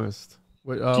alchemist.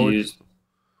 Do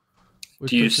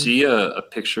you see a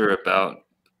picture about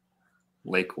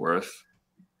Lake Worth?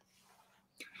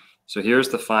 So here's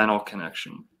the final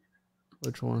connection.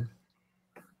 Which one?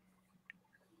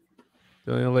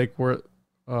 Lake Worth.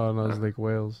 Oh, no, it's Lake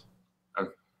Wales. Oh,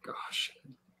 gosh.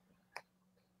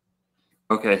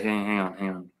 Okay, hang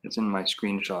on. It's in my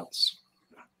screenshots.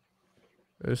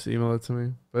 Just email it to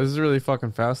me. But this is really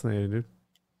fucking fascinating, dude.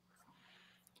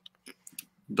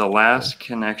 The last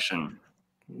connection,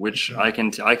 which I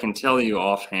can tell you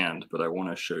offhand, but I want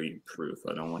to show you proof.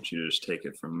 I don't want you to just take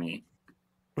it from me.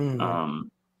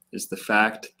 Is the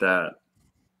fact that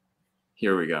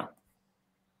here we go.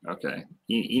 Okay,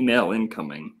 email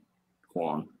incoming,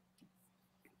 Juan.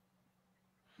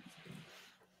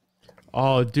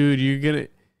 Oh, dude,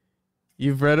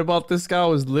 You've read about this guy? I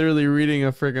was literally reading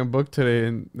a freaking book today,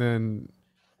 and then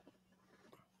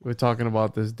we're talking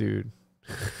about this dude.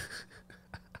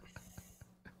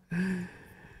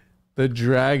 The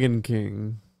Dragon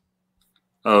King.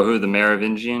 Oh, who, the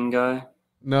Merovingian guy?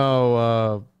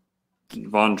 No,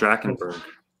 Von Drakenberg.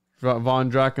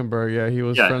 Von Drakenberg. Yeah, he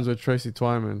was friends with Tracy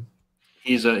Twyman.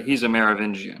 He's a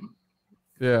Merovingian.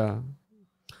 Yeah.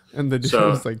 And the dude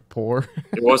was like poor.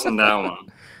 It wasn't that one.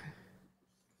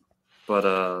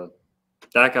 But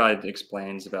that guy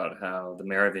explains about how the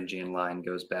Merovingian line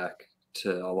goes back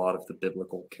to a lot of the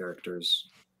biblical characters.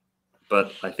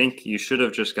 But I think you should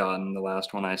have just gotten the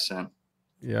last one I sent.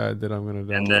 Yeah, I did. I'm gonna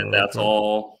download. And then that's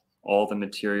all the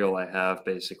material I have,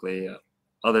 basically.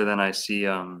 Other than I see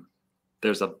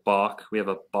there's a Bock. We have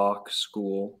a Bock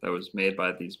school that was made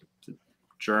by these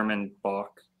German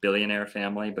Bock billionaire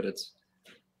family, but it's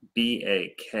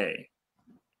B-A-K.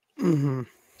 Mm-hmm.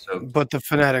 So, but the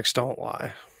phonetics don't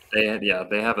lie. They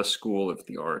have a school of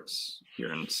the arts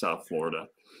here in South Florida.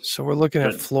 So we're looking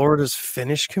at Florida's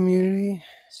Finnish community.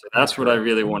 So that's what I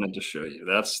really wanted to show you.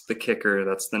 That's the kicker.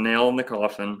 That's the nail in the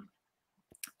coffin.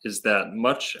 Is that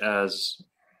much as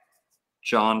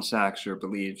John Saxer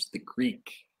believes the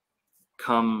Greek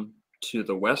come to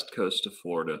the west coast of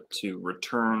Florida to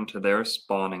return to their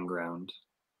spawning ground,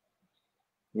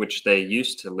 which they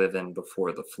used to live in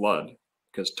before the flood,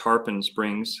 because Tarpon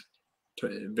Springs,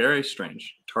 very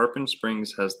strange, Tarpon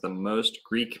Springs has the most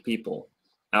Greek people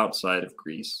outside of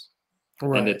Greece,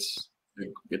 right. And it's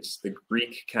the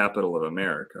Greek capital of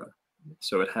America.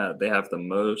 So they have the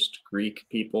most Greek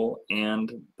people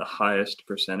and the highest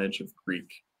percentage of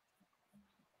Greek.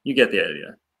 You get the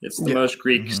idea. It's the most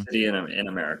Greek city in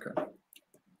America.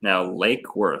 Now,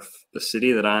 Lake Worth, the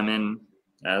city that I'm in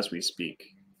as we speak,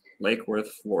 Lake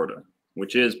Worth, Florida,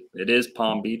 it is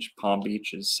Palm Beach. Palm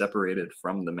Beach is separated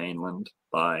from the mainland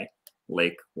by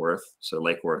Lake Worth. So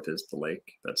Lake Worth is the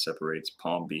lake that separates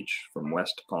Palm Beach from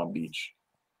West Palm Beach.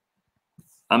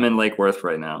 I'm in Lake Worth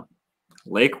right now.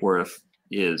 Lake Worth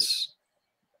is,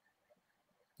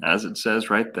 as it says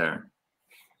right there,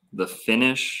 the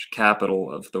Finnish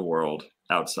capital of the world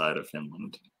outside of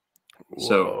Finland. Whoa.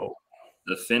 So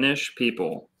the Finnish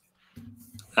people,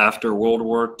 after World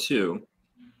War II,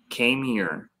 came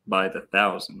here by the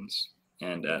thousands.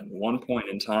 And at one point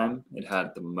in time, it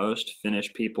had the most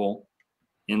Finnish people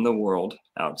in the world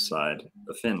outside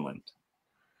of Finland.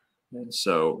 And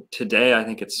so today, I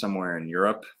think it's somewhere in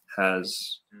Europe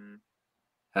has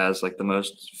like the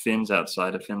most Finns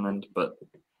outside of Finland, but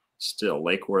still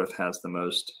Lake Worth has the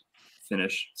most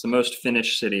Finnish. It's the most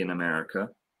Finnish city in America.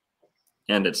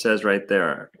 And it says right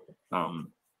there,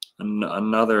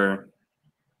 another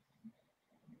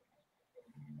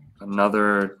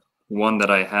one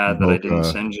that I had that I didn't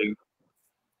send you.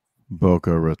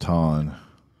 Boca Raton.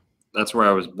 That's where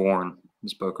I was born.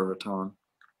 Is Boca Raton.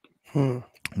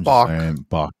 Bock.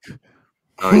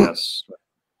 Oh yes.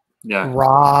 Yeah.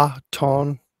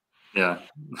 Raton. Yeah.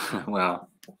 Wow.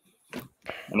 I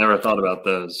never thought about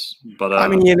those, but I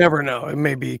mean, you never know. It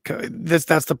may be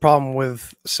that's the problem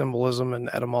with symbolism and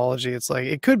etymology. It's like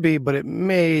it could be, but it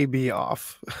may be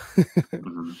off.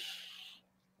 Mm-hmm.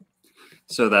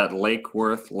 So that Lake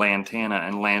Worth, Lantana,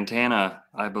 and Lantana,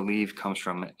 I believe, comes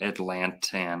from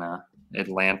Atlantis.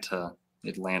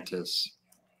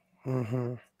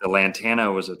 Mm-hmm. The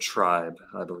Lantana was a tribe,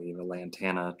 I believe, a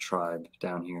Lantana tribe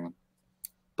down here.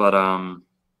 But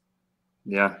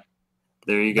yeah,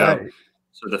 there you go.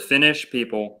 So the Finnish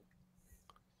people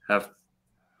have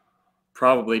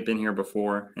probably been here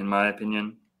before, in my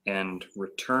opinion, and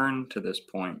return to this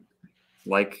point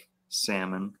like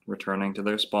salmon returning to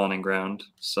their spawning ground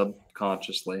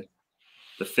subconsciously.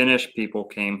 The Finnish people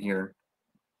came here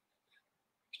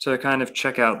to kind of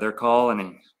check out their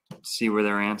colony, see where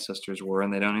their ancestors were,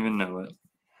 and they don't even know it.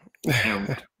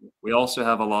 And we also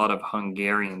have a lot of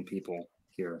Hungarian people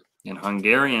here, and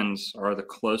Hungarians are the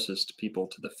closest people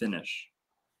to the Finnish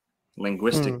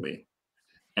linguistically.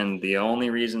 And the only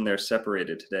reason they're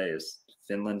separated today is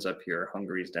Finland's up here,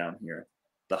 Hungary's down here.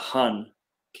 The Hun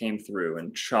came through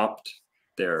and chopped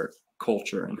their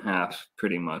culture in half,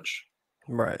 pretty much.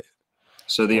 Right.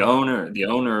 So the owner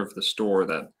of the store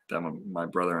that my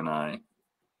brother and I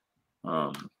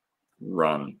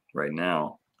run right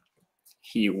now,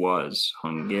 he was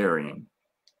Hungarian.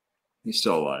 He's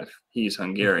still alive. He's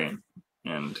Hungarian,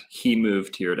 and he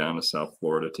moved here down to South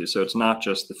Florida too. So it's not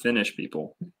just the Finnish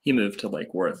people. He moved to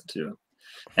Lake Worth too.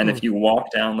 And if you walk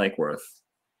down Lake Worth,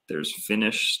 there's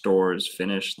Finnish stores,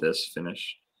 Finnish this,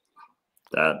 Finnish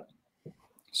that.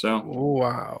 So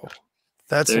wow,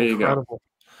 that's incredible.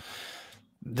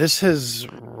 This has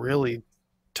really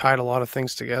tied a lot of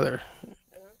things together.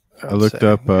 I looked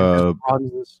up the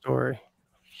story.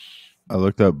 I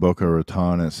looked up Boca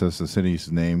Raton. It says the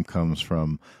city's name comes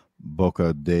from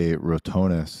Boca de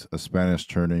Ratones, a Spanish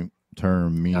term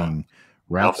meaning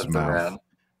rat's mouth.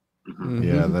 Mm-hmm.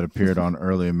 Yeah, that appeared on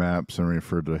early maps and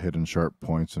referred to hidden sharp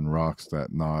points and rocks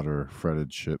that nod or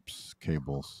fretted ships'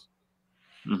 cables.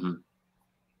 Mm-hmm.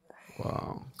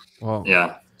 Wow. Well,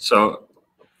 yeah. So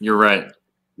you're right.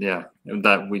 Yeah,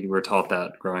 that we were taught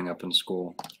that growing up in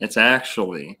school. It's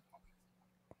actually,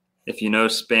 if you know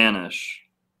Spanish,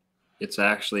 it's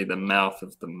actually the mouth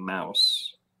of the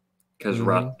mouse, because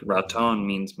raton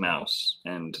means mouse,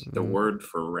 and the word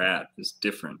for rat is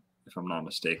different, if I'm not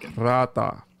mistaken.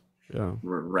 Rata. Yeah.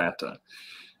 Rata.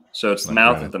 So it's Like the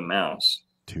mouth rat. of the mouse.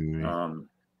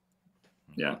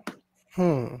 Yeah.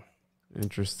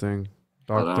 Interesting.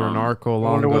 Dr. Narco Longo.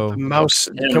 I wonder what the mouse.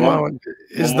 Come on,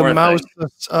 is the mouse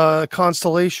a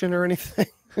constellation or anything?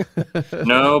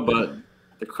 No, but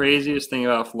the craziest thing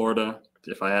about Florida,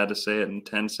 if I had to say it in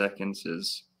 10 seconds,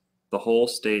 is the whole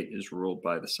state is ruled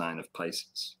by the sign of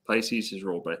Pisces. Pisces is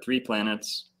ruled by 3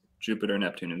 planets: Jupiter,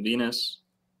 Neptune, and Venus.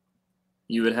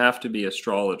 You would have to be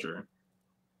astrologer.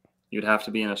 You'd have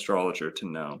to be an astrologer to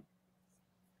know.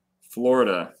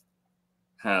 Florida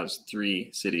has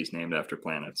 3 cities named after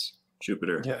planets: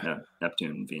 Jupiter,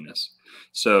 Neptune, and Venus.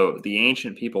 So the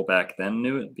ancient people back then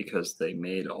knew it because they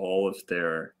made all of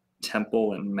their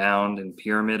temple and mound and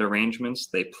pyramid arrangements.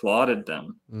 They plotted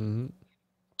them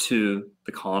to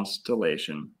the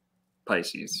constellation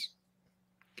Pisces.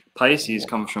 Pisces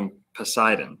comes from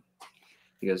Poseidon,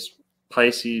 because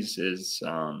Pisces is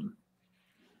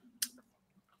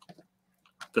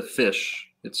the fish.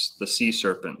 It's the sea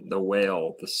serpent, the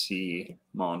whale, the sea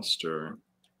monster.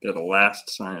 They're the last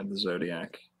sign of the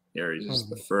zodiac. Aries is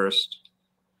the first.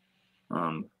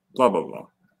 Blah blah blah.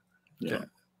 Yeah.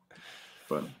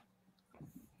 But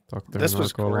Dr. This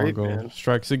was great, man.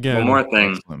 Strikes again. One more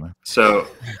thing. So,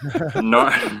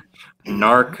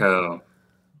 narco,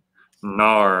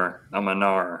 nar. I'm a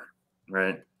nar,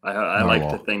 right? I like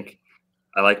to think.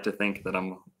 I like to think that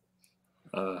I'm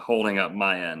holding up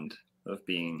my end of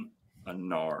being a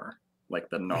nar, like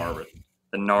the narrator.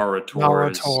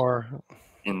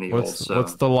 In the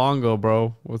what's the longo,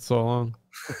 bro? What's so long?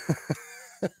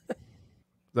 Is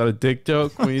that a dick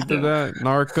joke when you did that?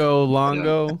 Narco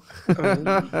Longo? We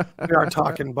are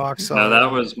talking box. No, that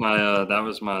was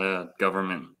my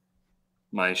government,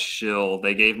 my shill.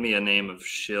 They gave me a name of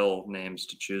shill names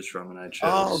to choose from, and I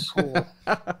chose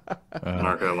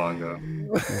Narco Longo.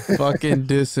 Fucking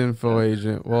disinfo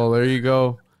agent. Well, there you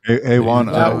go. Hey Juan,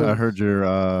 I heard your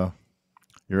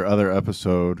other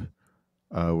episode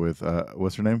with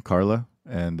what's her name, Carla,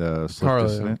 and Slip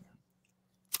Dissonant.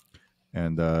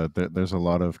 And there's a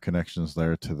lot of connections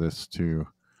there to this too.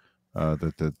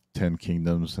 The 10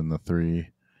 kingdoms and the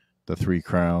three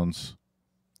crowns.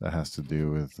 That has to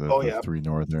do with the 3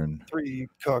 northern, 3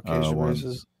 Caucasian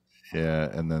races. Yeah,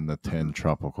 and then the 10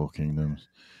 tropical kingdoms.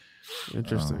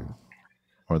 Interesting.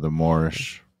 Or the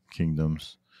Moorish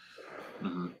kingdoms.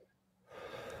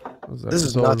 This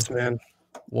is nuts, man.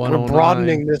 We're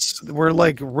broadening this. We're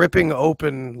like ripping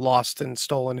open lost and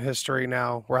stolen history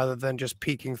now, rather than just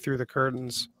peeking through the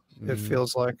curtains. It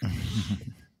feels like.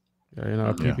 Yeah, you're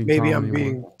not peeping. Maybe I'm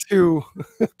being too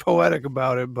poetic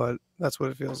about it, but that's what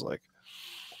it feels like.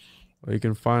 Well, you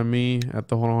can find me at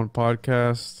the Hold On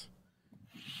Podcast,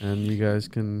 and you guys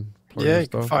can play your you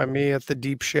stuff. can find me at the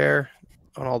Deep Share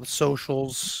on all the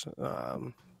socials.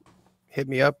 Hit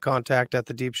me up, contact at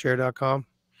thedeepshare.com.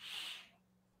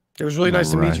 It was really nice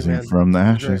to meet you, man. From the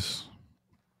ashes.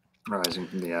 Rising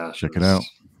from the ashes. Check it out.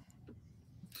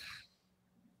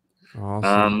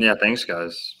 Awesome. Yeah, thanks,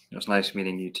 guys. It was nice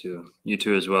meeting you two. You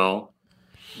two as well.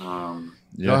 Y'all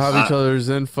have each other's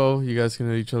info. You guys can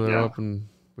hit each other up, and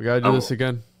we got to do this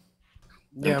again.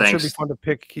 Yeah, it should be fun to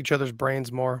pick each other's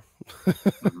brains more.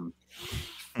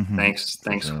 Thanks,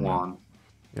 Juan.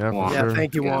 Yeah, Juan. Yeah,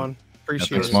 thank you, Juan.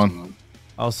 Appreciate it. Juan.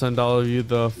 I'll send all of you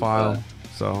the file.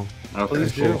 So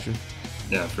please do.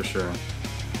 Yeah, for sure.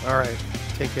 All right.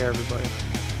 Take care, everybody.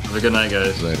 Have a good night,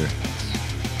 guys. Later.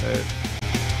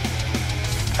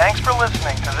 Thanks for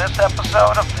listening to this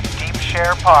episode of the Deep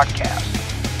Share Podcast.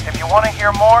 If you want to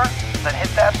hear more, then hit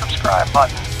that subscribe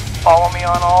button. Follow me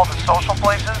on all the social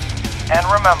places. And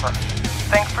remember,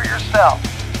 think for yourself,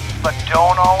 but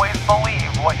don't always believe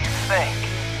what you think.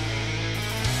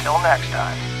 Till next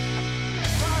time.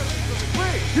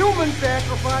 Human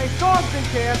sacrifice, dogs and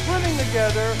cats living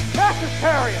together,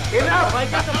 vegetarian. Enough, I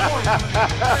get the point.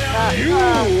 You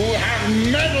have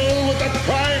meddled with the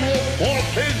primal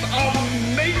forces of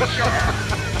nature.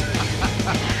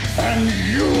 And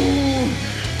you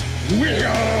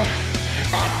will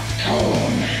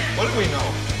What do we know?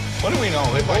 What do we know?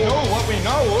 If I know what we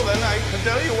know, then I can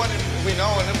tell you what we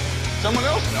know, and if someone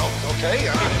else knows, okay?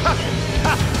 I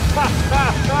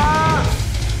mean...